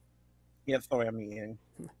 Yeah, sorry, I'm eating.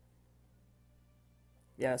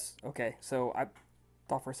 Yes. Okay. So I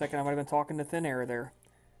thought for a second I might have been talking to thin air there.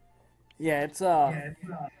 Yeah, it's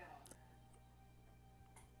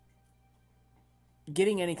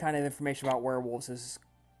getting any kind of information about werewolves is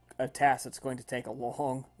a task that's going to take a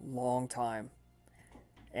long, long time,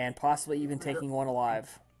 and possibly even taking one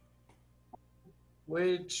alive.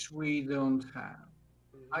 Which we don't have.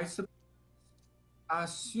 I suppose,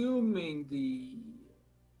 assuming the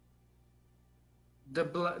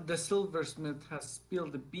silversmith has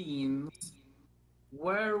spilled the beans,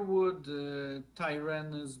 where would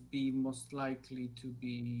Tyrannus be most likely to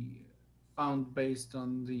be found based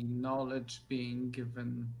on the knowledge being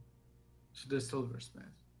given to the silversmith?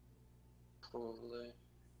 Probably.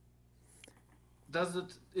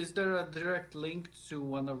 Is there a direct link to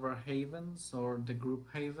one of our havens or the group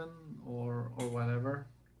haven or whatever?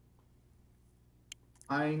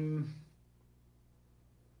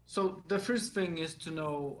 So the first thing is to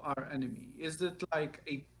know our enemy. Is it like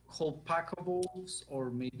a whole pack of wolves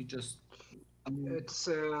or maybe just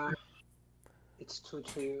It's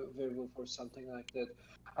 2-3 werewolf or something like that.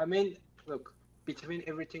 I mean, look, between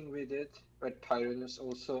everything we did, where Tyrannus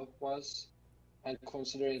also was, and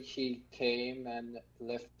considering he came and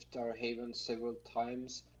left our haven several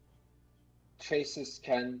times, traces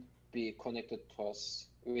can be connected to us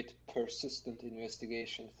with persistent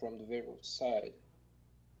investigation from the werewolf side.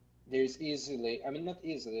 There's easily, I mean, not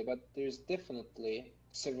easily, but there's definitely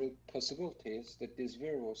several possibilities that these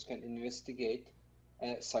werewolves can investigate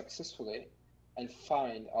successfully and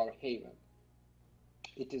find our haven.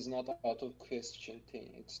 It is not out of question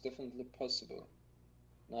thing. It's definitely possible.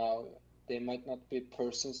 Now, they might not be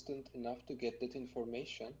persistent enough to get that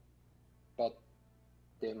information, but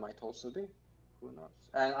they might also be. Who knows?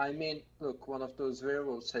 And I mean, look, one of those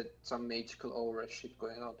werewolves had some magical aura shit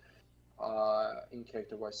going on, in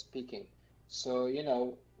character-wise speaking. So,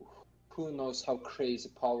 who knows how crazy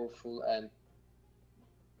powerful and,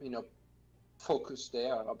 focused they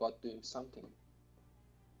are about doing something.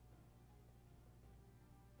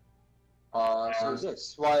 So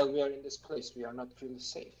yes, while we are in this place, we are not really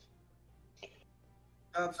safe.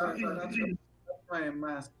 That's why I'm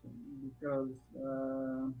asking, because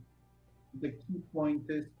the key point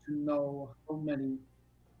is to know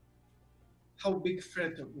how big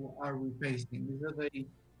threat are we facing? Is it a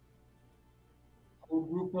whole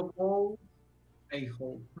group of wolves, a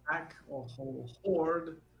whole pack, or whole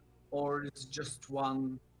horde, or is just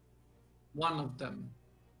one of them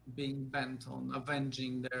being bent on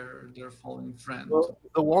avenging their fallen friend? Well,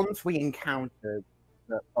 the ones we encountered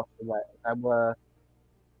that got away,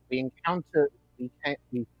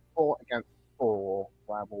 we fought against 4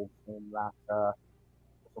 werewolves in that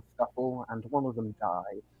little scuffle, and one of them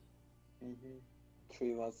died.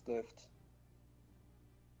 3 was left.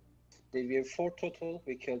 There were 4 total.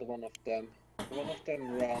 We killed one of them. One of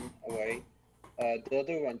them ran away. The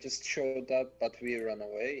other one just showed up, but we ran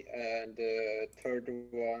away. And the third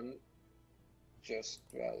one it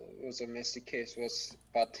was a messy case,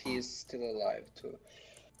 but he's still alive too.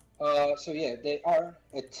 So yeah, they are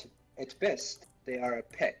at best they are a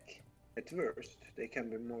pack. At worst, they can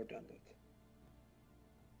be more than that.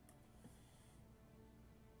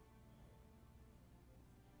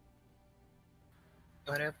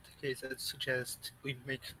 Whatever the case, I'd suggest we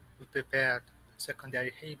prepare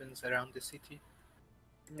secondary havens around the city.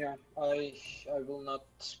 Yeah, I will not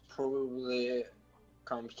probably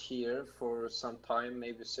come here for some time,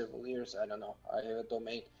 maybe several years. I don't know. I have a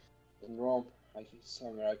domain in Rome.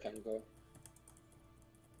 Somewhere I can go.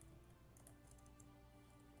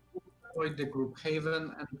 Avoid the group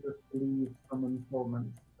haven and just leave some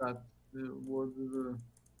informants that would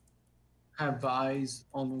have eyes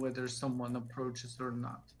on whether someone approaches or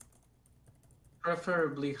not.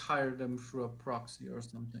 Preferably hire them through a proxy or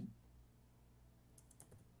something.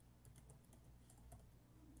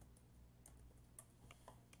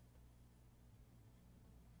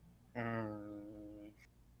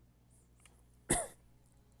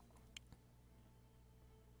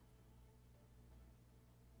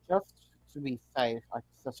 Just to be safe, I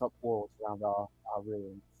could set up walls around our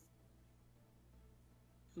ruins.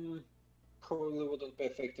 Probably wouldn't be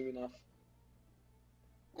effective enough.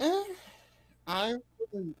 I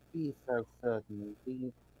wouldn't be so certain.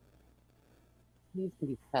 These can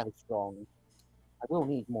be fairly strong. I will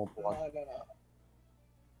need more blood.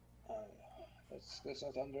 No. Let's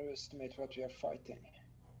not underestimate what we are fighting.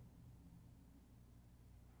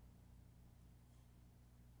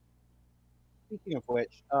 Speaking of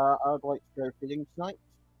which, I would like to go feeding tonight.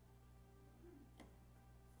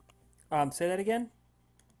 Say that again?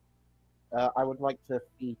 I would like to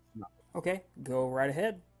feed tonight. Okay, go right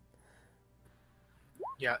ahead.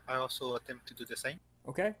 Yeah, I also attempt to do the same.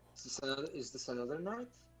 Okay. Is this another night?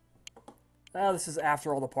 This is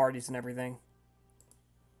after all the parties and everything.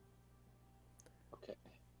 Okay.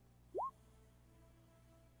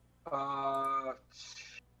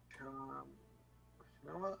 You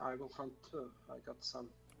know what? I will hunt too. I got some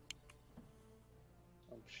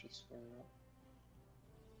shit's going on.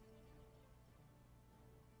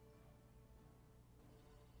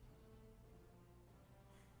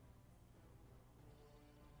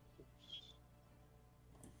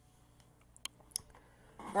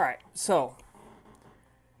 Alright, so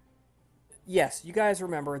yes, you guys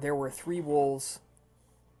remember there were 3 wolves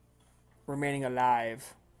remaining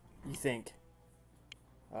alive, you think,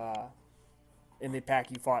 in the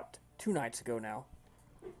pack you fought 2 nights ago now.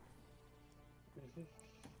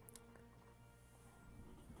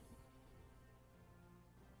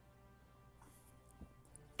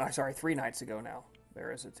 Sorry, 3 nights ago now.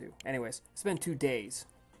 There is a 2. Anyways, it's been 2 days.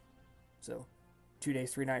 So, 2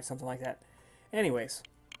 days, 3 nights, something like that. Anyways,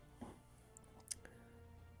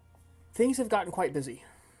 things have gotten quite busy.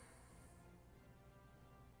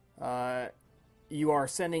 You are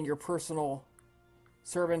sending your personal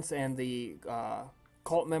servants and the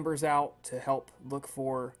cult members out to help look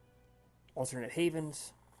for alternate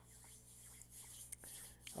havens.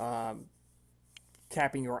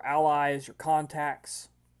 Tapping your allies, your contacts.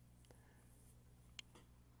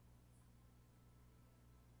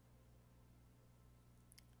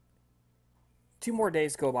 Two more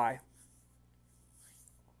days go by.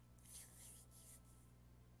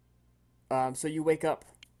 So you wake up,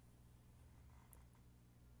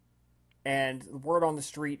 and the word on the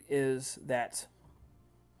street is that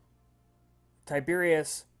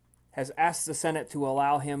Tiberius has asked the Senate to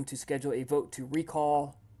allow him to schedule a vote to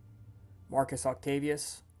recall Marcus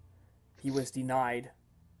Octavius. He was denied.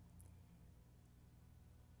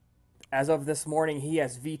 As of this morning, he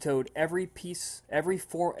has vetoed every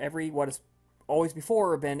what has always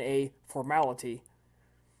before been a formality.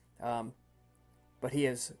 But he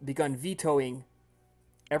has begun vetoing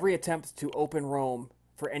every attempt to open Rome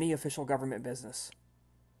for any official government business.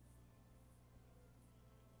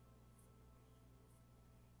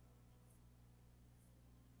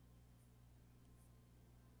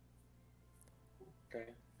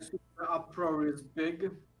 Okay. The uproar is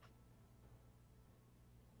big.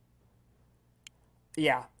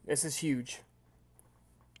 Yeah, this is huge.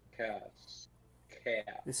 Chaos.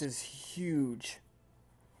 This is huge.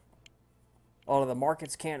 All of the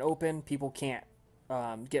markets can't open. People can't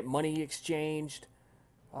get money exchanged.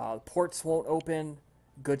 Ports won't open.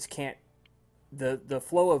 Goods can't. The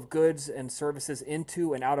flow of goods and services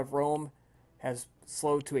into and out of Rome has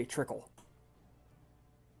slowed to a trickle.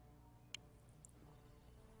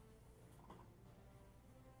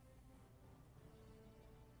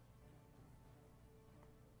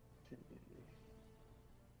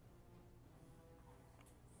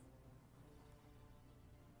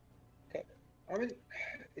 Okay. I mean,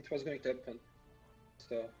 it was going to happen.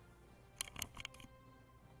 So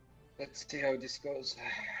let's see how this goes.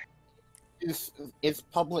 Is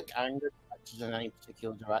public anger directed in any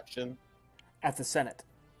particular direction? At the Senate.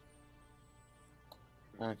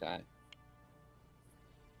 Okay.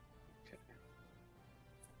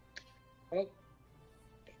 Well,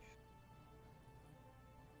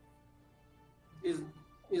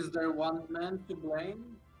 Is there one man to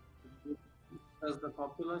blame? As the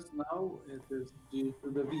populace now, it is due to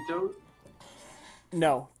the vetoes.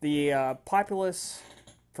 No, the populace,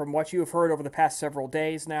 from what you have heard over the past several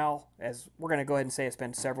days now, as we're going to go ahead and say it's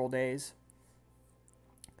been several days,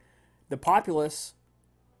 the populace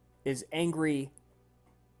is angry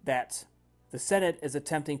that the Senate is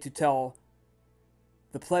attempting to tell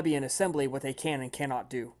the plebeian assembly what they can and cannot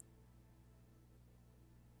do.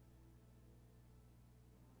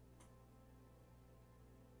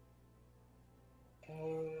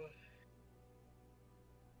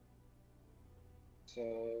 so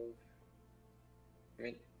I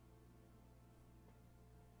mean,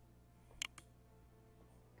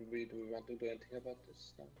 do we want to do anything about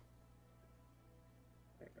this now?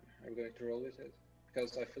 I'm going to roll with it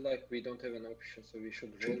because I feel like we don't have an option, so we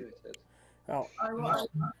should roll with it. Oh,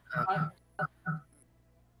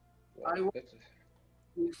 Well, let's-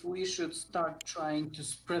 If we should start trying to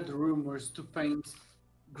spread rumors to paint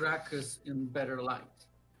Gracchus in better light,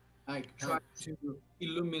 like try to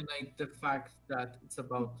illuminate the fact that it's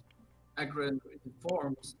about agrarian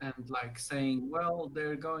reforms and like saying, well,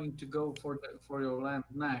 they're going to go for your land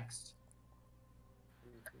next.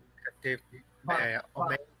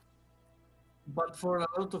 But for a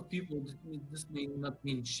lot of people, this may not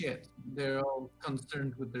mean shit. They're all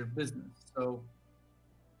concerned with their business. So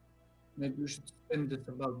maybe we should spend this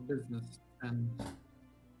about business and,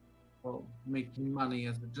 well, making money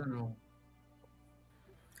as a general.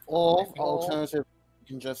 Or alternative, you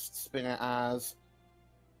can just spin it as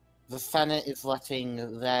the Senate is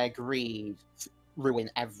letting their greed ruin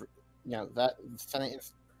every. That the Senate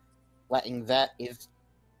is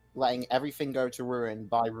letting everything go to ruin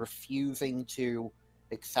by refusing to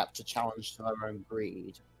accept a challenge to their own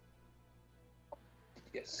greed.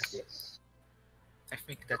 yes. I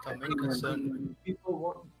think that our main concern.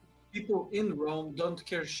 People in Rome don't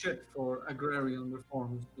care shit for agrarian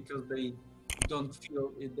reforms because they don't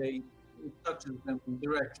feel it touches them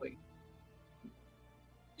directly.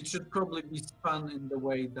 It should probably be spun in the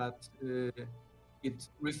way that It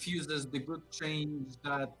refuses the good change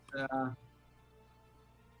that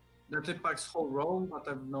impacts whole Rome, but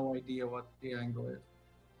I have no idea what the angle is.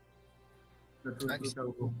 That would Nice.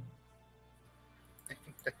 tell you. I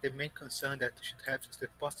think that the main concern that we should have is the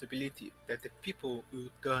possibility that the people will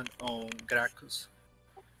turn on Gracchus.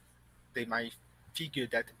 They might figure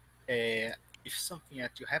that if something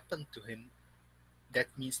had to happen to him, that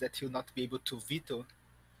means that he'll not be able to veto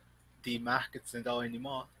the markets and all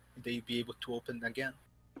anymore. They'll be able to open again.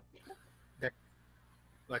 That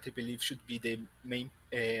what I believe should be the main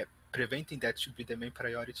preventing that should be the main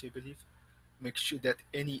priority. I believe make sure that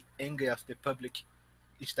any anger of the public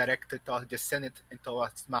is directed towards the Senate and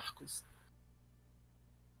towards Marcus.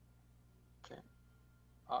 Okay.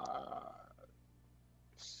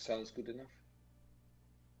 Sounds good enough.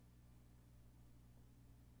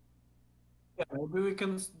 Yeah, maybe we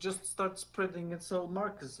can just start spreading it's all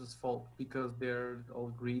Marcus's fault because they're all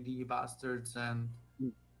greedy bastards, and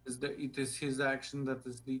it is his action that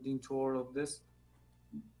is leading to all of this.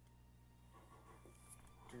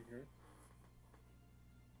 Mm-hmm.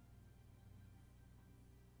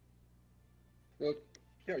 Well,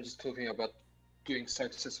 you're just talking about doing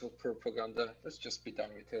successful propaganda. Let's just be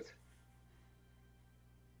done with it.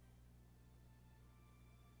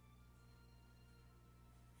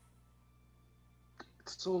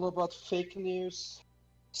 It's all about fake news,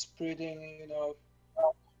 spreading,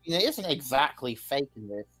 It isn't exactly fake in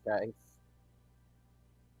this case.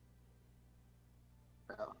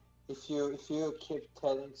 If you keep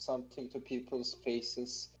telling something to people's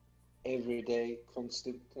faces every day,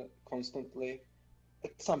 constantly,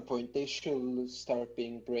 at some point they should start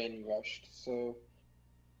being brainwashed. So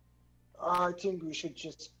I think we should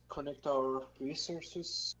just connect our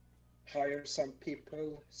resources, hire some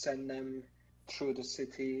people, send them through the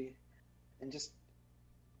city, and just,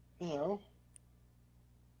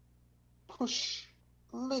 push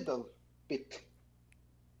a little bit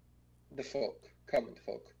the common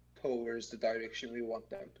folk, towards the direction we want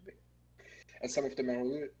them to be. And some of them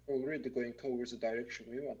are already going towards the direction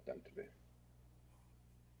we want them to be.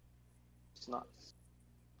 It's nuts.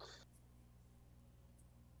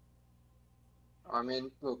 I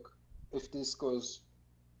mean, look, if this goes,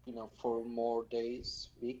 for more days,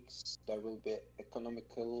 weeks, there will be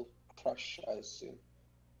economical crash, I assume.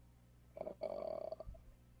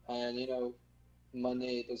 And,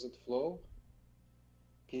 money doesn't flow.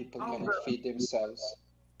 People cannot feed themselves.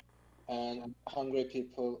 And hungry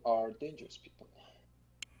people are dangerous people.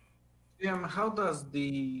 How does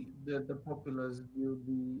the populace view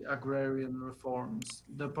the agrarian reforms?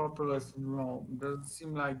 The populace in Rome, does it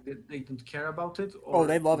seem like they don't care about it? Or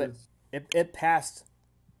they love it. It passed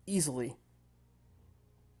easily.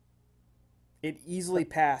 It easily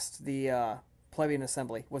passed the plebeian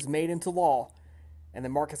assembly, was made into law, and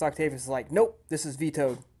then Marcus Octavius is like, nope, this is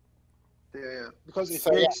vetoed. Yeah. Because it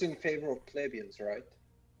works in favor of plebeians, right?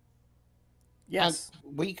 Yes.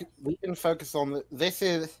 And we can focus on this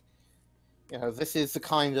is the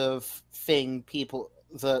kind of thing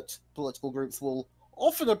that political groups will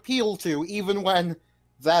often appeal to, even when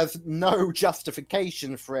there's no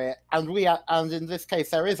justification for it. And in this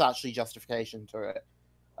case, there is actually justification to it.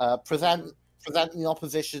 Presenting the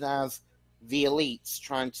opposition as the elites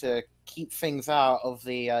trying to keep things out of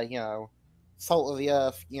the salt of the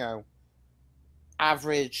earth,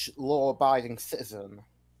 average law-abiding citizen.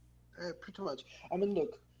 Pretty much. I mean,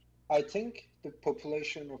 look, I think the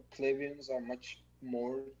population of plebeians are much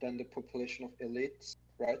more than the population of elites,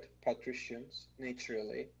 right? Patricians,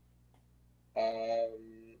 naturally.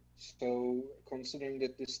 So, considering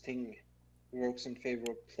that this thing works in favor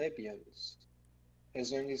of plebeians,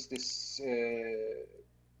 as long as this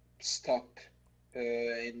stock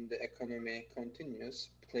in the economy continues,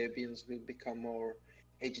 plebeians will become more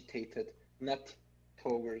agitated, not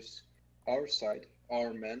towards our side,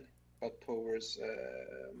 our men, but towards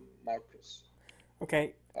Marcus.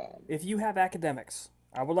 Okay, if you have academics,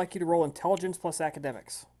 I would like you to roll intelligence plus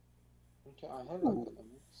academics. Okay, I have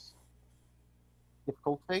academics.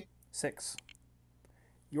 Difficulty? 6.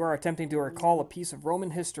 You are attempting to recall a piece of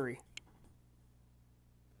Roman history.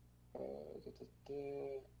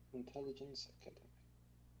 Intelligence academic.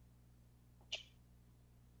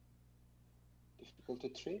 Difficulty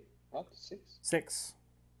 3? What? 6? 6.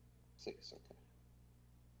 6, okay.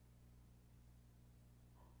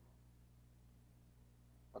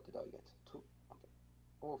 What did I get? 2. Okay.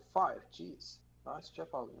 Oh, 5. Jeez. Nice job,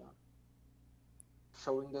 Alina.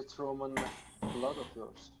 Showing that Roman blood of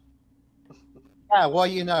yours. Yeah, well,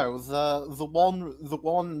 the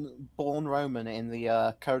one born Roman in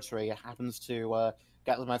the coterie happens to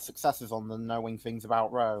get the most successes on the knowing things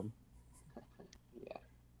about Rome. Yeah.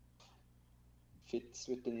 fits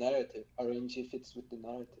with the narrative. RNG fits with the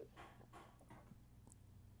narrative.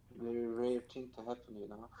 Very rare thing to happen, you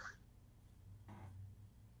know.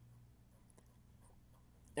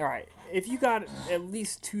 All right, if you got at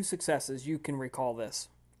least 2 successes, you can recall this.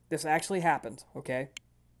 This actually happened, okay?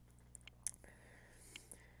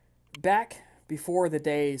 Back before the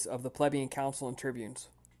days of the plebeian council and tribunes,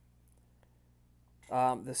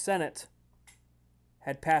 the Senate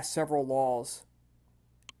had passed several laws,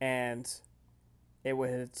 and it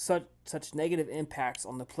had such negative impacts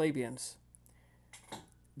on the plebeians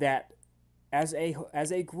that as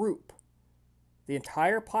a group, the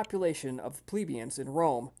entire population of plebeians in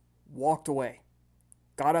Rome walked away,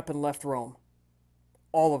 got up and left Rome.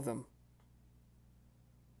 All of them.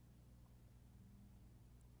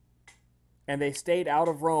 And they stayed out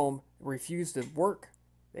of Rome, refused to work.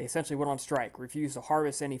 They essentially went on strike, refused to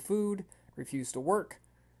harvest any food, refused to work,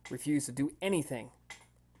 refused to do anything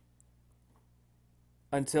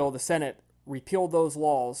until the Senate repealed those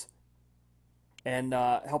laws and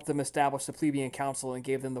helped them establish the plebeian council and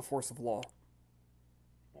gave them the force of law.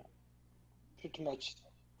 Pretty much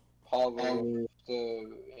power of the,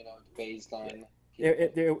 you know, the baseline.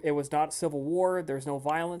 It was not civil war. There's no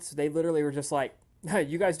violence. They literally were just like, hey,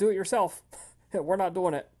 you guys do it yourself. We're not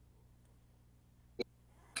doing it.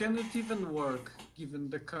 Can it even work given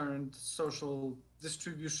the current social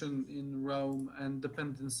distribution in Rome and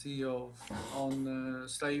dependency on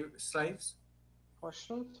slaves? Why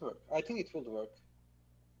shouldn't it work? I think it will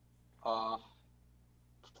work.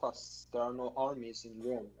 Plus, there are no armies in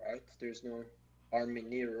Rome, right? There's no army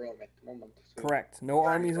near Rome at the moment. So. Correct. No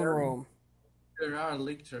armies in Rome. There are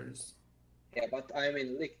lictors. Yeah, but I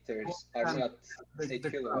mean, lictors are not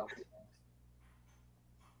equivalent.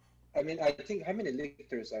 I mean, I think, how many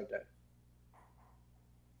lictors are there?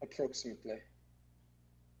 Approximately.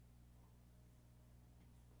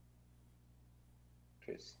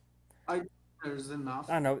 Chris? There's enough.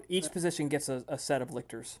 I don't know. Each position gets a set of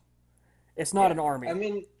lictors. It's not an army. I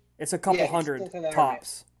mean, it's a couple hundred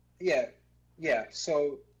tops. Yeah.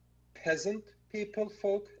 So, peasant people,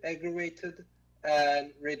 folk, aggravated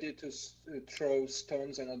and ready to throw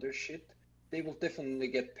stones and other shit, they will definitely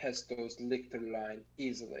get past those lictor line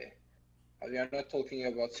easily. We are not talking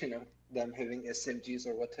about, you know, them having SMGs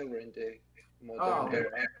or whatever in the modern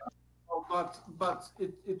era. But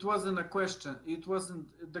it wasn't a question. It wasn't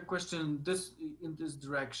the question in this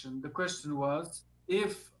direction. The question was,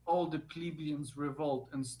 if all the plebeians revolt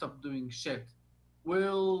and stop doing shit,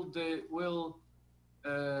 will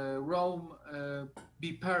Rome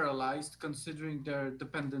be paralyzed considering their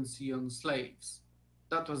dependency on slaves?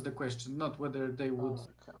 That was the question, not whether they would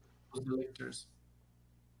use the lictors.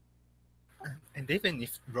 And even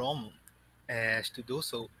if Rome has to do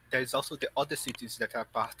so, there is also the other cities that are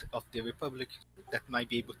part of the Republic that might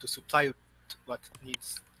be able to supply what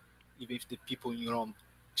needs, even if the people in Rome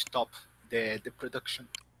stop the production.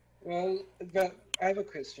 Well, I have a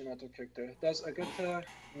question out of character. Does Agatha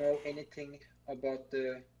know anything about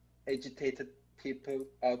the agitated people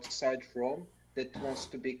outside Rome that wants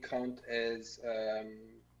to be counted as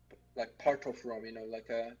like part of Rome, you know, like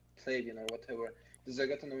a plebeian or whatever? Does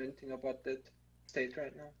Agatha know anything about that state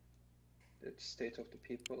right now? The state of the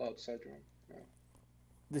people outside Rome? No.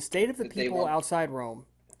 The state of the people outside Rome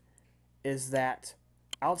is that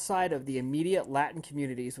outside of the immediate Latin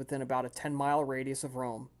communities within about a 10-mile radius of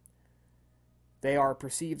Rome, they are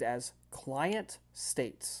perceived as client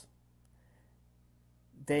states.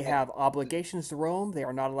 They have obligations to Rome. They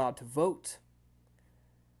are not allowed to vote.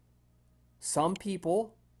 Some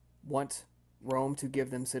people want Rome to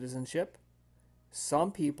give them citizenship.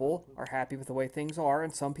 Some people are happy with the way things are,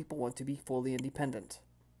 and some people want to be fully independent.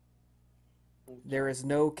 There is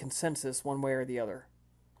no consensus one way or the other.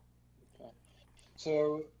 Okay.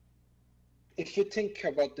 So, if you think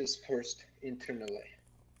about this first internally,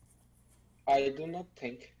 I do not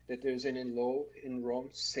think that there's any law in Rome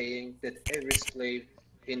saying that every slave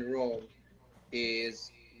in Rome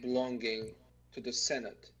is belonging to the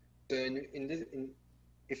Senate. So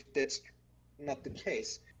if that's not the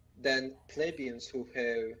case, then plebeians who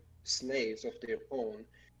have slaves of their own,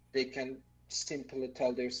 they can simply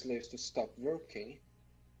tell their slaves to stop working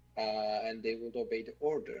and they will obey the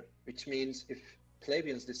order, which means if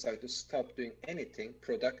plebeians decide to stop doing anything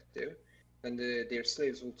productive, then their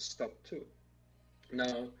slaves will stop too.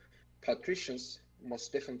 Now, patricians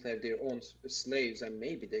must definitely have their own slaves and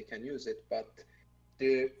maybe they can use it, but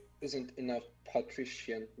there isn't enough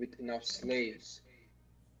patrician with enough slaves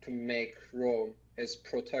to make Rome as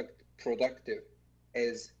productive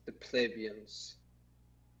as the plebeians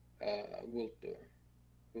would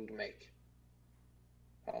make.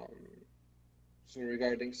 So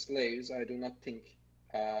regarding slaves, I do not think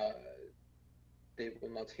they will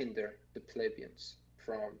not hinder the plebeians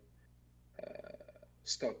from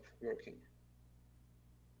stop working.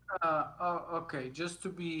 Okay, just to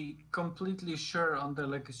be completely sure on the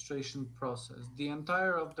legislation process, the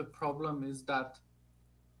entire of the problem is that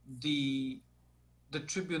the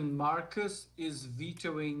Tribune Marcus is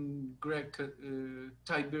vetoing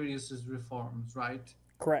Tiberius's reforms, right?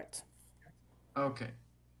 Correct. Okay.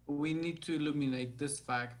 We need to illuminate this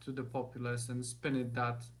fact to the populace and spin it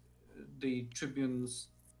that the tribunes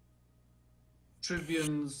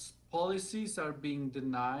policies are being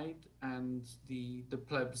denied and the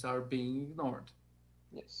plebs are being ignored.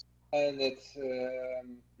 Yes, and that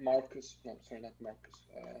Marcus. No, sorry, not Marcus.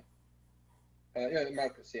 Yeah,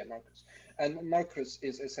 Marcus. Yeah, Marcus. And Marcus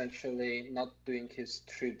is essentially not doing his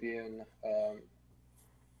tribune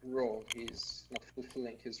role. He's not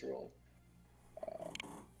fulfilling his role.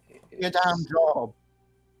 Your damn job.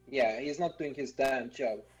 Yeah, he's not doing his damn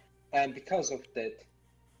job, and because of that,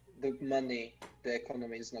 the money, the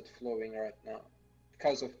economy is not flowing right now.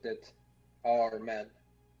 Because of that, our man,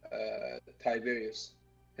 Tiberius,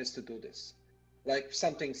 has to do this. Like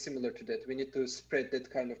something similar to that. We need to spread that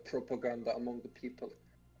kind of propaganda among the people,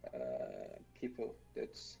 people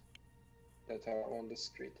that are on the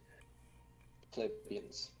street,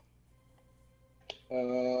 plebeians.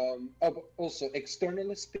 Also,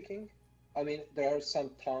 externally speaking, I mean, there are some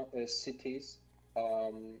cities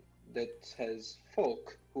that has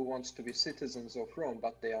folk who wants to be citizens of Rome,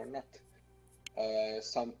 but they are not.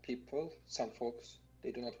 Some people, some folks,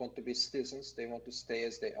 they do not want to be citizens. They want to stay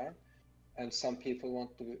as they are, and some people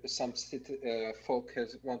want to. Some folk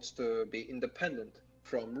wants to be independent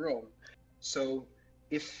from Rome. So,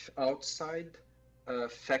 if outside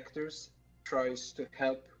factors tries to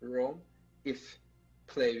help Rome, if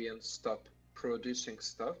plebeians stop producing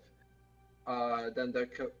stuff, then there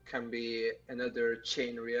can be another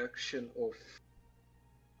chain reaction of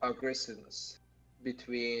aggressiveness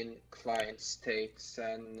between client states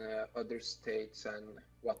and other states and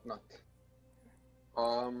whatnot.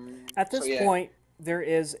 At this point, there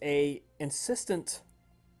is a insistent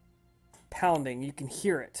pounding. You can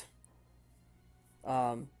hear it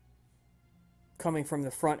coming from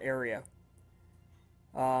the front area.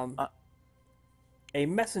 A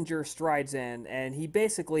messenger strides in, and he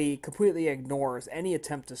basically completely ignores any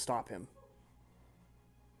attempt to stop him.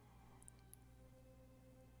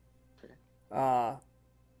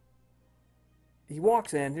 He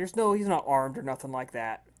walks in. He's not armed or nothing like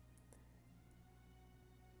that.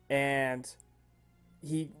 And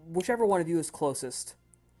whichever one of you is closest,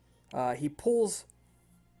 he pulls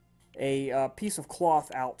a piece of cloth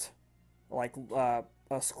out, like a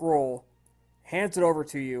scroll, hands it over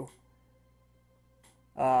to you,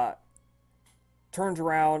 turns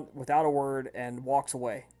around without a word and walks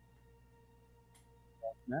away.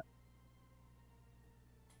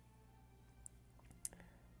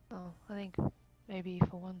 Oh, I think maybe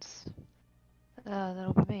for once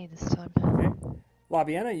that'll be me this time. Okay.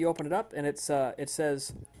 Labiana, you open it up and it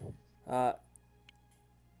says, the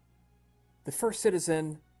first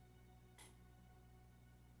citizen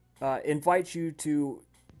invites you to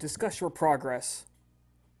discuss your progress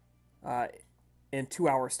in 2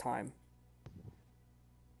 hours' time.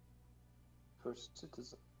 First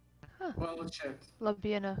citizen. Huh. Well checked.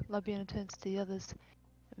 Labiana turns to the others.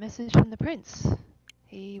 A message from the prince.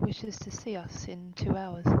 He wishes to see us in 2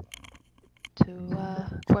 hours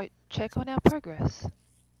to quote, check on our progress.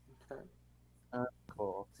 Okay. Of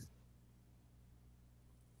course.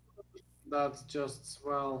 That's just,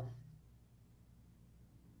 well,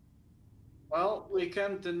 we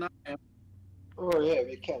can't deny him. Oh yeah,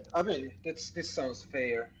 we can. I mean, this sounds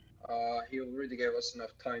fair. He already gave us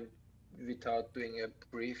enough time without doing a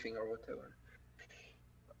briefing or whatever.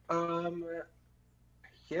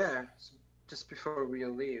 Yeah. So just before we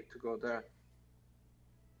leave to go there,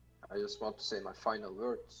 I just want to say my final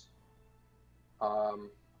words.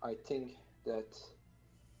 I think that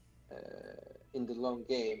in the long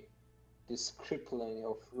game, this crippling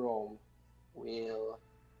of Rome will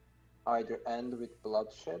either end with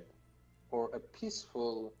bloodshed or a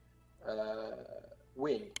peaceful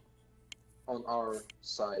win on our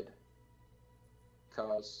side.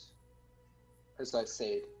 Because, as I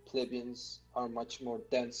said, plebeians are much more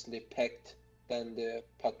densely packed than the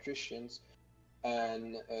patricians,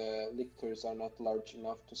 and lictors are not large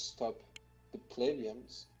enough to stop the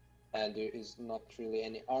plebeians, and there is not really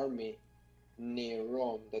any army near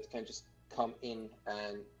Rome that can just come in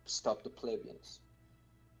and stop the plebeians.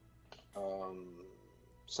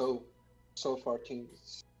 So far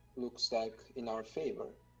things looks like in our favor.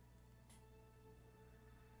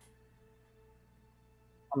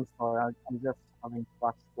 I'm sorry, I'm just having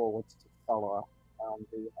flash forwards to Solar and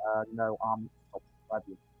the no arm stop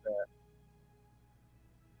ready.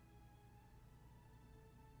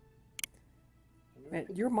 Man,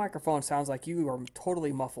 your microphone sounds like you are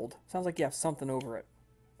totally muffled. Sounds like you have something over it.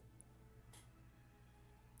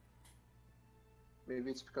 Maybe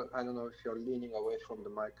it's because I don't know if you're leaning away from the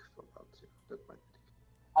microphone. That might be.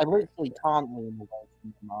 I literally can't lean away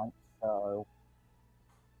from the mic, so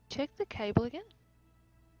Check the cable again.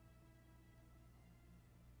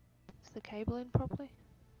 Is the cable in properly?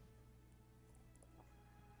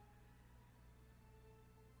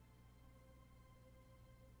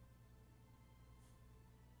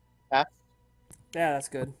 that's Yeah, that's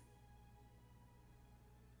good.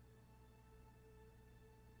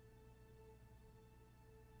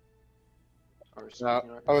 Are you no,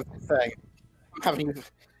 speaking right I was now? saying, I'm having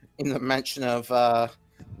in the mention of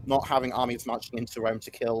not having armies marching into Rome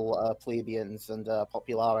to kill plebeians and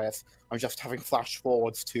populares. I'm just having flash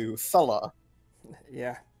forwards to Sulla.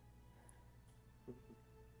 Yeah.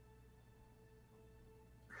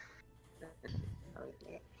 Yeah.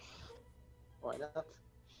 Why not?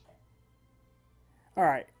 All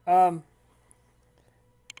right.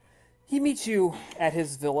 He meets you at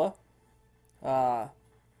his villa,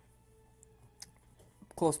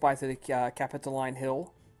 close by to the Capitoline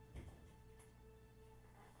Hill,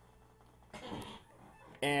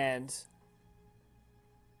 and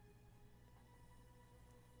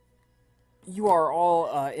you are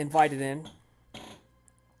all invited in.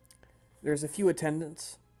 There's a few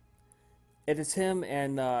attendants. It is him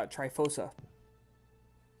and Trifosa.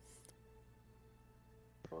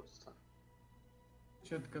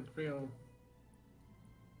 Shit got real.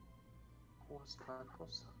 What's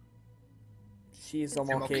Trifosa? She's the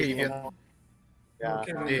Malkavian. Malkavian. Yeah.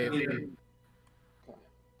 Okay,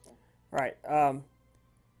 Right.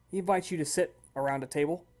 He invites you to sit around a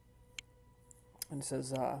table and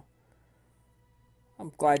says,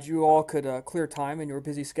 I'm glad you all could clear time in your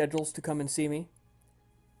busy schedules to come and see me.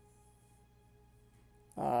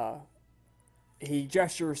 He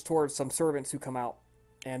gestures towards some servants who come out,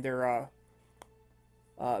 and they're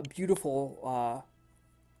beautiful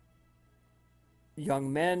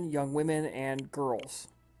young men, young women, and girls.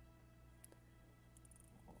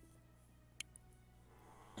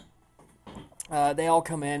 They all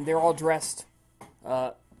come in. They're all dressed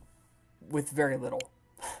with very little.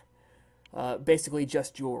 Basically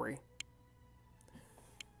just jewelry.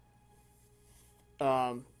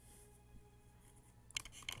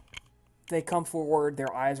 They come forward.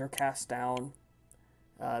 Their eyes are cast down.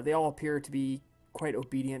 They all appear to be quite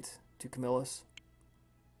obedient to Camillus.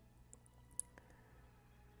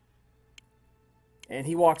 And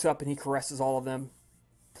he walks up and he caresses all of them,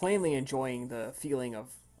 plainly enjoying the feeling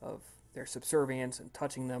of their subservience and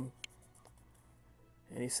touching them.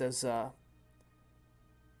 And he says,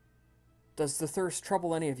 does the thirst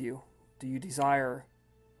trouble any of you? Do you desire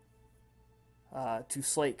to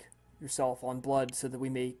slake yourself on blood so that we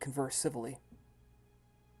may converse civilly?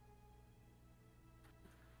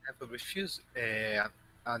 I will refuse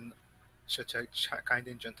and such a kind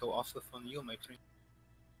and gentle offer from you, my friend.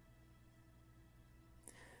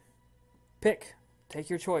 Pick. Take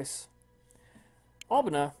your choice.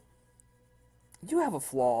 Albina, you have a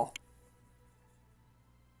flaw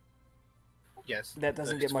Yes. that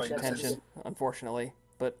doesn't get much attention, unfortunately.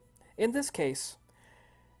 But in this case,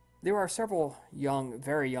 there are several young,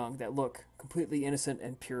 very young, that look completely innocent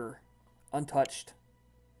and pure, untouched,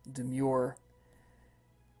 demure,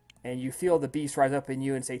 and you feel the beast rise up in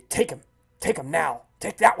you and say, take him now,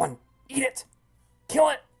 take that one, eat it, kill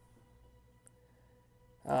it.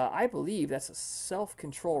 I believe that's a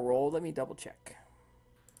self-control roll. Let me double check.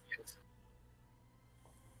 Yes.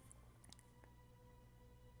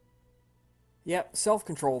 Yep,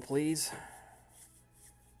 self-control, please.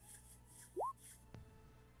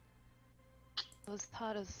 As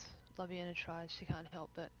hard as Laviana tries, she can't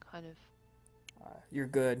help but kind of You're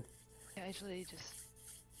good. occasionally just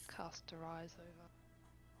cast her eyes over.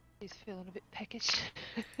 She's feeling a bit peckish.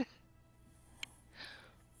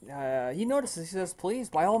 He notices. He says, please,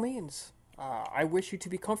 by all means. I wish you to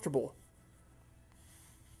be comfortable.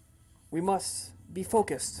 We must be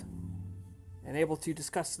focused and able to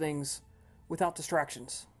discuss things without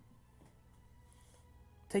distractions.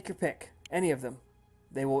 Take your pick, any of them.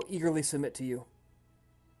 They will eagerly submit to you.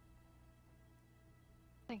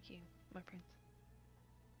 Thank you, my prince.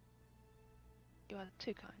 You are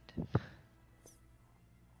too kind.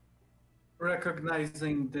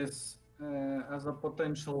 recognizing this as a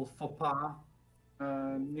potential faux pas,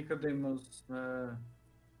 Nicodemus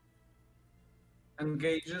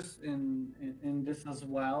engages in this as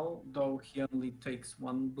well, though he only takes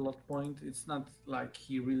one blood point. It's not like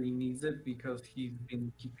he really needs it because he's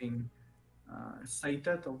been keeping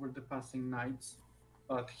sated over the passing nights,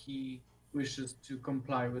 but he wishes to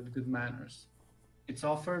comply with good manners. It's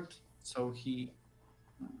offered, so he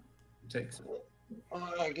takes it.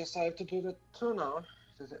 I guess I have to do that too now,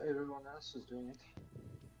 that everyone else is doing it.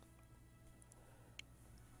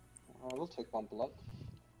 I will take one blood.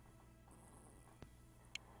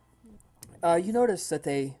 You notice that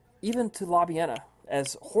they, even to Labiena,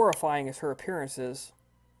 as horrifying as her appearance is,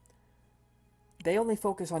 they only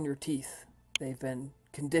focus on your teeth. They've been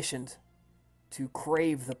conditioned to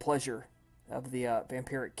crave the pleasure of the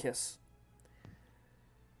vampiric kiss.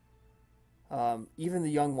 Even the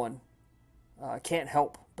young one can't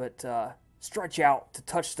help but stretch out to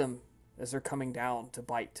touch them as they're coming down to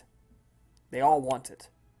bite. They all want it.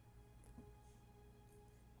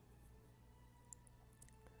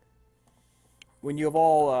 When you have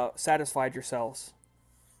all satisfied yourselves,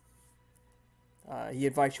 he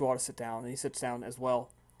invites you all to sit down, and he sits down as well.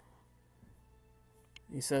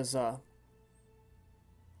 He says,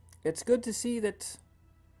 it's good to see that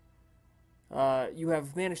you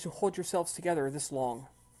have managed to hold yourselves together this long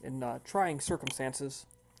in trying circumstances.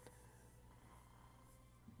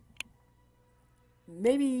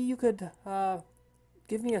 Maybe you could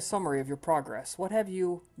give me a summary of your progress. What have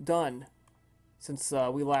you done since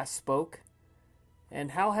we last spoke?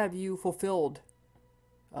 And how have you fulfilled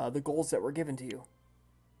the goals that were given to you?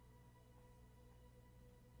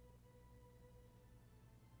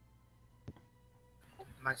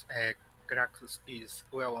 Mas Gracchus is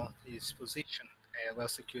well on his position, well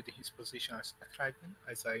secured in his position as a tribune,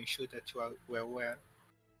 as I am sure that you are well aware.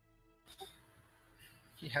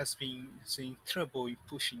 He has been seeing trouble in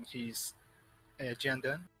pushing his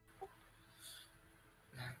agenda.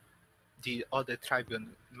 The other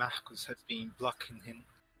tribune, Marcus, has been blocking him.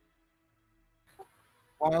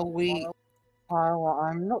 While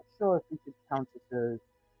I'm not sure if we could count it as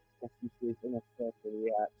getting to his inner circle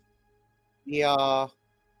yet, we are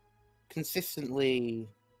consistently,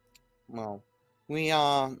 well, we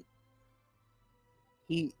are,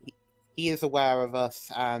 he is aware of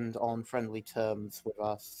us and on friendly terms with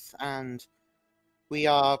us, and we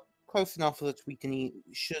are close enough that we can,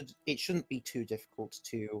 it shouldn't be too difficult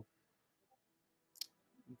to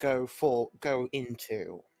go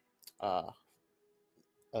into a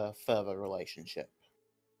further relationship.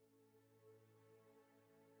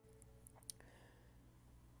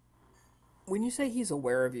 When you say he's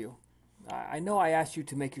aware of you, I know I asked you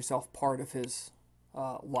to make yourself part of his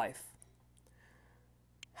life.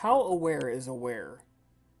 How aware is aware?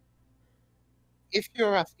 If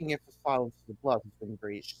you're asking if the silence of the blood has been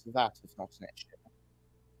breached, that is not an issue.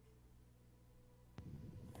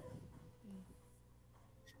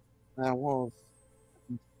 There was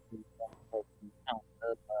an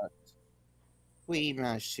encounter, but we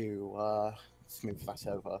managed to smooth that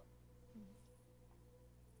over.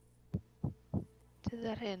 To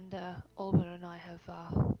that end, Oliver and I have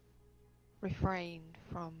refrained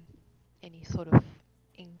from any sort of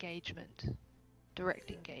engagement, direct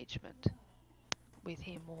engagement with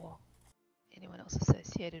him or anyone else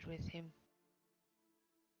associated with him.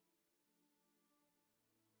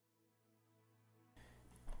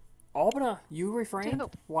 Albina, you refrained?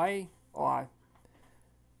 Jacob. Why? Oh,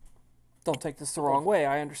 don't take this the wrong way.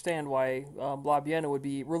 I understand why Labiena would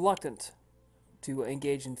be reluctant to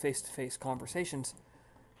engage in face-to-face conversations.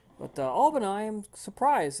 But Albina, I am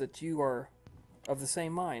surprised that you are of the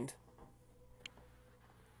same mind.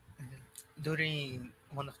 During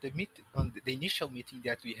one of the the initial meeting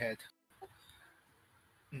that we had,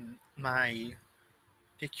 my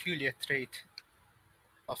peculiar trait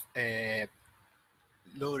of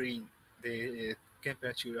lowering the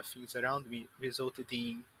temperature of things around me resulted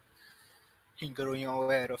in him growing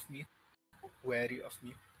aware of me, wary of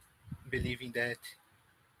me, believing that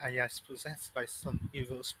I was possessed by some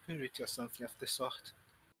evil spirit or something of the sort.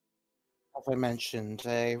 As I mentioned,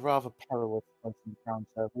 a rather perilous close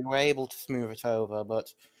encounter. We were able to smooth it over,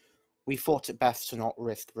 but we thought it best to not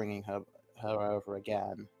risk bringing her over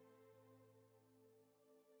again.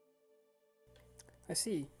 I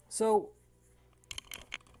see. So,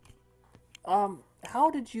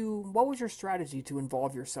 what was your strategy to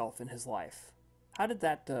involve yourself in his life? How did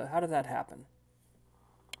that happen?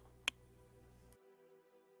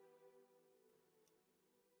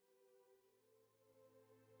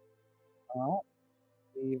 Well,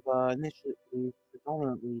 we've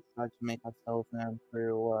predominantly tried to make ourselves known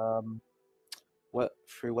through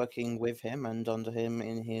working with him and under him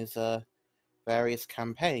in his various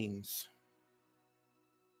campaigns.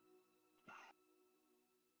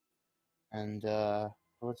 and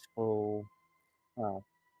political, well,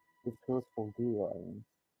 with political dealings.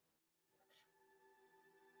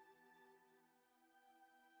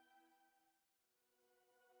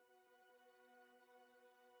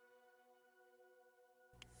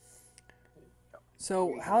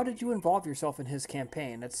 So, how did you involve yourself in his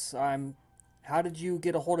campaign? How did you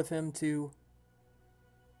get a hold of him to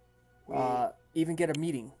even get a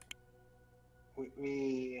meeting?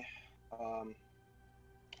 We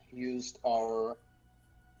used our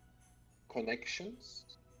connections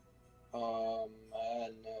and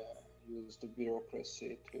used the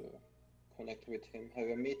bureaucracy to connect with him, have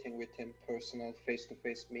a meeting with him, personal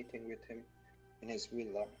face-to-face meeting with him in his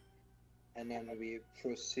villa, and then we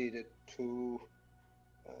proceeded to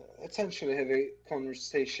essentially have a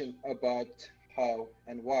conversation about how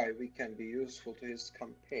and why we can be useful to his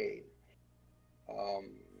campaign.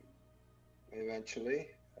 Eventually,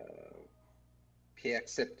 he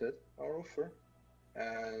accepted our offer,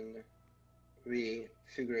 and we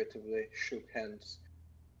figuratively shook hands.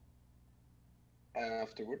 And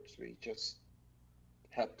afterwards, we just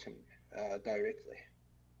helped him directly,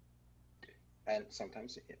 and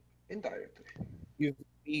sometimes indirectly.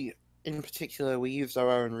 In particular, we used our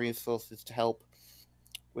own resources to help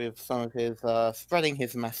with some of his spreading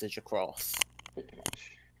his message across. Pretty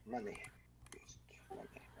much. Money.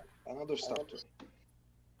 Another stuff too.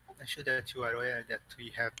 I'm sure that you are aware that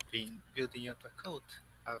we have been building up a cult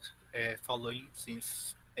of following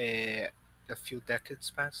since a few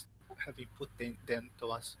decades past, having put them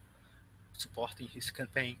towards supporting his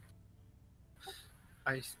campaign.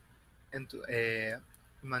 And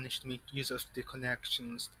managed to make use of the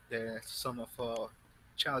connections that some of our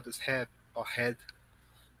children had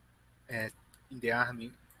in the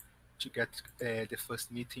army to get the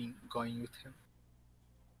first meeting going with him.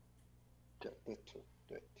 That too.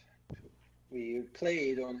 We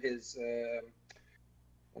played on his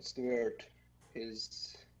what's the word?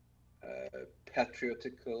 His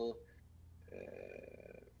patriotical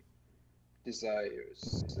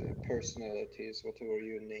desires, personalities, whatever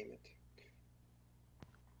you name it.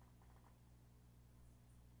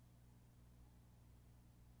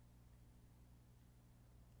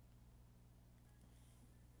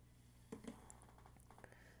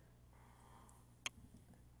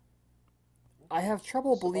 I have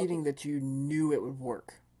trouble believing that you knew it would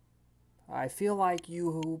work. I feel like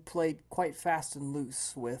you played quite fast and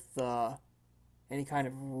loose with any kind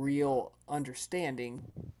of real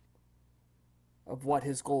understanding of what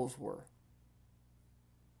his goals were.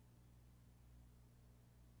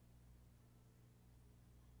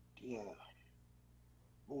 Yeah.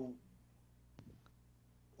 Well,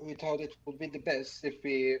 we thought it would be the best if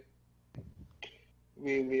we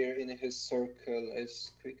were in his circle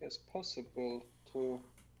as quick as possible to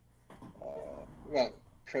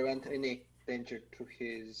prevent any danger to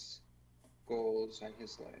his goals and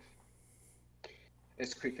his life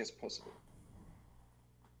as quick as possible.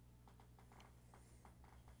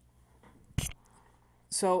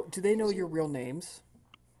 So, do they know your real names?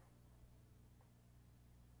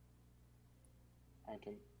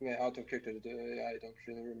 Out of character, I don't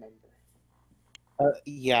really remember.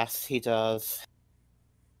 Yes, he does.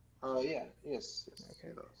 Yes.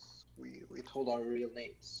 Okay. We told our real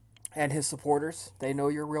names. And his supporters, they know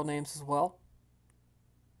your real names as well?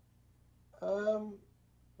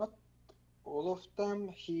 Not all of them.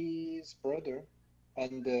 His brother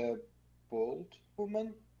and the bald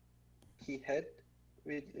woman he had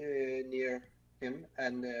with near him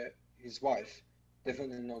and his wife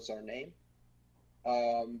definitely knows our name.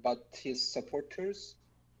 But his supporters,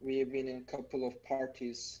 we have been in a couple of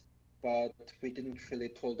parties, but we didn't really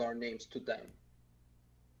told our names to them.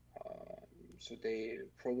 So they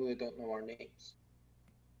probably don't know our names.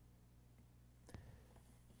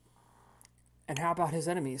 And how about his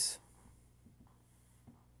enemies?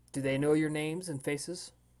 Do they know your names and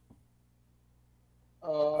faces?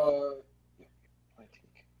 I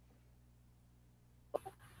think.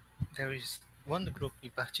 There is one group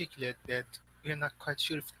in particular that we are not quite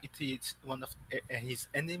sure if it is one of his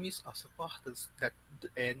enemies or supporters that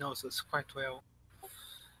knows us quite well.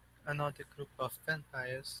 Another group of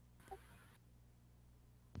vampires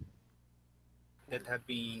that have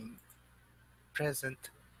been present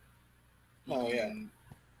in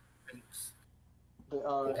events. They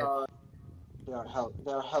are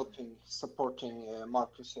helping, supporting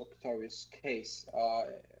Marcus Octavius' case.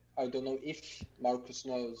 I don't know if Marcus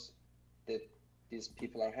knows that these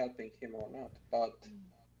people are helping him or not, but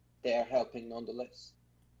they are helping nonetheless.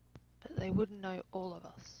 But they wouldn't know all of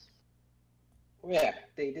us. Yeah,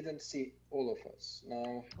 they didn't see all of us.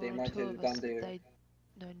 No, they One or might two have of done us their. they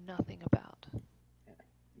know nothing about.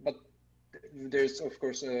 But there's of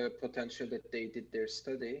course a potential that they did their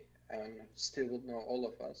study and still would know all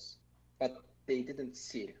of us, but they didn't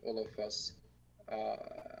see all of us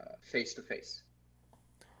face to face.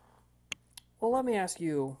 Well, let me ask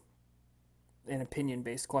you an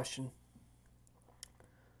opinion-based question.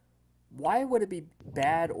 Why would it be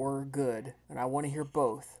bad or good, and I want to hear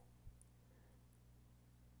both,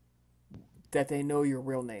 that they know your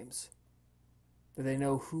real names? That they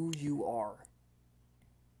know who you are?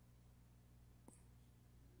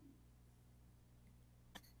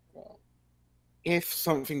 Well, If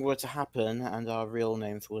something were to happen and our real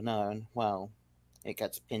names were known, well, it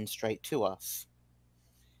gets pinned straight to us.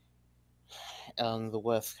 In the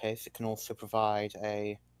worst case, it can also provide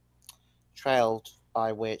a trail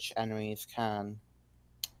by which enemies can,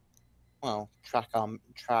 well, track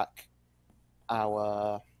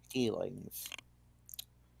our dealings.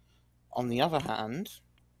 On the other hand,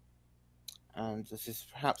 and this is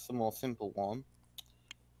perhaps the more simple one,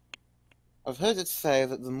 I've heard it say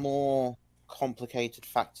that the more complicated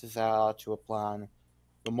factors are to a plan,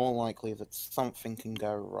 the more likely that something can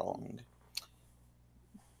go wrong.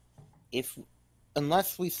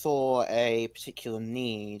 Unless we saw a particular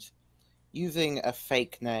need, using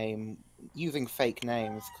fake names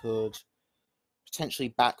could potentially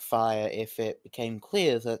backfire if it became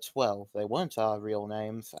clear that, well, they weren't our real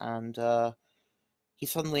names, and he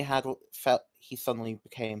suddenly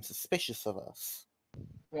became suspicious of us.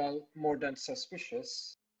 well, more than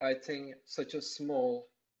suspicious, I think such a small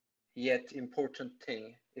yet important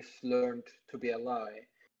thing, if learned to be a lie,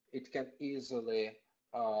 it can easily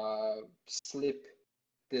slip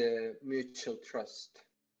the mutual trust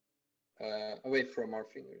away from our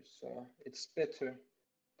fingers. So it's better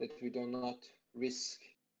that we do not risk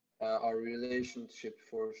our relationship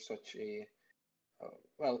for such a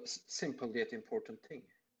simple yet important thing.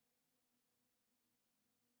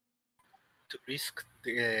 To risk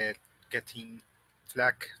getting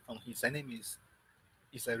flack from his enemies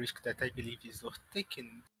is a risk that I believe is worth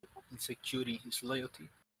taking in securing his loyalty,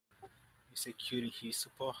 in securing his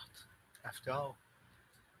support. After all,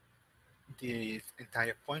 the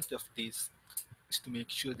entire point of this is to make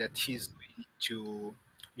sure that he's going to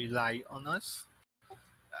rely on us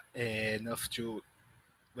enough to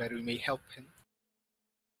where we may help him.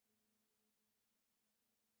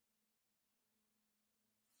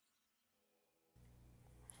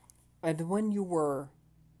 And when you were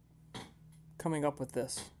coming up with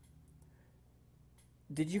this,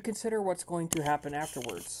 did you consider what's going to happen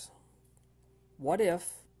afterwards? What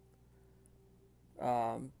if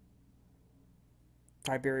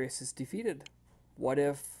Tiberius is defeated? What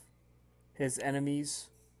if his enemies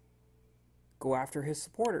go after his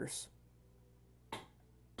supporters?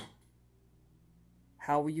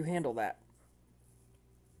 How will you handle that?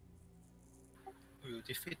 We will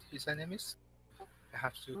defeat his enemies. I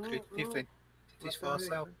have to create No, different entities for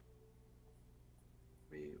ourselves.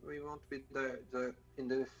 We won't be in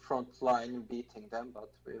the front line beating them, but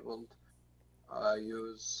we will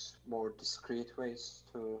use more discreet ways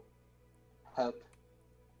to help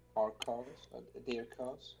our cause, their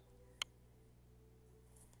cause.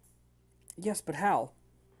 Yes, but how?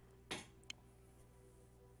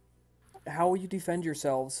 How will you defend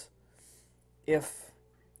yourselves if,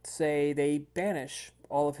 say, they banish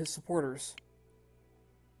all of his supporters?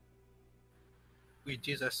 We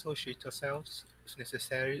disassociate ourselves. If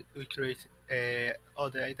necessary, we create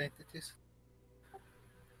other identities.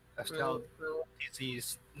 After all, this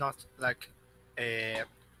is not like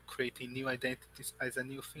creating new identities as a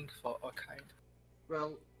new thing for our kind.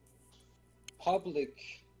 Well,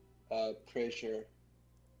 public pressure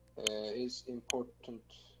is important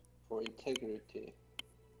for integrity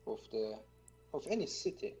of any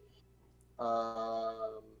city,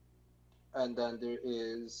 and then there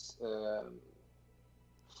is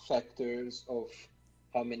factors of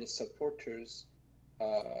how many supporters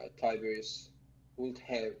Tiberius would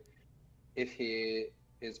have if he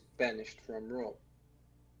is banished from Rome,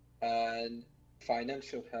 and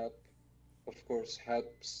financial help, of course,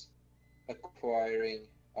 helps acquiring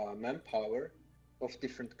manpower of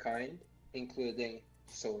different kind, including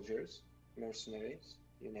soldiers, mercenaries,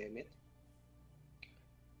 you name it.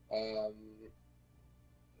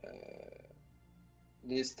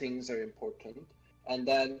 These things are important. And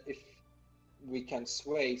then if we can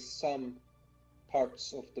sway some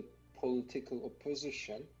parts of the political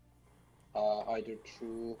opposition, either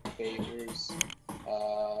through favors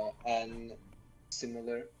and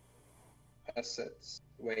similar assets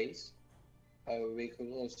ways, we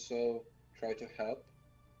could also try to help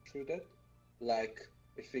through that. Like,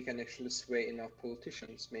 if we can actually sway enough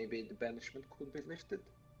politicians, maybe the banishment could be lifted.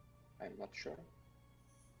 I'm not sure.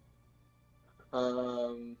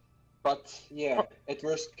 But yeah, at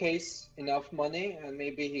worst case, enough money, and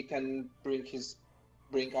maybe he can bring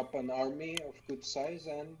up an army of good size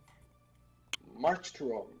and march to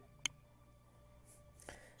Rome.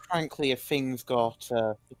 Frankly, if things got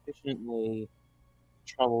sufficiently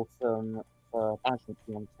troublesome for management to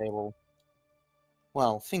be on the table,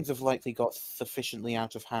 well, things have likely got sufficiently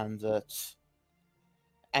out of hand that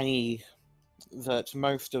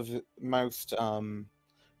most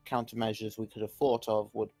countermeasures we could have thought of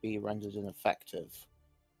would be rendered ineffective.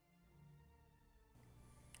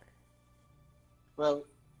 Well,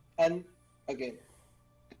 and again,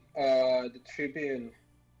 the tribune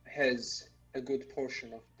has a good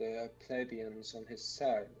portion of the plebeians on his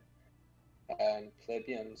side, and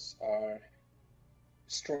plebeians are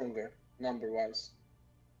stronger number-wise.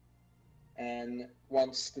 And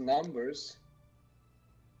once the numbers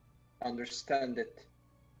understand that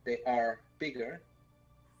they are bigger,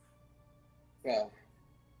 well,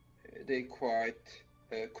 they quite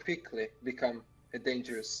quickly become a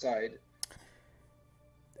dangerous side.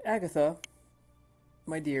 Agatha,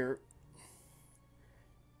 my dear,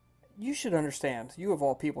 you should understand, you of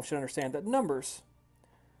all people should understand that numbers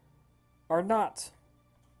are not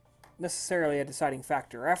necessarily a deciding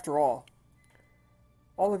factor. After all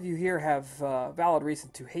of you here have valid reason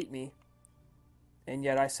to hate me, and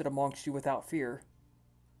yet I sit amongst you without fear,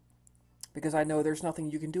 because I know there's nothing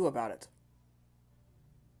you can do about it.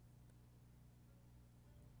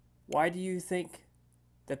 Why do you think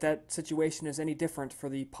that situation is any different for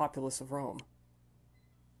the populace of Rome?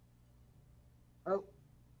 Well,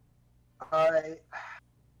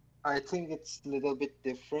 I think it's a little bit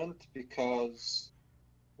different because,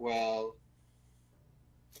 well,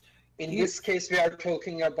 in this case we are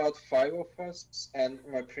talking about 5 of us and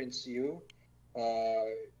my prince you,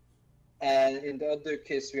 and in the other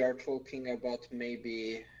case we are talking about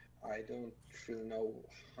maybe, I don't really know,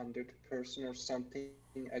 100 person or something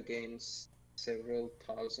against several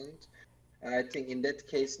thousand. I think in that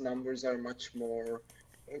case numbers are much more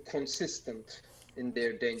consistent in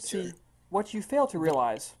their danger. See, what you fail to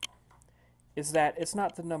realize is that it's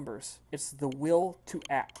not the numbers, it's the will to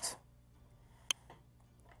act.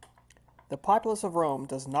 The populace of Rome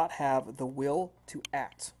does not have the will to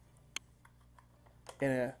act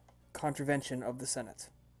in a contravention of the Senate.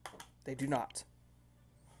 They do not.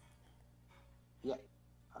 Yeah,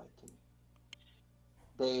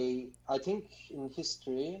 I think in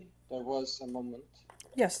history there was a moment.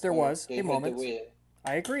 Yes, there was they a had moment. the will.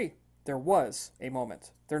 I agree. There was a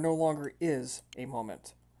moment. There no longer is a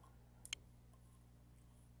moment.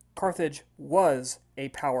 Carthage was a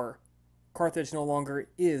power. Carthage no longer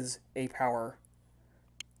is a power.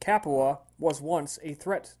 Capua was once a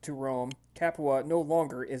threat to Rome. Capua no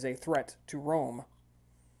longer is a threat to Rome.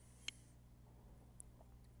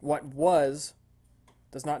 What was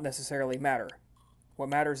does not necessarily matter. What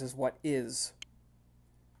matters is what is.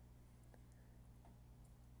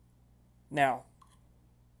 Now,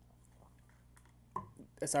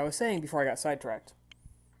 as I was saying before I got sidetracked,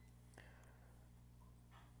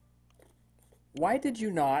 why did you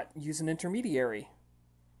not use an intermediary?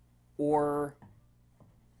 Or,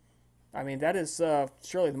 I mean, that is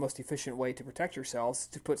surely the most efficient way to protect yourselves,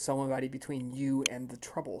 to put somebody between you and the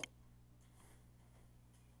trouble.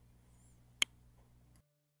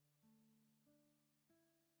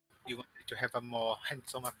 You wanted to have a more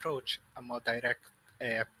hands-on approach, a more direct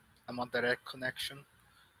connection,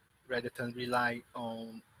 rather than rely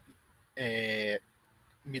on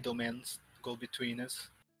middlemen go between us.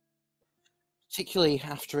 Particularly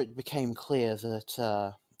after it became clear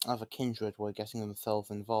that other kindred were getting themselves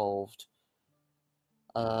involved.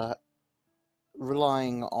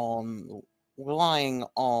 Relying on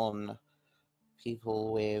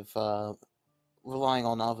people with relying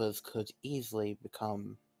on others could easily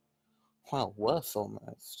become, well, worse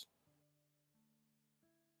almost.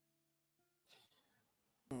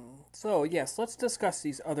 So yes, let's discuss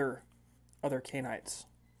these other Canaanites.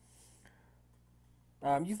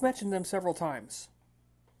 You've mentioned them several times.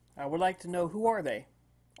 I would like to know, who are they?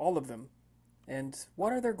 All of them. And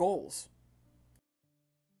what are their goals?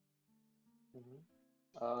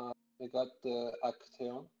 We got the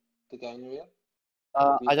Acteon, the Gangria.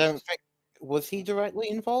 I don't think... Was he directly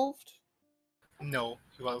involved? No,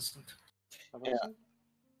 he wasn't. Yeah.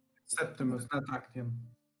 Septimus, not Actium.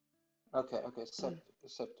 Okay,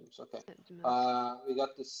 Septimus, okay. Septimus. We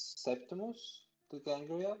got the Septimus, the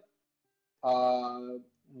Gangria.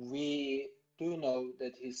 We do know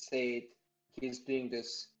that he said he's doing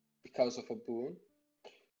this because of a boon.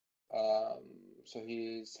 So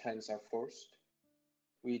his hands are forced.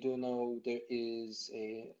 We do know there is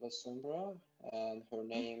a La Sombra and her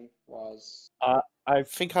name was. I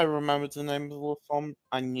think I remembered the name of the Lathom.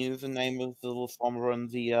 I knew the name of the Lathomra and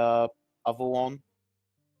the other one.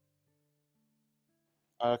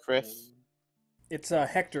 Chris? It's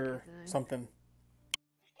Hector Though. something.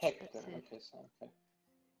 Hector. That's it. Okay, so okay.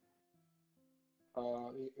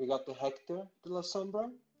 We got the Hector de la Sombra.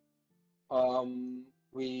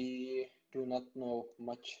 We do not know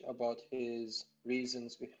much about his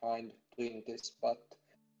reasons behind doing this, but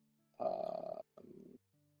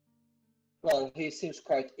well, he seems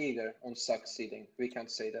quite eager on succeeding. We can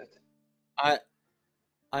say that.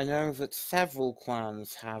 I know that several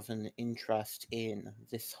clans have an interest in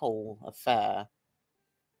this whole affair.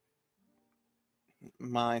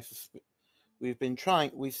 We've been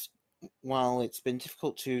trying. While it's been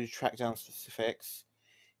difficult to track down specifics,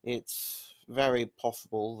 it's very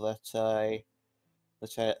possible that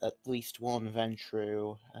at least one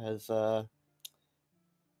Ventru has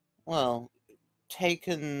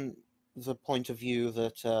taken the point of view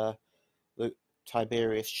that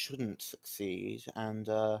Tiberius shouldn't succeed and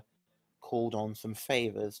called on some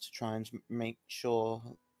favors to try and make sure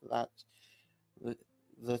that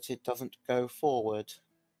that it doesn't go forward.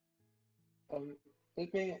 Let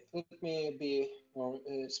me be more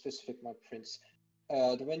specific, my prince.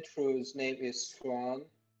 The Ventru's name is Swan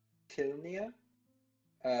Tilnia,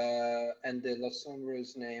 and the La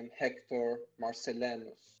Sombra's name Hector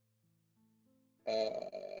Marcellanus.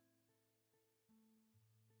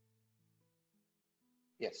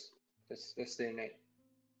 Yes, that's their name.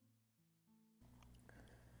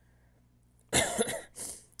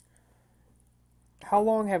 How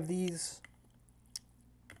long have these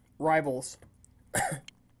rivals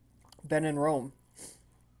been in Rome?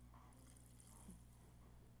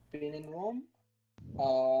 Been in Rome?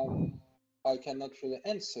 I cannot really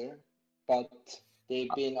answer, but they've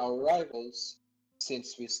been our rivals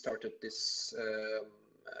since we started this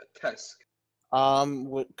task.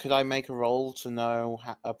 Could I make a roll to know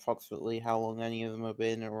approximately how long any of them have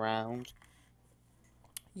been around?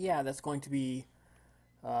 Yeah, that's going to be,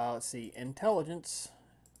 let's see, intelligence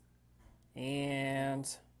and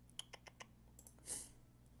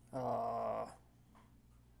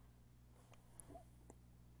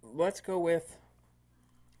let's go with.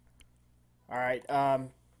 All right,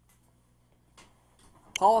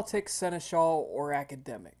 politics, seneschal, or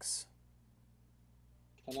academics.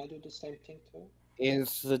 Can I do the same thing too?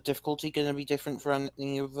 Is the difficulty going to be different for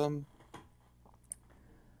any of them?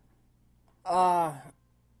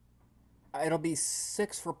 It'll be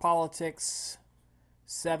 6 for politics,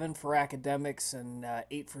 7 for academics, and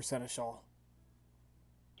 8 for seneschal.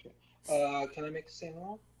 Can I make the same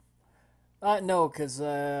roll? No, because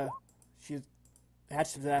she had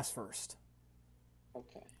to ask first.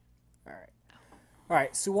 Okay. All right. All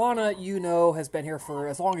right. Suwana, you know, has been here for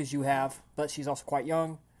as long as you have, but she's also quite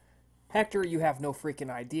young. Hector, you have no freaking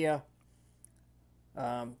idea.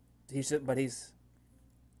 He's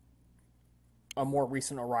a more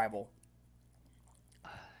recent arrival.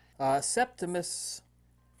 Septimus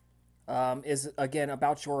is again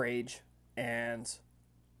about your age and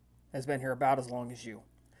has been here about as long as you.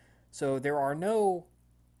 So there are no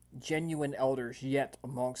genuine elders yet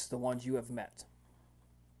amongst the ones you have met.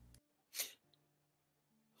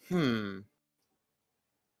 Uh,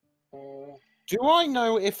 Do I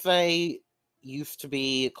know if they used to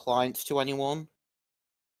be clients to anyone?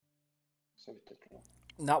 so we did roll.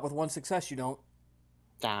 Not with one success, you don't.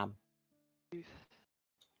 Damn.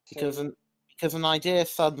 So, Because an idea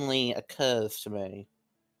suddenly occurs to me.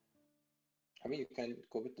 I mean, you can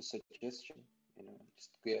go with the suggestion, just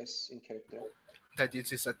guess in character. That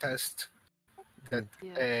this is a test that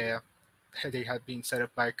Yeah. they have been set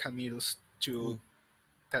up by Camillus to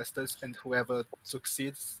test us, and whoever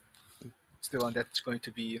succeeds is the one that's going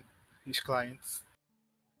to be his clients.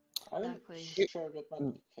 I'm Exactly. sure that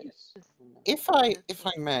might be the case. If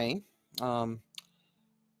I may,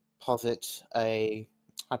 posit a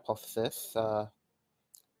hypothesis.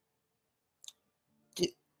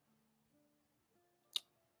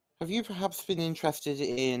 Have you perhaps been interested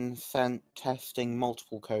in testing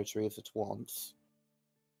multiple coteries at once?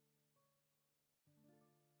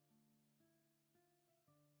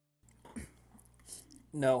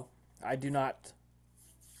 No, I do not.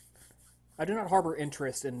 I do not harbor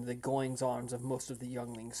interest in the goings-ons of most of the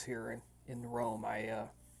younglings here in Rome. I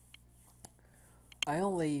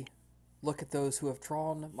only look at those who have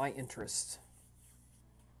drawn my interest.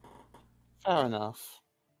 Fair enough.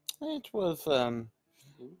 It was an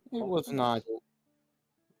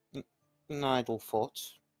idle thought.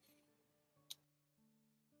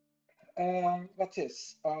 What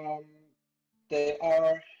is? They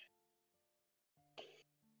are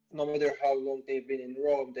no matter how long they've been in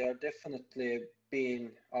Rome, they are definitely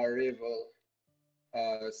been our rival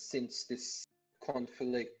since this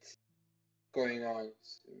conflict going on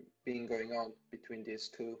between these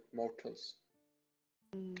two mortals.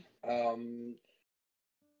 Mm.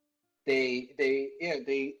 They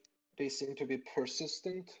seem to be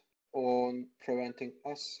persistent on preventing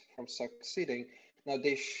us from succeeding. Now,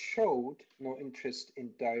 they showed no interest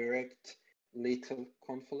in direct lethal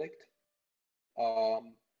conflict,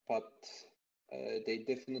 but they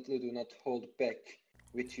definitely do not hold back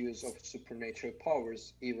with use of supernatural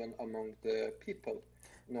powers, even among the people.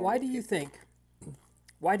 Why do you think?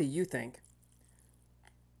 Why do you think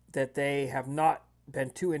that they have not been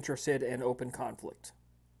too interested in open conflict?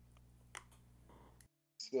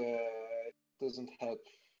 It doesn't help.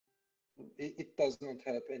 It does not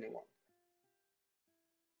help anyone.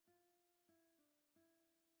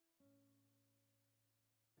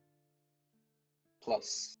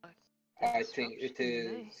 Plus, I think it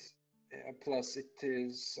is. Plus, it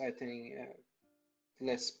is. I think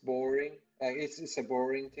less boring. It's a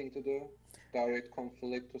boring thing to do. Direct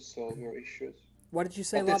conflict to solve your issues. What did you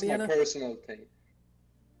say, But that's my Labiana? personal thing.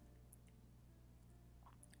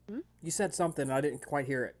 You said something. I didn't quite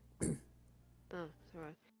hear it. Oh,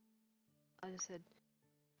 sorry. I just said,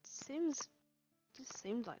 just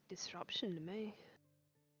seemed like disruption to me.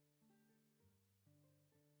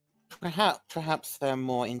 Perhaps they're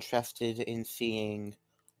more interested in seeing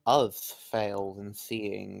us fail than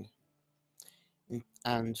seeing,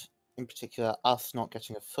 and in particular, us not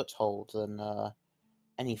getting a foothold than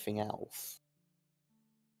anything else.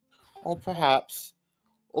 Or perhaps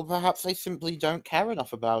they simply don't care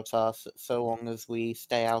enough about us so long as we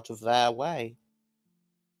stay out of their way.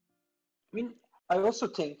 I mean, I also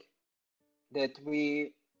think that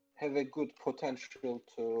we have a good potential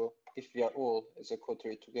to, if we are all as a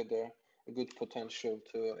coterie together, a good potential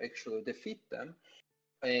to actually defeat them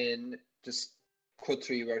in this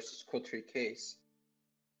coterie versus coterie case.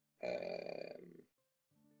 I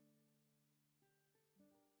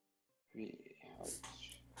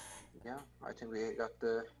think we got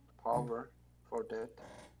the power for that.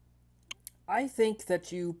 I think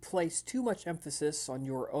that you place too much emphasis on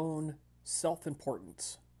your own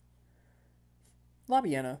self-importance.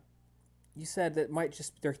 Labiana, you said that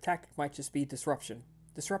their tactic might just be disruption.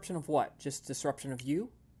 Disruption of what? Just disruption of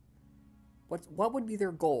you? What would be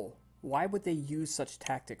their goal? Why would they use such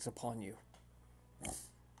tactics upon you?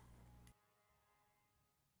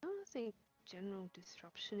 I think general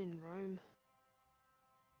disruption in Rome.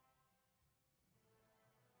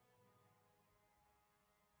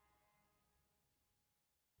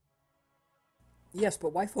 Yes,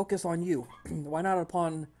 but why focus on you? Why not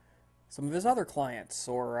upon some of his other clients?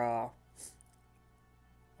 Or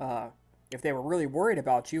if they were really worried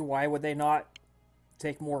about you, why would they not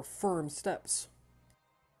take more firm steps?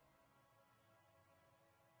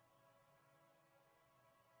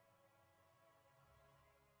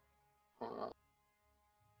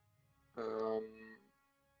 Um,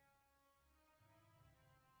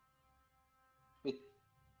 it,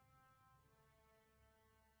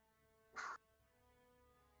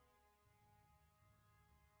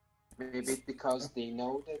 maybe because they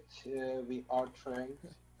know that we are trained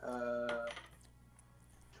to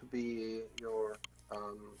be your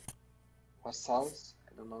vassals.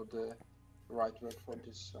 I don't know the right word for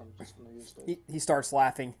this, so I'm just gonna use that. He starts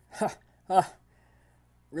laughing.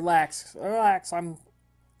 Relax, relax. I'm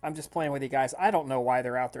just playing with you guys. I don't know why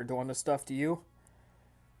they're out there doing this stuff to you.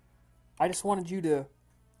 I just wanted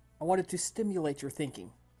I wanted to stimulate your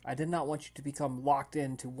thinking. I did not want you to become locked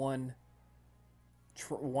into one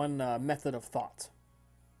method of thought.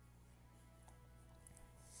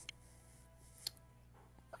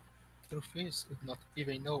 Truth is, we do not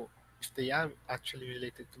even know if they are actually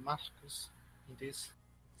related to Marcus in this.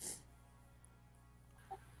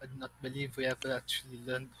 I do not believe we ever actually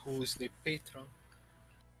learned who is the patron,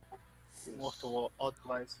 mortal or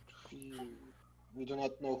otherwise. We do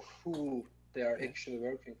not know who they are actually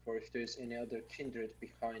working for, if there's any other kindred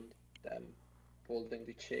behind them holding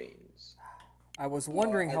the chains. I was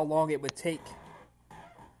wondering how long it would take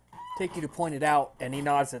you to point it out, and he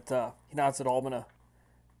nods at Almana.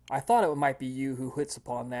 I thought it might be you who hits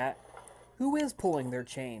upon that. Who is pulling their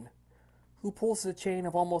chain? Who pulls the chain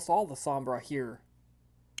of almost all the Sombra here?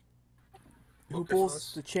 Who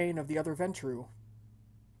pulls the chain of the other Ventru?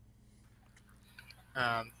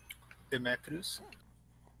 Demetrius.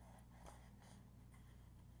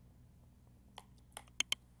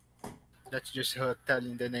 That's just her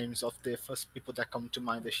telling the names of the first people that come to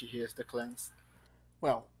mind as she hears the clans.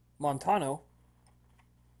 Well, Montano.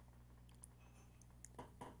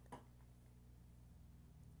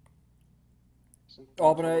 Sometimes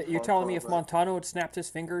on Albana, the you're far, telling far me if away. Montano had snapped his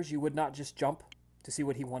fingers, you would not just jump to see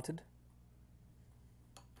what he wanted?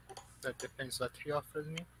 That depends what he offered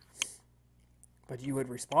me. But you would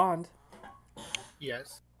respond.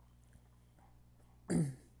 Yes.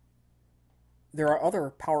 There are other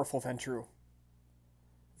powerful Ventru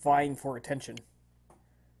vying for attention.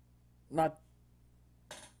 Not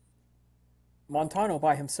Montano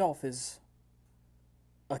by himself is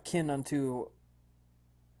akin unto,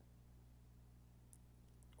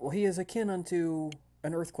 well, he is akin unto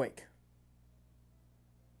an earthquake,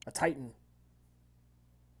 a titan.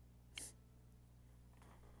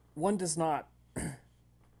 One does not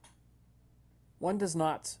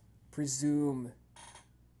presume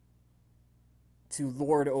to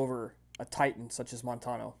lord over a titan such as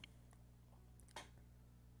Montano.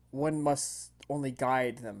 One must only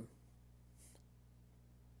guide them.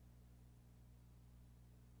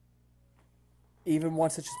 Even one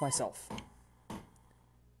such as myself.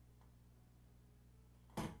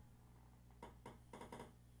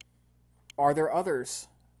 Are there others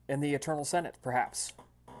in the Eternal Senate, perhaps,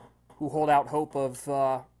 who hold out hope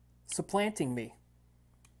of supplanting me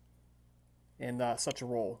in such a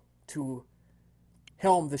role, to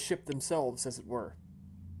helm the ship themselves, as it were?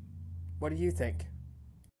 What do you think?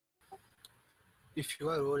 If you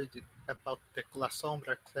are worried about the La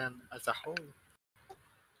Sombra clan as a whole,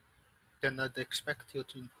 then I'd expect you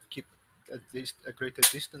to keep at least a greater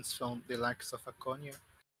distance from the likes of Aconia.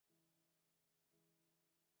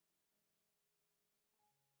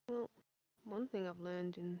 Well, one thing I've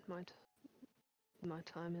learned in my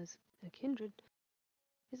time as a kindred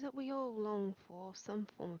is that we all long for some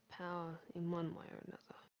form of power in one way or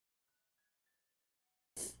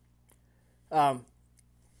another.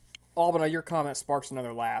 Albana, your comment sparks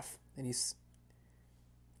another laugh, and he's...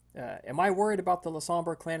 am I worried about the La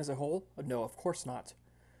Sombra clan as a whole? No, of course not.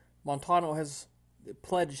 Montano has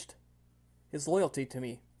pledged his loyalty to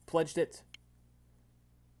me, pledged it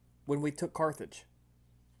when we took Carthage,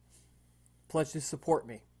 pledged to support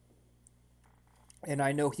me. And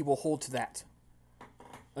I know he will hold to that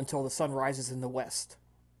until the sun rises in the west.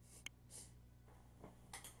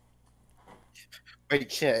 Wait,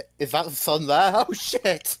 shit. Is that the sun there? Oh,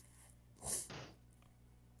 shit!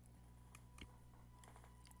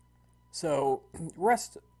 So,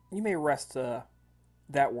 you may rest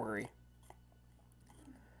that worry.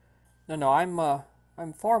 No,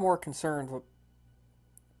 I'm far more concerned with...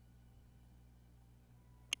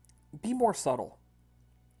 Be more subtle.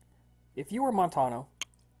 If you were Montano,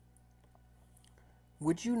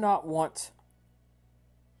 would you not want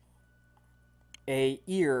a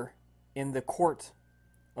ear in the court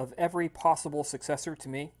of every possible successor to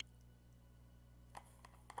me?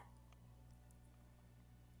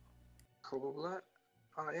 Probably.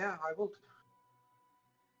 Yeah, I would.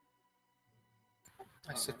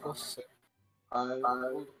 I suppose so. I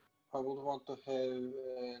would want to have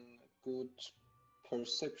a good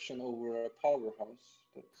perception over a powerhouse.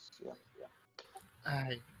 That's yeah.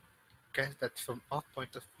 I guess that from our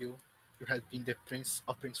point of view, you have been the prince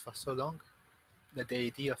for so long that the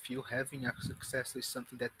idea of you having a success is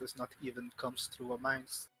something that does not even comes through our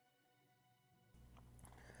minds.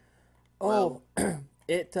 Oh,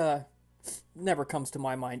 it never comes to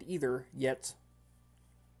my mind either, yet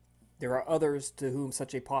there are others to whom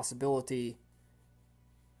such a possibility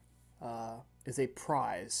is a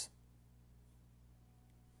prize.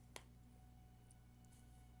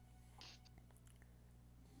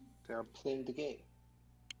 They are playing the game.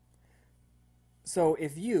 So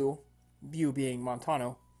if you being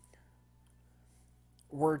Montano,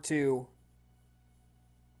 were to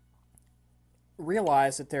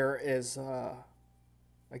realize that there is a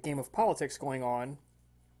game of politics going on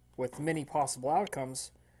with many possible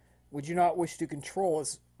outcomes, would you not wish to control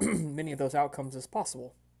as many of those outcomes as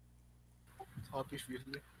possible? Obviously,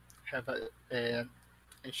 have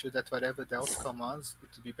ensure that whatever the outcome was, it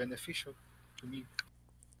will be beneficial to me.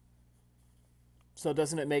 So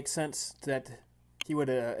doesn't it make sense that he would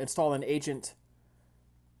install an agent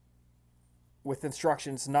with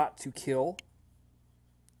instructions not to kill,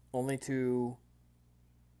 only to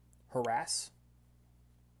harass?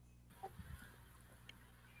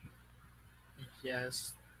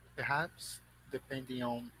 Yes, perhaps, depending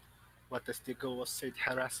on what is the goal of said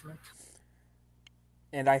harassment.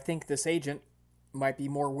 And I think this agent might be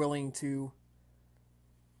more willing to...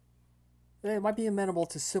 It might be amenable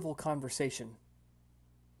to civil conversation.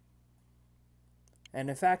 And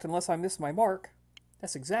in fact, unless I miss my mark,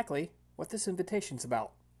 that's exactly what this invitation's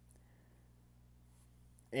about.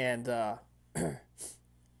 And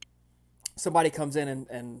somebody comes in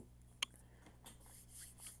and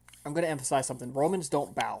I'm going to emphasize something. Romans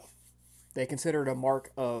don't bow. They consider it a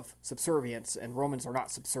mark of subservience, and Romans are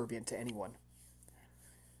not subservient to anyone.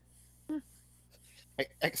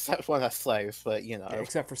 Except when they're slaves, but you know.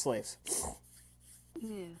 Except for slaves.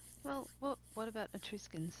 Yeah. Well, what about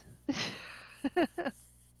Etruscans?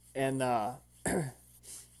 And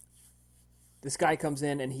this guy comes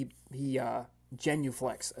in and he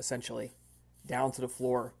genuflects, essentially, down to the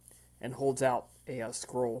floor and holds out a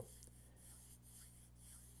scroll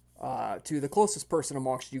to the closest person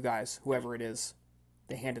amongst you guys, whoever it is.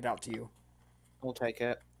 They hand it out to you. I'll take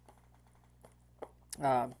it.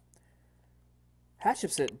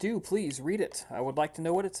 Hatshepsut, do please read it. I would like to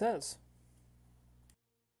know what it says.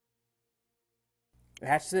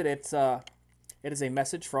 Hatshepsut, it is a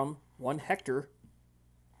message from one Hector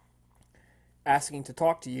asking to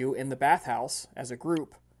talk to you in the bathhouse as a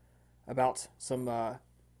group about some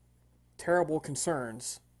terrible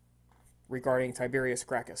concerns regarding Tiberius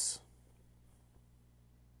Gracchus.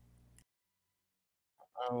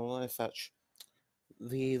 Oh, as such,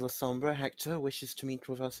 the La Sombra Hector wishes to meet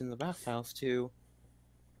with us in the bathhouse to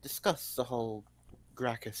discuss the whole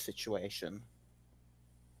Gracchus situation.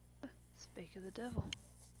 Speak of the devil.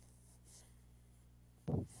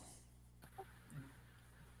 It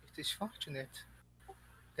is fortunate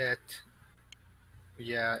that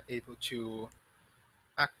we are able to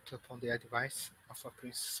act upon the advice of a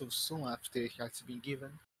prince so soon after he has been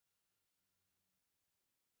given.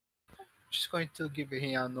 Just going to give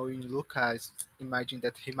him a knowing look, as imagine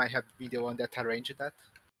that he might have been the one that arranged that.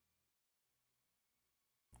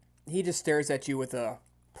 He just stares at you with a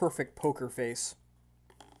perfect poker face.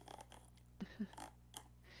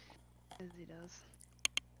 As he does.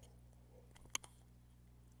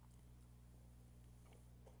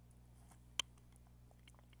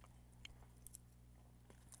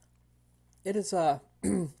 It is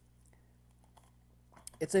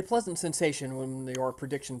it's a pleasant sensation when your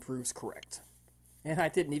prediction proves correct. And I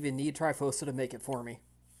didn't even need Trifosa to make it for me.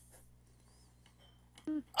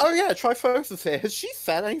 Oh yeah, Trifosa's here. Has she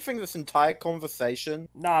said anything this entire conversation?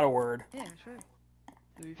 Not a word. Yeah, true.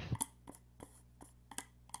 Oof.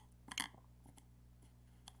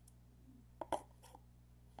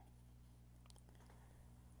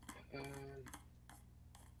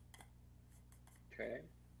 Okay.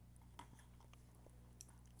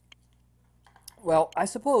 Well, I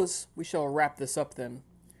suppose we shall wrap this up then.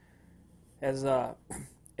 As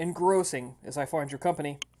engrossing as I find your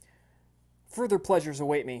company, further pleasures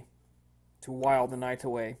await me to while the night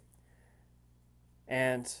away.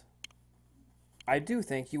 And I do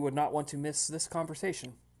think you would not want to miss this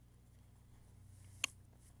conversation.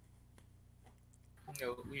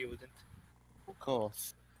 No, we wouldn't. Of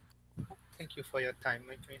course. Thank you for your time,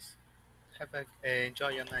 my prince. Enjoy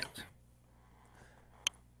your night.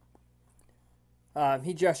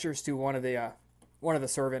 He gestures to one of the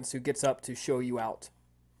servants who gets up to show you out.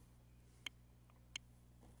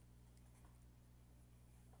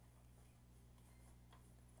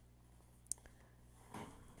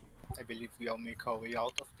 I believe we all make our way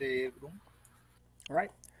out of the room. All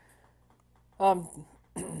right.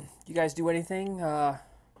 You guys do anything, or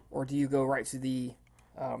do you go right to the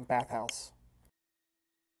bathhouse?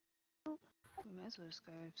 We may as well just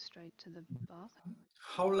go straight to the bath.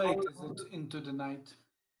 How late is it into the night?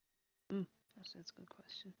 That's a good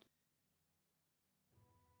question.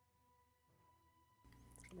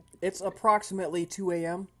 It's approximately 2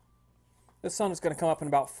 a.m. The sun is going to come up in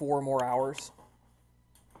about 4 more hours.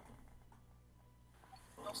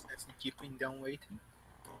 No sense in keeping them waiting,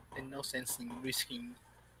 and no sense in risking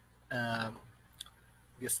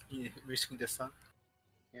risking the sun.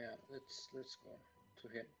 Yeah, let's go to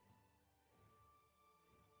him.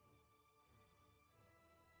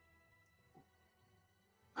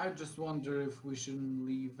 I just wonder if we shouldn't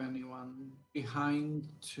leave anyone behind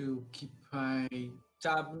to keep a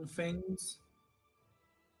tab on things.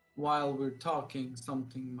 While we're talking,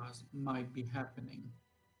 something might be happening.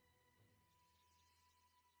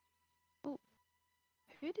 Oh,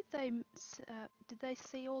 who did they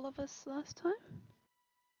see all of us last time?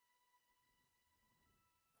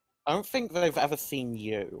 I don't think they've ever seen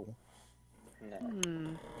you.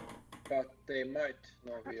 No. But they might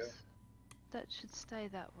know you. That should stay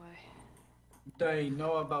that way. They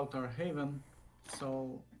know about our haven,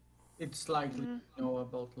 so it's likely to know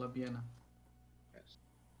about Labiena. Yes.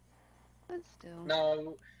 But still.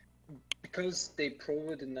 Now, because they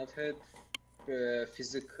probably did not have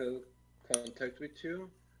physical contact with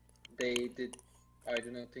you, I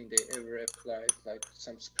do not think they ever applied like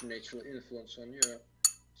some supernatural influence on you.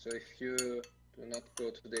 So if you do not go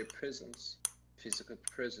to their presence, physical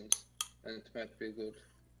presence, then it might be good,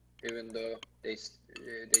 even though they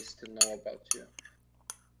still know about you.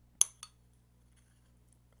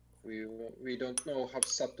 We don't know how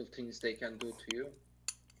subtle things they can do to you,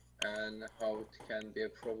 and how it can be a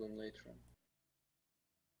problem later on.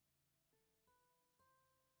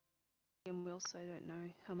 And we also don't know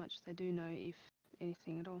how much they do know, if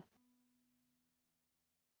anything at all.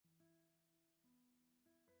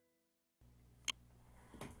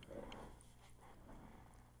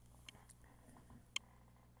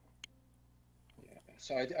 Yeah,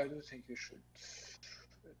 so I do think you should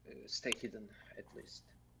stay hidden at least.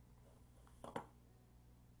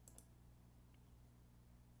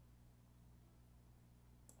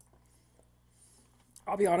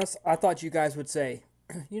 I'll be honest, I thought you guys would say,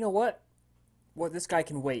 you know what? What, this guy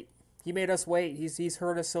can wait. He made us wait. He's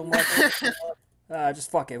hurt us so much.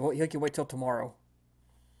 Just fuck it. He can wait till tomorrow.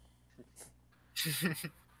 I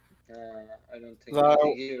don't think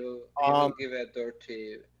Though, he will give a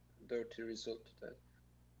dirty result to that.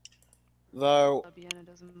 Though, Labiana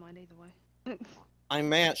doesn't mind either way. I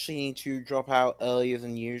may actually need to drop out earlier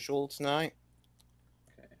than usual tonight.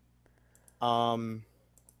 Okay.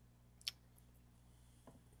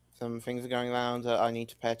 Some things are going around that I need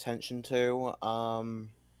to pay attention to.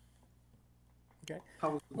 Okay.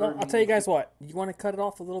 How was the Well, I'll burning? tell you guys what. You want to cut it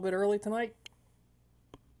off a little bit early tonight?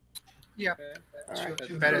 Yeah, Okay. Alright.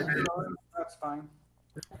 sure. Better than That's fine.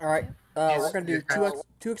 All right. Yes, We're going to do yeah.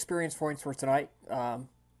 two experience points for tonight.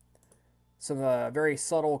 Some very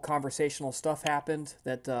subtle conversational stuff happened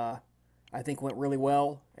that I think went really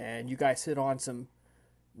well, and you guys hit on some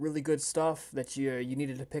really good stuff that you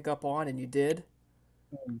needed to pick up on, and you did.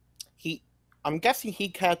 I'm guessing he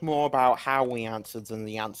cared more about how we answered than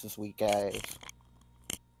the answers we gave.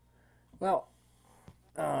 Well,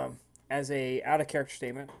 as a out of character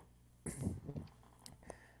statement,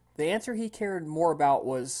 the answer he cared more about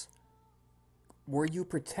was, were you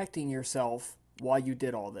protecting yourself while you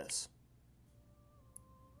did all this?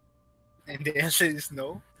 And the answer is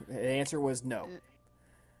no. The answer was no.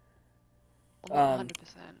 Well, not Um, 100%.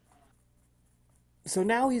 So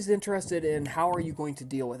now he's interested in how are you going to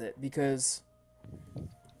deal with it, because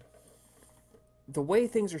the way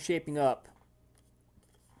things are shaping up,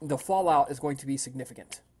 the fallout is going to be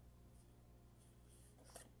significant.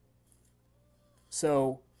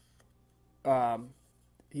 So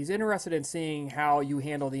he's interested in seeing how you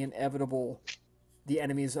handle the inevitable. The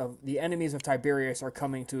enemies of Tiberius are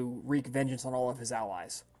coming to wreak vengeance on all of his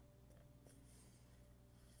allies.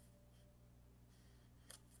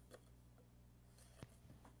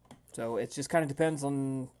 So it just kind of depends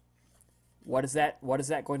on what is that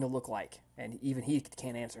going to look like, and even he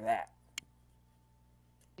can't answer that.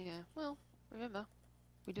 Yeah, well, remember,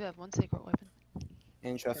 we do have one secret weapon.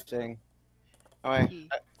 Interesting. Alright, Yeah.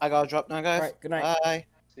 I gotta drop now, guys. Alright, good night. Bye.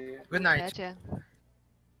 See ya. Good night. Gotcha.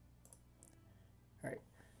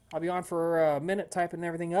 I'll be on for a minute typing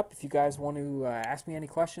everything up if you guys want to ask me any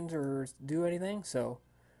questions or do anything. So,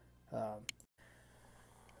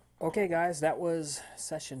 okay, guys, that was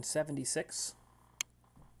session 76.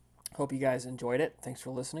 Hope you guys enjoyed it. Thanks for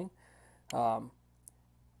listening.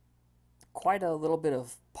 Quite a little bit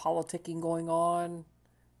of politicking going on.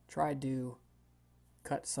 Tried to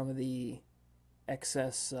cut some of the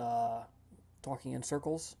excess talking in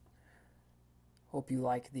circles. Hope you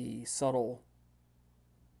like the subtleties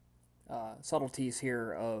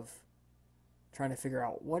here of trying to figure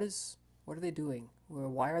out what are they doing?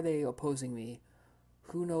 Why are they opposing me?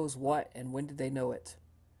 Who knows what, and when did they know it?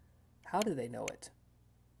 How did they know it?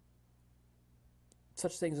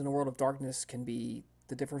 Such things in the world of darkness can be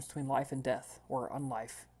the difference between life and death, or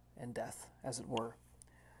unlife and death, as it were.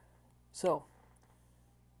 So,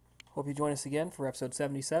 hope you join us again for episode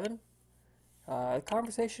 77. The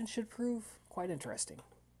conversation should prove quite interesting.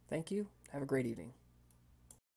 Thank you. Have a great evening.